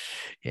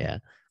 yeah.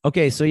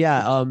 Okay, so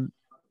yeah,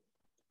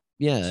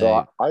 yeah.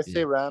 So I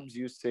say Rams,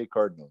 you say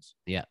Cardinals.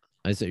 Yeah.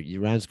 I say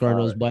Rams,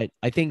 Cardinals, but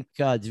I think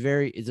it's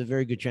a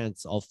very good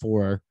chance all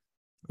 4.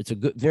 It's a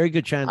very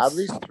good chance. At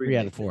least 3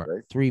 out of 4.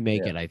 Right? 3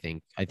 make it. I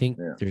think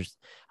there's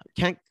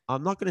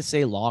I'm not going to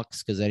say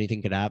locks because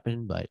anything could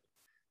happen, but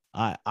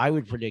I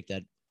would predict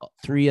that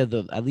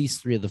at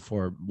least 3 of the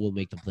 4 will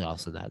make the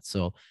playoffs in that.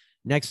 So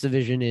next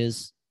division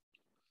is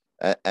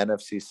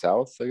NFC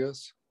South, I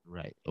guess.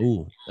 Right.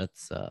 Ooh,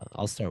 that's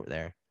I'll start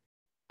there.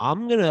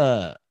 I'm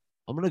gonna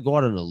go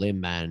out on a limb,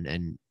 man,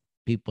 and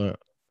people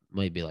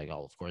might be like,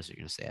 oh, of course you're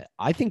going to say it.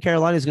 I think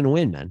Carolina's going to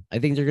win, man. I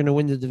think they're going to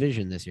win the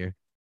division this year.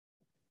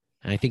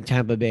 And I think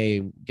Tampa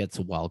Bay gets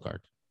a wild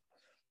card.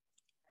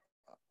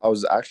 I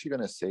was actually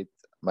going to say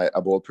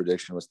a bold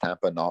prediction was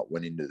Tampa not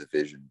winning the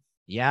division.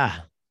 Yeah.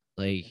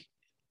 Like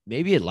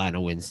maybe Atlanta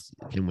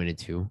can win it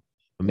too.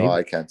 No,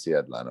 I can't see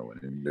Atlanta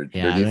winning. Their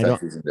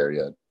defense isn't there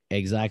yet.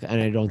 Exactly.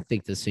 And I don't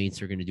think the Saints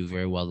are going to do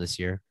very well this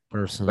year,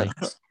 personally.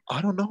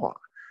 I don't know.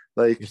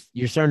 Like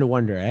you're starting to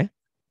wonder, eh?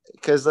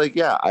 Because, like,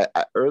 yeah,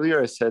 I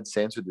earlier I said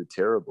Saints would do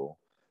terrible,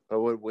 but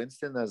with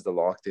Winston as the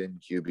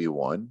locked-in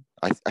QB1,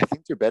 I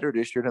think they're better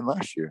this year than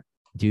last year.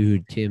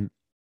 Dude, Tim,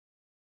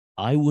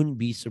 I wouldn't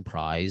be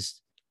surprised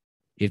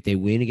if they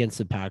win against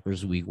the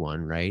Packers week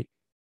 1, right?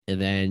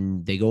 And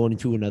then they go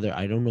into another.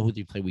 I don't know who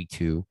they play week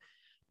 2,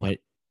 but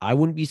I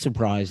wouldn't be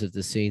surprised if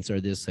the Saints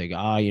are this like,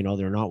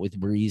 they're not with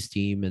Breeze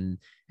team, and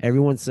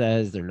everyone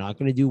says they're not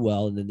going to do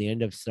well, and then they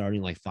end up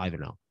starting like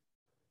 5-0.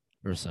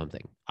 Or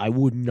something. I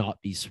would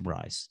not be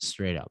surprised,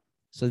 straight up.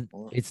 So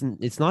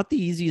it's not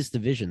the easiest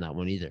division, that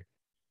one either.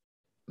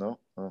 No.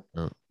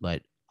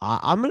 But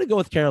I'm gonna go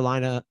with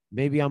Carolina.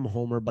 Maybe I'm a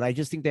homer, but I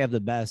just think they have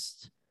the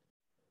best.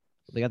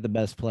 They got the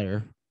best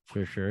player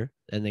for sure,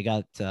 and they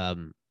got a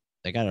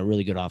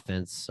really good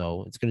offense.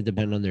 So it's gonna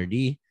depend on their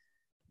D.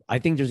 I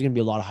think there's gonna be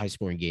a lot of high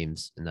scoring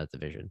games in that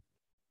division.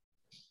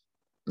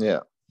 Yeah,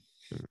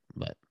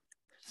 but.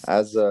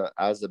 As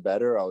a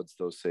better, I would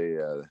still say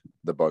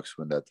the Bucks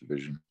win that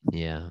division.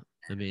 Yeah,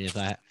 I mean,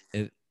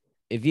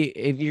 if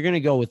you're gonna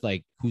go with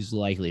like who's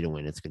likely to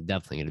win, it's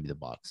definitely gonna be the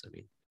Bucks.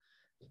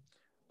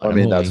 I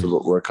mean, that's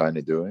what we're kind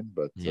of doing,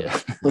 but yeah.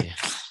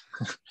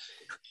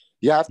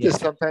 You have to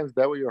sometimes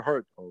bet with your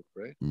heart,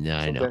 right? No,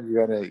 I know.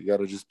 You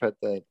gotta just bet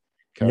that.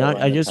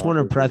 I just want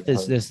to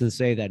preface this and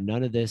say that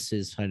none of this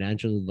is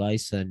financial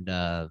advice, and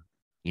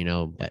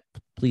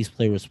please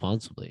play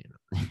responsibly.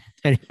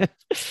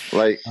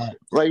 Like,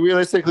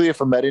 realistically, if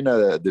I'm betting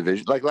a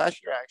division, like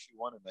last year, I actually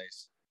won a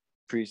nice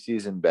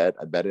preseason bet.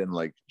 I bet in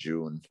like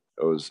June.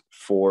 It was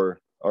 3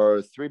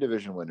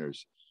 division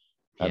winners,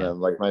 and then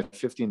like my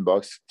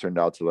 $15 turned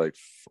out to like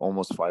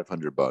almost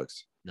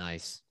 $500.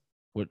 Nice.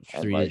 What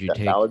and 3 like did you that,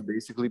 take? that was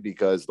basically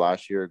because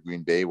last year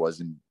Green Bay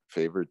wasn't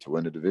favored to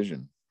win the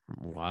division.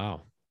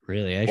 Wow,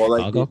 really? Well,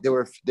 Chicago? like they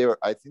were.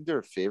 I think they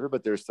were favored,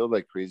 but they were still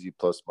like crazy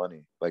plus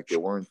money. Like they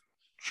weren't.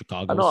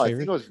 Chicago. I know. I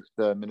think it was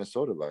the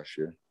Minnesota last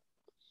year.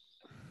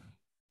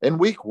 In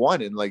week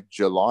 1 in like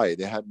July,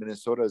 they had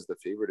Minnesota as the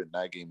favorite in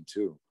that game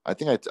too. I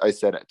think I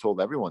told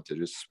everyone to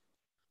just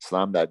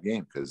slam that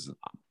game because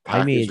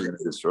Packers are going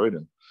to destroy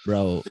them.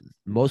 Bro,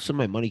 most of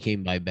my money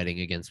came by betting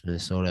against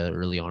Minnesota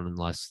early on in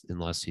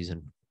last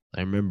season.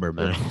 I remember,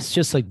 man. It's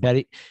just like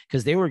betting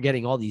because they were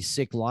getting all these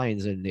sick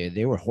lines, and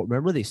they were.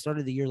 Remember, they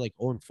started the year like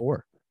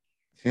 0-4.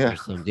 Yeah,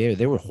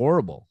 they were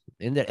horrible,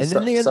 and then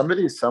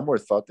somebody somewhere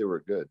thought they were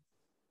good.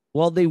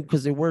 Well,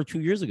 because they were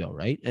 2 years ago,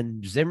 right?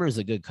 And Zimmer is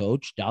a good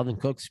coach. Dalvin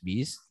Cook's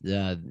beast.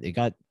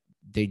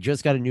 They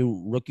just got a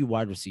new rookie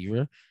wide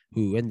receiver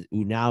who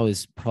now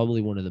is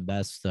probably one of the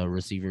best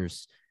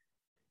receivers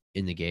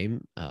in the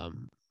game.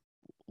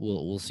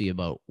 We'll see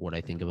about what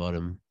I think about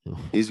him.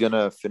 He's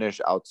gonna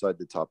finish outside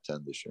the top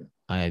 10 this year.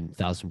 I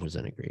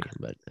 1,000% agree,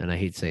 and I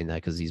hate saying that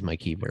because he's my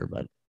keeper,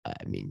 but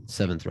I mean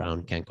 7th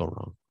round can't go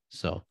wrong.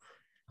 So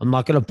I'm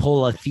not gonna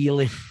pull a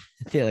feeling,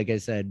 like I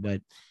said,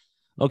 but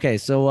okay.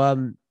 So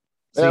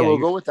we'll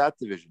go with that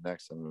division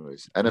next,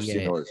 anyways.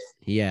 NFC North.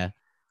 Yeah.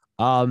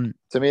 To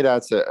me,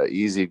 that's a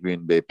easy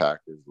Green Bay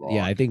Packers loss.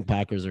 Yeah, I think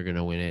Packers are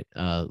gonna win it.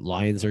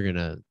 Lions are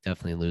gonna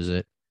definitely lose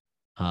it.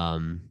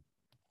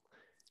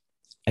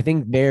 I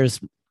think Bears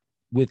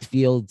with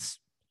Fields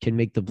can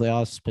make the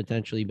playoffs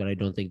potentially, but I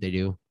don't think they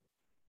do.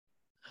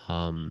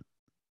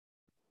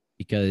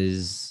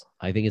 Because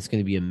I think it's going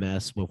to be a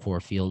mess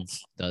before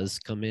Fields does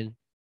come in,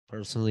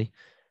 personally.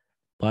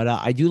 But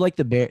I do like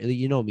the Bears.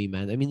 You know me,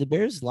 man. I mean, the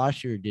Bears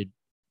last year they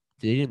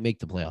didn't make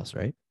the playoffs,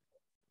 right?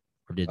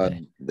 Or did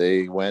they?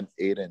 They went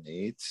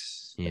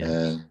 8-8.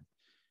 Yeah.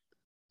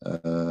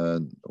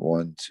 And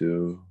 1,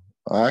 2.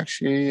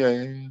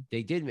 Actually,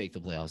 they did make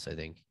the playoffs, I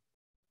think.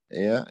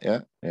 Yeah.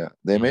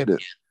 They made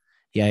it.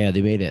 Yeah,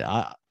 they made it.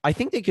 I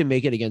think they can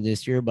make it again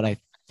this year, but I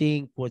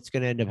think what's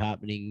going to end up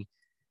happening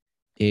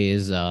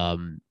is they're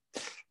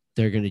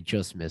going to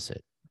just miss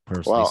it,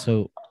 personally. Wow.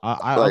 So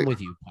I'm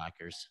with you,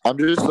 Packers. I'm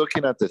just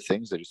looking at the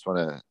things. I just want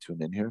to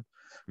tune in here.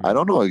 Mm-hmm. I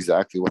don't know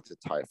exactly what the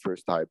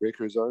first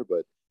tiebreakers are,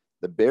 but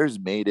the Bears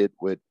made it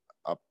with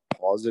a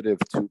positive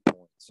 2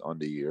 points on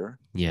the year.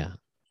 Yeah.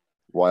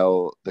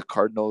 While the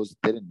Cardinals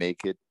didn't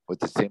make it with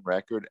the same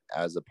record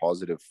as a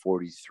positive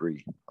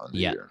 43 on the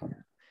year.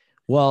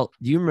 Well,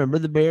 do you remember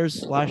the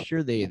Bears last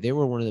year? They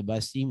were one of the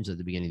best teams at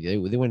the beginning. They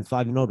went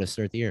 5-0 to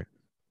start the year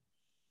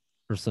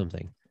or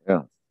something.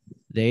 Yeah.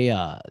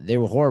 They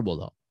were horrible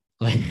though.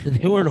 Like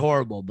they weren't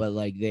horrible, but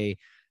like they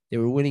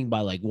were winning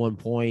by like 1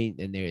 point,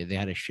 and they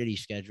had a shitty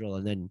schedule,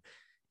 and then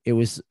it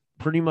was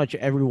pretty much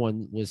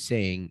everyone was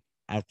saying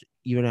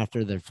even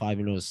after their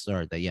 5-0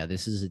 start that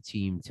this is a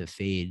team to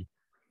fade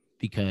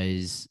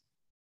because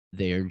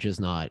they're just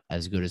not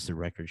as good as the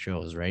record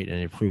shows, right? And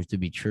it proved to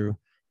be true.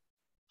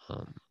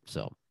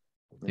 So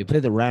they play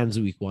the Rams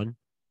week 1.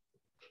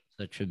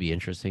 That should be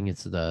interesting.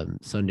 It's the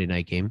Sunday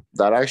night game.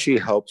 That actually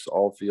helps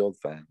all Field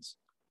fans.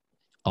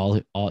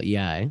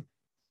 Yeah,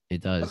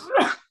 it does.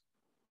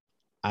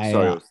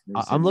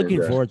 I'm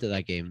looking forward to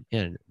that game.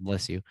 And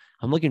bless you.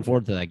 I'm looking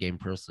forward to that game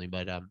personally,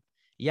 but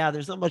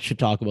there's not much to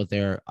talk about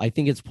there. I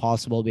think it's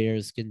possible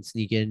Bears can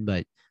sneak in,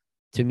 but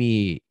to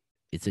me,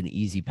 it's an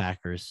easy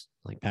Packers.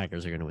 Like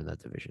Packers are going to win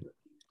that division.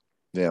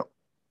 Yeah.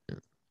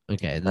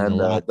 Okay. And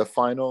the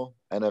final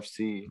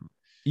NFC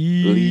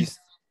least.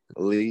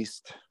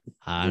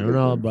 I don't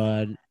know,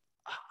 bud.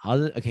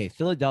 Okay,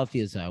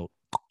 Philadelphia is out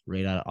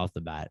right off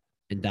the bat,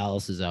 and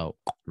Dallas is out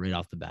right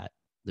off the bat.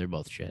 They're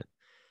both shit.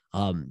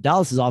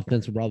 Dallas's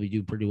offense will probably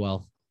do pretty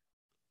well.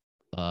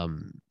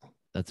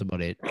 That's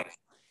about it.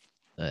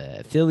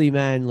 Philly,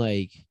 man,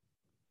 like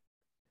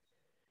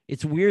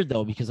it's weird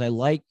though because I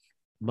like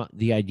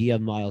the idea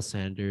of Miles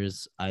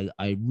Sanders.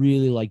 I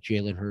really like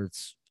Jalen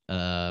Hurts.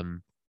 I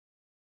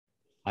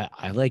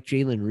like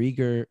Jalen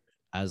Reagor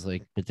as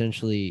like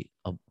potentially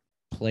a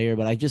player,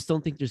 but I just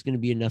don't think there's going to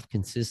be enough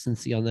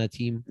consistency on that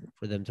team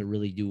for them to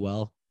really do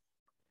well.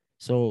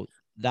 So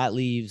that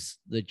leaves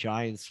the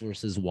Giants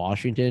versus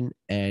Washington,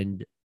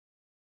 and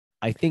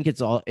I think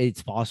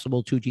it's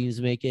possible 2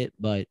 teams make it,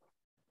 but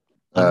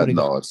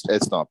no,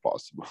 it's not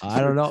possible.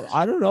 I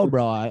don't know,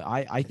 bro.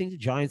 I think the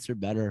Giants are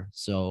better,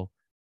 so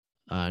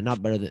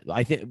not better than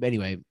I think.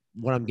 Anyway,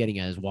 what I'm getting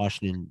at is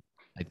Washington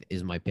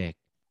is my pick.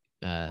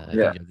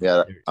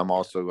 I'm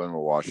also going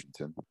with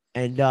Washington.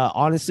 And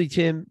honestly,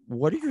 Tim,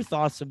 what are your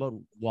thoughts about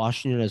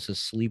Washington as a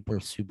sleeper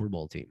Super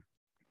Bowl team?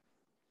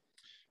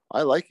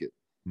 I like it.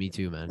 Me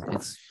too, man.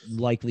 It's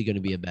likely going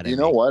to be a better. You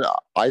know what?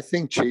 I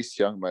think Chase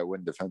Young might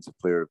win Defensive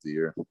Player of the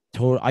Year.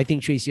 I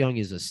think Chase Young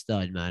is a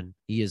stud, man.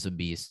 He is a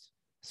beast.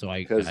 So I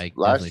because definitely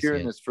last year see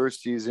in it. his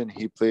first season,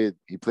 he played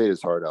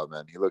his heart out,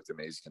 man. He looked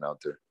amazing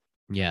out there.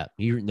 Yeah,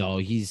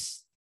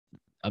 he's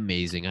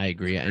amazing. I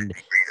agree. And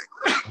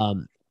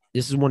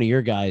this is one of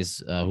your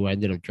guys who I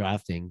ended up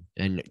drafting.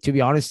 And to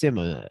be honest,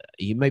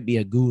 he might be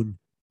a goon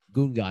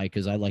guy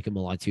because I like him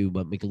a lot too.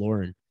 But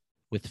McLaurin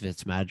with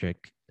Fitzmagic,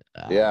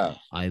 Yeah,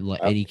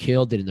 and he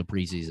killed it in the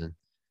preseason.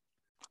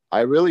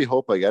 I really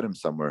hope I get him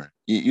somewhere.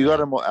 You got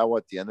him at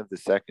what, the end of the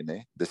second,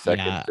 eh? The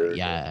second, third.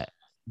 Yeah.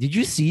 Did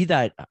you see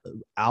that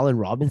Allen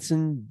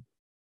Robinson?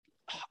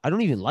 I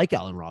don't even like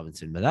Allen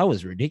Robinson, but that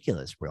was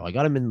ridiculous, bro. I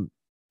got him in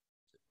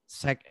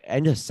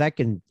end of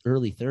second,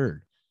 early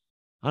third.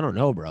 I don't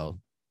know, bro.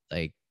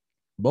 Like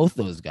both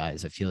those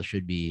guys, I feel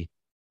should be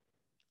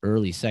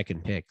early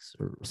second picks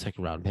or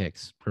second round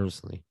picks,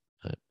 personally.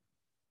 But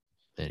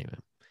anyway,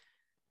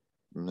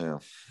 yeah.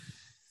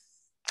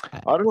 I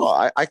don't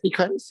know. I can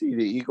kind of see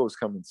the Eagles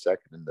coming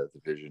second in that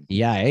division.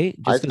 Yeah, I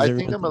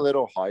think I'm a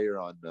little higher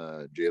on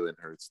Jalen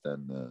Hurts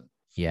than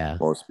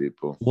most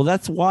people. Well,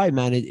 that's why,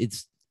 man.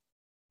 It's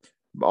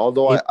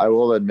although I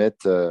will admit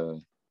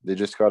they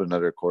just got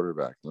another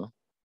quarterback, no?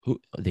 Who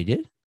they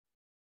did?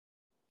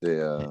 They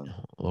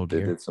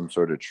did some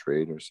sort of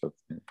trade or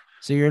something.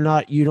 So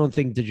you don't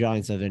think the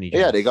Giants have any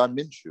chance? Yeah, they got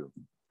Minshew.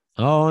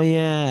 Oh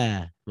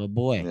yeah, my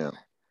boy. Yeah,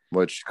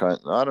 which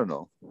I don't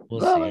know.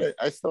 We'll see.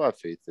 I still have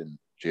faith in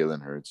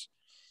Jalen Hurts.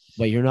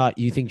 But you're not.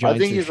 You think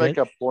Giants? I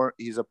think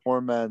he's a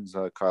poor man's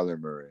Kyler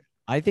Murray.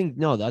 I think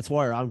no. That's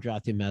why I'm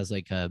drafting him as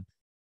like a.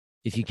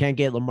 If you can't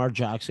get Lamar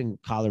Jackson,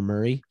 Kyler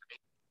Murray,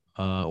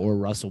 or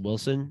Russell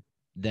Wilson,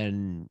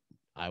 then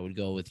I would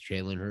go with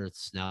Jalen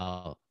Hurts.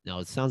 Now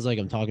it sounds like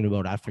I'm talking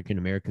about African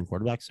American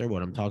quarterbacks there,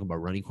 but I'm talking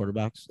about running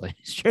quarterbacks, like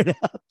straight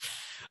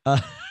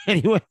up.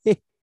 Anyway,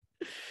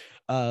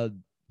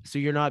 so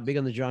you're not big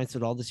on the Giants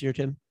at all this year,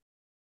 Tim?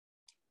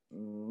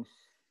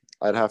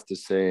 I'd have to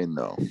say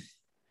no.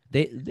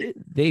 They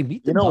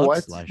beat the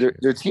Bucks last year.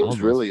 Their team's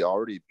really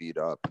already beat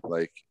up.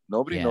 Like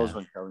nobody knows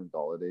when Kevin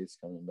Galladay's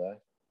coming back.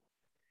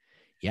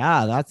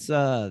 Yeah, that's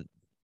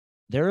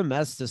they're a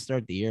mess to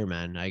start the year,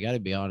 man. I got to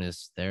be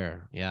honest.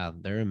 They're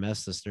a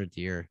mess to start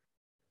the year.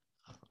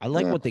 I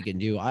like what they can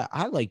do.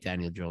 I like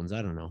Daniel Jones.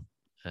 I don't know,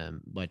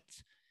 but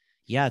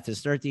yeah, to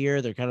start the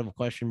year, they're kind of a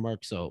question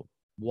mark. So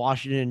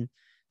Washington,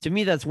 to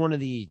me, that's one of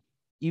the.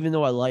 Even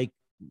though I like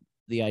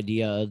the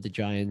idea of the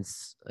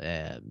Giants,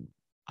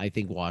 I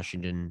think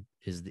Washington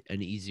is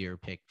an easier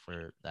pick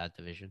for that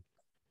division.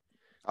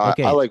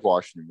 Okay. I like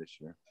Washington this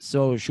year.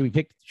 So should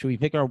we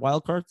pick our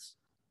wild cards?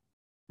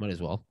 Might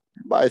as well.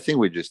 But I think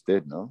we just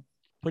did, no?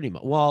 Pretty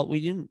much. Well, we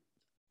didn't.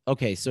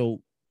 Okay,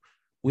 so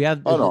we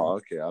have.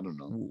 Okay, I don't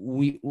know.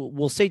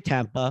 We'll say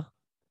Tampa.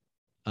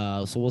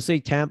 So we'll say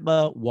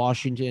Tampa,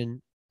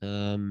 Washington.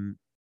 You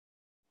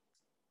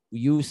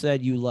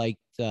said you liked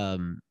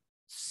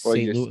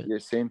you're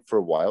saying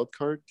for wild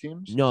card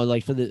teams? No,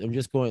 like I'm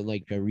just going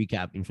like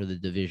recapping for the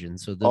division.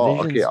 So the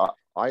okay.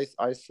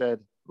 I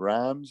said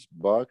Rams,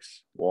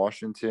 Bucks,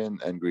 Washington,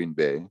 and Green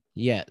Bay.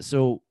 Yeah,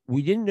 so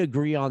we didn't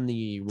agree on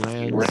the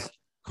Rams,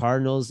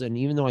 Cardinals, and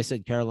even though I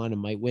said Carolina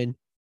might win,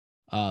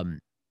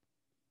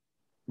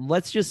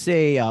 let's just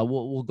say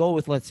we'll go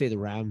with let's say the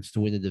Rams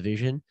to win the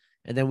division,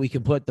 and then we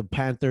can put the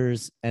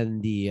Panthers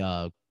and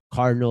the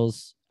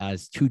Cardinals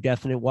as two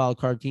definite wild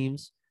card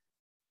teams,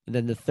 and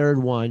then the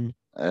third one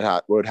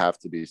would have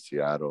to be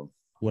Seattle.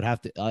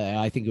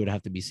 I think it would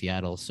have to be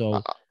Seattle.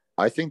 So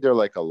I think they're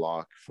like a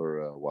lock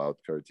for a wild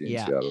card team.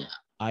 Yeah, Seattle.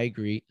 I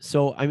agree.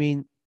 So I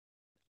mean,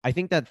 I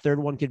think that third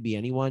one could be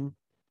anyone.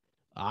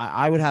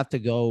 I would have to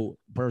go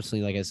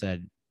personally, like I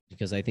said,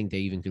 because I think they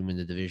even can win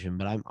the division.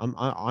 But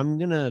I'm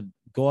gonna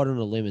go out on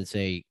a limb and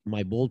say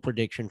my bold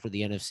prediction for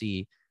the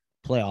NFC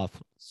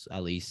playoffs,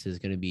 at least, is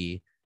gonna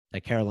be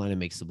that Carolina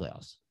makes the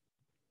playoffs.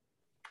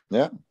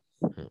 Yeah.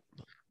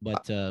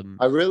 But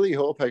I really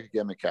hope I could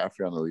get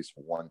McCaffrey on at least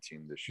one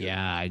team this year.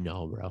 Yeah, I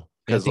know, bro.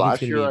 Because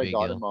last year I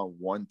got him on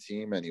one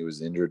team and he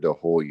was injured the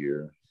whole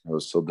year. It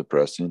was so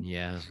depressing.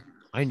 Yeah,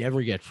 I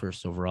never get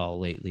first overall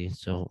lately,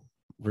 so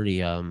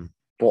pretty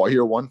Boy,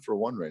 you're 1 for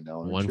 1 right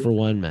now. One for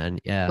one, man.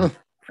 Yeah.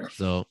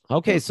 So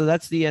okay, so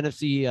that's the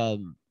NFC.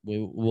 We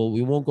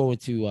won't go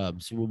into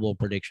Super Bowl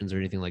predictions or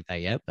anything like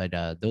that yet, but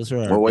those are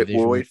our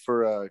we'll wait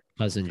for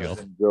cousin Joe.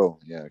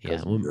 Yeah,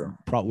 Joe.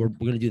 We're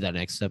gonna do that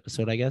next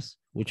episode, I guess.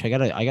 Which I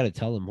gotta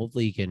tell him.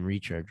 Hopefully, he can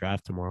reach our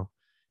draft tomorrow.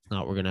 If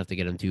not, we're gonna have to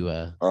get him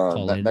to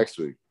call in next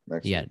week.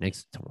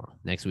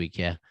 Next week.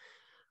 Yeah.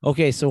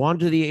 Okay, so on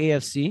to the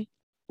AFC.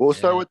 We'll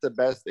start with the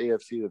best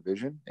AFC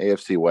division,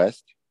 AFC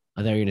West.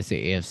 I thought you were gonna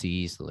say AFC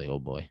East. Like, oh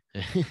boy.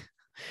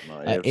 No,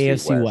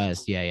 AFC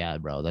West. Yeah,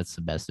 bro. That's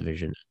the best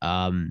division.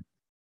 I'll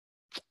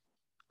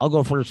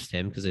go first,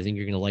 Tim, because I think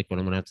you're gonna like what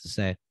I'm gonna have to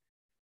say.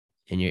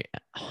 And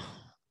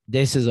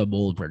this is a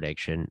bold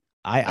prediction.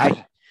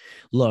 I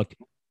look,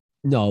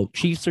 no,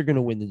 Chiefs are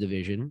gonna win the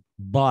division,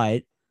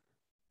 but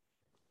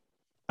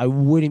I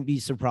wouldn't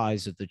be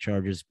surprised if the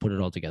Chargers put it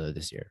all together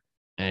this year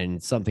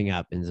and something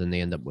happens and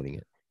they end up winning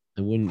it.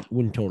 It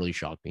wouldn't totally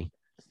shock me.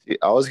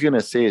 I was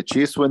gonna say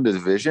Chiefs win the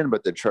division,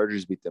 but the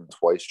Chargers beat them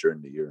twice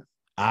during the year.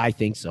 I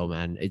think so,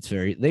 man. It's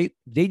very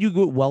they do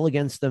good well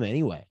against them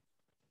anyway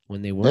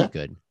when they weren't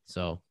good.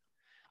 So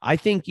I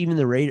think even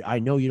the Raiders. I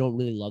know you don't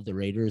really love the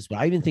Raiders, but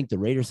I even think the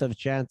Raiders have a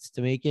chance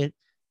to make it.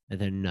 And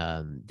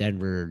then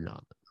Denver, no,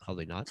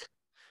 probably not.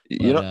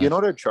 But, you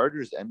know, the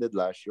Chargers ended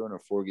last year on a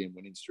 4-game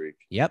winning streak.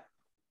 Yep,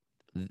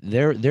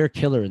 they're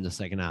killer in the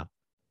second half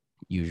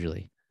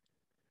usually.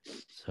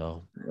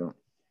 So,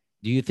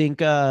 do you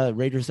think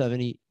Raiders have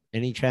any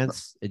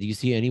chance? Do you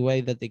see any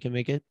way that they can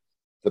make it?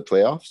 The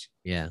playoffs?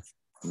 Yeah.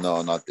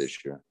 No, not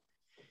this year.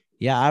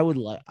 Yeah, I would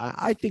like.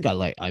 I think I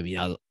like. I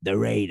mean, the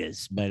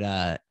Raiders, but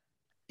yeah,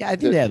 I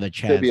think they have a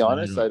chance. To be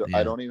honest,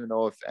 I don't even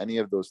know if any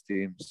of those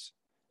teams,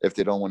 if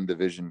they don't win the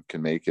division,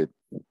 can make it.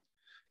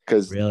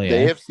 Because really, the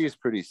AFC is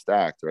pretty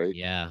stacked, right?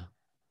 Yeah.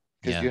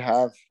 Because you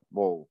have,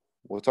 well,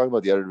 we'll talk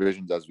about the other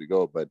divisions as we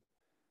go, but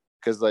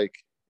because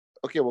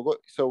okay, we'll go.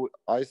 So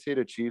I say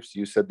the Chiefs,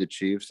 you said the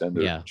Chiefs, and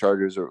the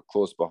Chargers are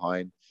close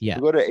behind. Yeah.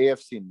 We go to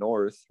AFC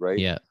North, right?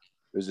 Yeah.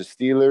 There's the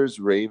Steelers,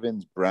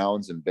 Ravens,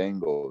 Browns, and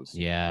Bengals.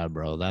 Yeah,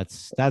 bro.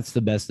 That's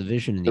the best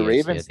division in the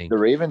Ravens. AFC, I think. The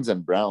Ravens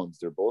and Browns,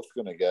 they're both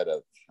gonna get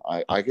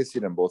I could see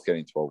them both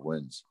getting 12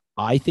 wins.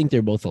 I think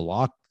they're both a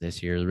lock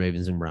this year, the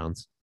Ravens and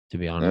Browns, to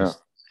be honest.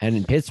 Yeah.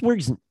 And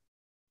Pittsburgh's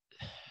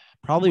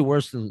probably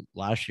worse than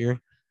last year,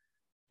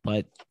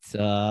 but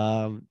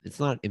it's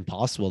not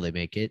impossible they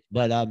make it.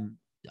 But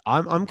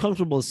I'm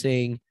comfortable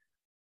saying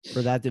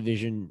for that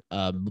division,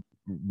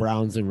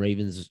 Browns and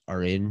Ravens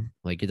are in.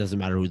 Like, it doesn't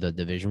matter who the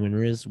division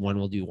winner is. One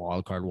will do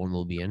wild card, one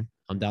will be in.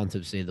 I'm down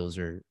to say those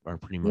are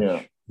pretty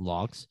much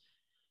locks.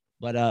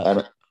 But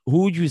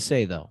who would you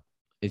say though?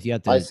 If you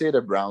had to, I say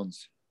the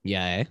Browns.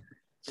 Yeah.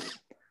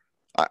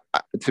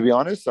 To be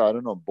honest, I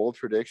don't know. Bold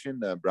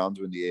prediction: Browns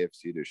win the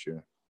AFC this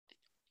year.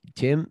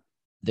 Tim,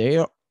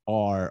 they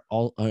are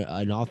all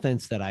an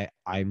offense that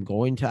I'm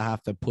going to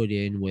have to put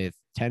in with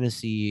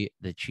Tennessee,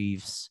 the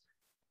Chiefs,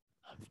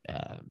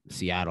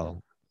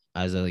 Seattle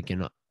as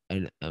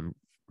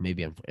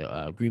maybe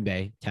Green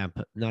Bay,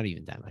 Tampa, not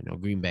even Tampa. I know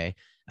Green Bay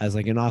as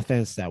like an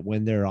offense that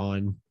when they're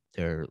on,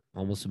 they're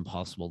almost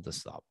impossible to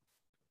stop.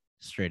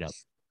 Straight up.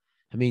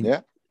 I mean,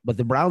 but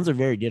the Browns are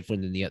very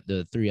different than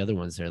the three other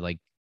ones.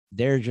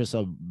 They're just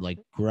a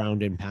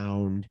ground and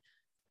pound.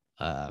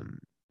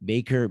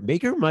 Baker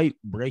might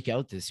break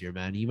out this year,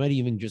 man. He might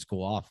even just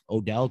go off.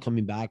 Odell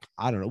coming back.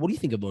 I don't know. What do you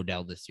think of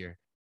Odell this year?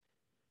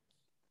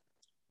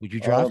 Would you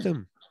draft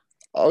him?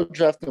 I'll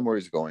draft him where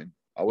he's going.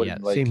 I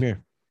wouldn't same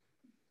here.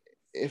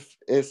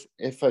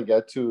 If I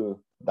get to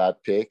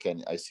that pick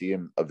and I see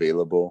him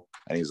available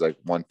and he's like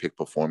one pick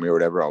before me or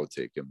whatever, I would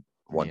take him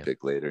one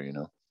pick later, you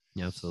know?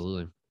 Yeah,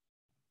 absolutely.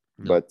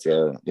 No. But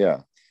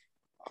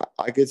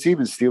I could see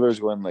the Steelers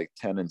going like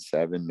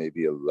 10-7,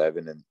 maybe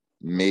 11, and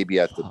maybe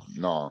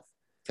 10-7.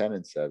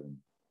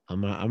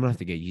 I'm gonna have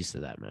to get used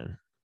to that, man.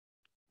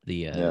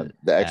 The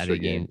extra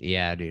game.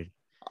 Yeah, dude.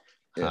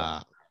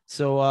 Yeah.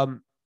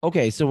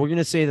 Okay, so we're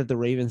gonna say that the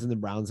Ravens and the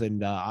Browns,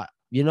 and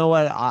you know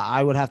what?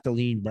 I would have to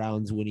lean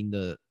Browns winning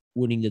the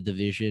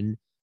division.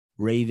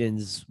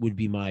 Ravens would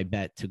be my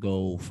bet to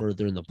go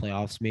further in the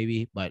playoffs,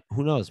 maybe. But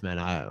who knows, man?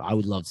 I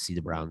would love to see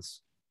the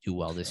Browns do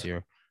well this year.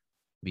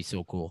 It'd be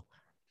so cool.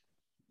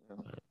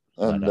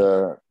 And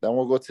then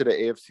we'll go to the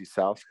AFC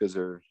South because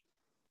they're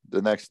the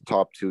next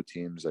top two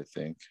teams, I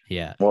think.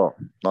 Yeah. Well,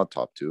 not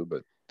top two,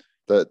 but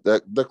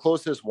the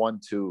closest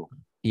 1-2.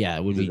 Yeah,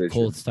 it would be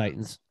Colts,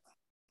 Titans.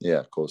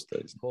 Yeah, Colts,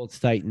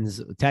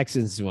 Titans,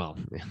 Texans. Well,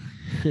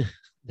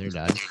 they're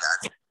done.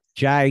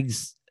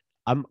 Jags.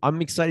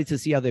 I'm excited to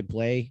see how they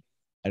play.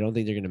 I don't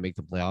think they're going to make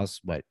the playoffs,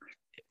 but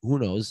who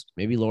knows?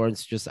 Maybe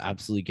Lawrence just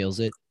absolutely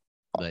kills it.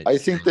 But I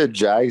think the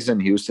Jags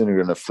and Houston are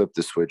going to flip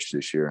the switch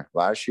this year.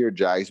 Last year,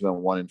 Jags went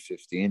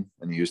 1-15,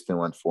 and Houston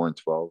went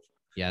 4-12.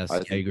 Yes, I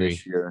agree.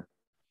 This year,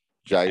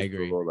 Jags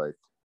will go like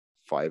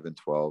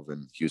 5-12,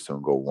 and Houston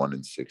will go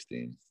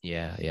 1-16.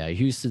 Yeah.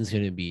 Houston's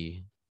going to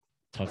be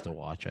tough to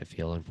watch, I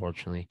feel,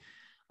 unfortunately.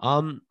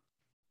 I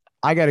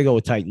got to go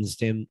with Titans,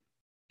 Tim.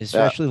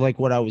 Especially like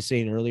what I was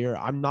saying earlier.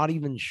 I'm not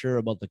even sure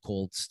about the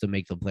Colts to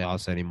make the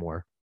playoffs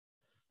anymore.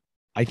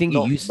 I think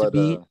it used to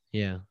be.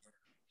 Yeah,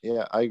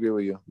 I agree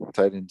with you.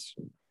 Titans.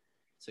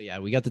 So, yeah,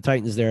 we got the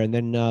Titans there. And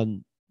then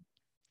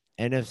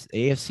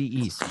AFC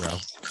East, bro.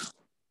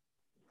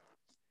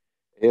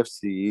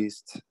 AFC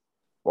East.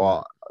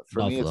 Well,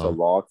 for me, it's a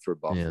lock for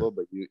Buffalo,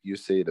 but you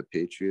say the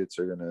Patriots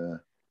are going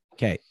to.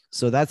 Okay,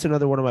 so that's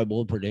another one of my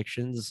bold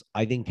predictions.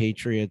 I think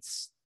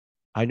Patriots.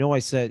 I know I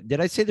said, did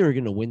I say they were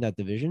going to win that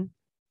division?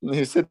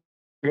 You said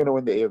you're going to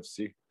win the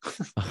AFC.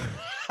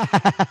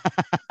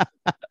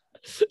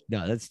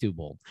 No, that's too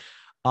bold.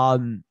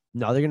 No,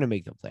 they're going to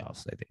make the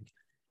playoffs,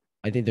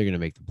 I think they're going to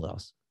make the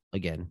playoffs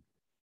again.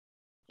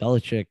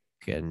 Belichick,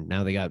 and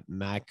now they got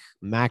Fat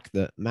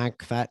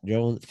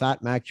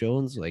Mac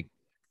Jones. Like,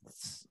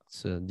 it's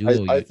a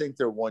duo. I think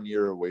they're 1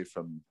 year away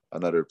from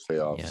another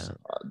playoffs. Yeah.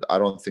 I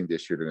don't think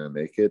this year they're going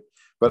to make it,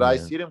 but I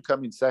see them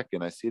coming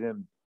second. I see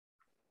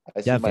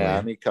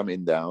Miami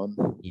coming down.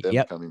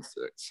 Them coming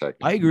second.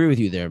 I agree with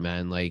you there,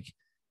 man. Like,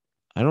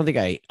 I don't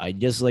think I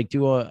dislike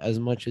Tua as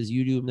much as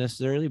you do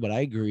necessarily, but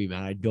I agree,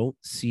 man. I don't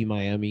see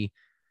Miami.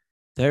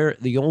 They're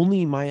the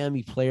only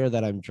Miami player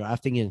that I'm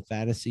drafting in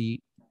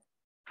fantasy.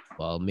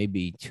 Well,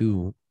 maybe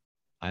two.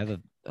 I have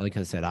a like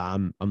I said,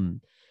 I'm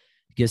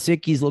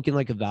Gesicki's looking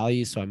like a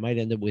value, so I might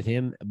end up with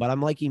him. But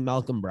I'm liking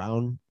Malcolm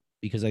Brown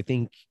because I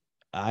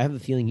have a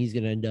feeling he's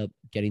gonna end up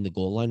getting the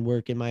goal line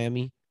work in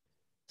Miami.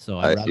 So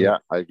I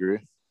agree.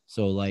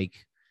 So like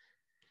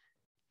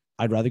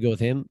I'd rather go with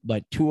him,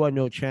 but Tua,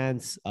 no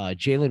chance.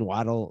 Jalen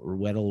Waddle or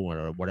Weddle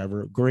or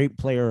whatever, great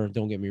player.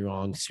 Don't get me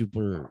wrong,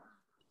 super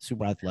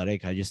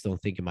athletic. I just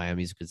don't think in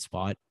Miami's a good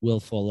spot. Will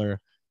Fuller,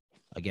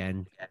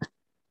 again,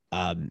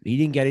 he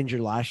didn't get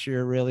injured last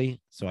year really,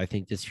 so I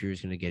think this year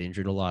he's going to get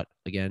injured a lot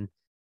again.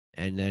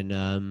 And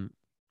then,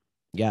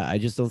 yeah, I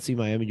just don't see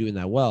Miami doing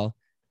that well.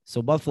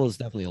 So Buffalo is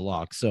definitely a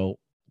lock. So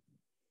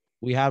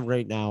we have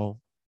right now,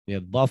 we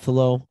have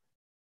Buffalo,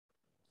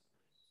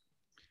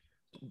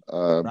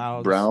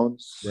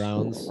 Browns.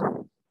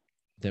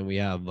 Then we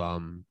have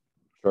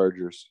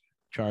Chargers.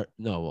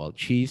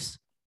 Chiefs.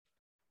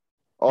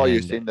 Oh,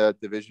 you're saying the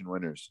division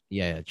winners?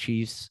 Yeah,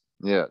 Chiefs.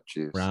 Yeah,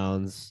 Chiefs.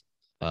 Browns,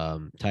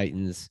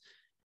 Titans,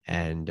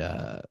 and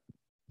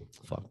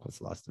what's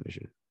the last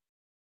division?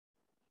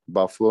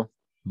 Buffalo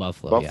yeah.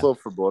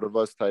 For both of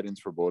us, Titans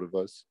for both of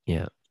us.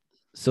 Yeah.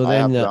 So then I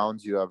have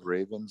Browns, you have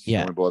Ravens.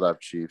 Yeah. And we both have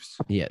Chiefs.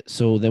 Yeah.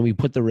 So then we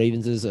put the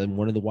Ravens as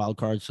one of the wild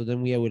cards. So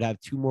then we would have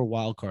two more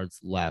wild cards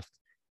left.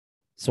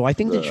 So I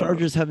think the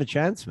Chargers have a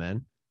chance,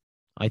 man.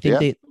 I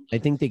think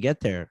they get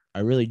there. I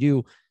really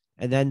do.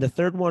 And then the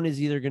third one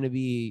is either going to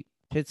be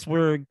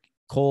Pittsburgh,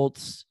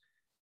 Colts.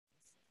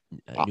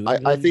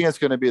 I think it's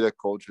going to be the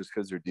Colts just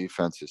because their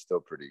defense is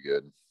still pretty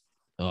good.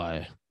 Oh,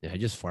 I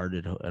just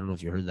farted. I don't know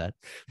if you heard that.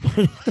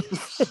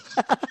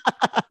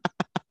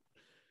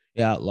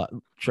 Yeah,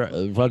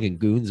 fucking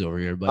goons over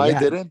here. But I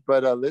didn't.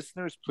 But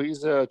listeners,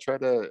 please try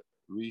to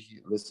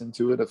re-listen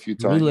to it a few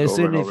times.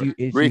 Re-listen if you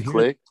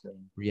re-click.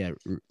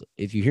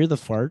 If you hear the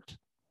fart,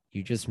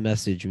 you just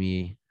message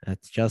me.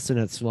 That's Justin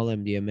at Small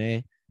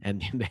MDMA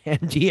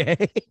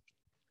MDA.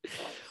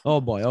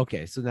 Oh boy.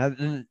 Okay, so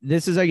now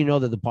this is how you know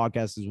that the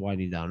podcast is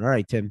winding down. All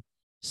right, Tim.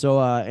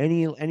 So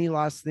any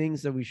last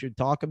things that we should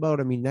talk about?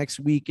 I mean, next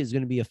week is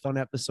going to be a fun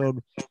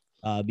episode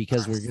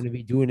because we're going to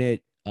be doing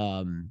it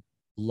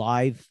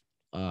live.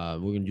 We're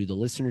going to do the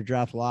listener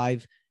draft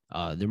live.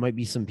 There might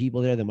be some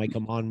people there that might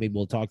come on. Maybe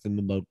we'll talk to them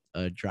about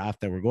a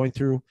draft that we're going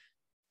through.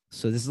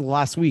 So this is the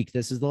last week.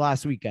 This is the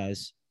last week,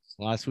 guys.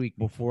 Last week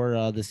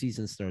before the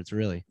season starts,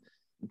 really.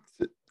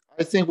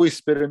 I think we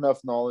spit enough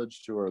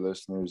knowledge to our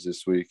listeners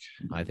this week.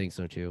 I think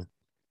so too.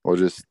 We'll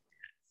just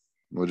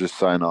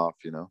sign off,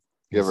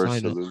 Give our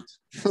salute.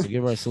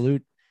 Give our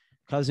salute.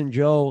 Cousin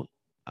Joe,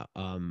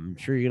 I'm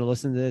sure you're going to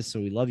listen to this, so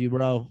we love you,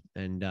 bro.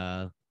 And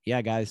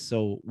yeah, guys,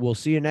 so we'll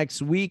see you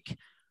next week.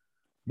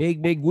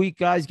 Big week,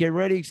 guys. Get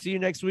ready. See you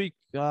next week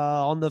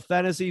on the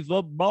Fantasy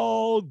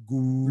Football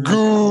Goose.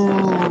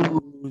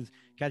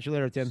 Catch you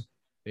later, Tim.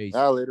 Peace.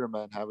 Later,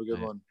 man. Have a good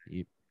one.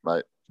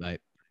 Bye.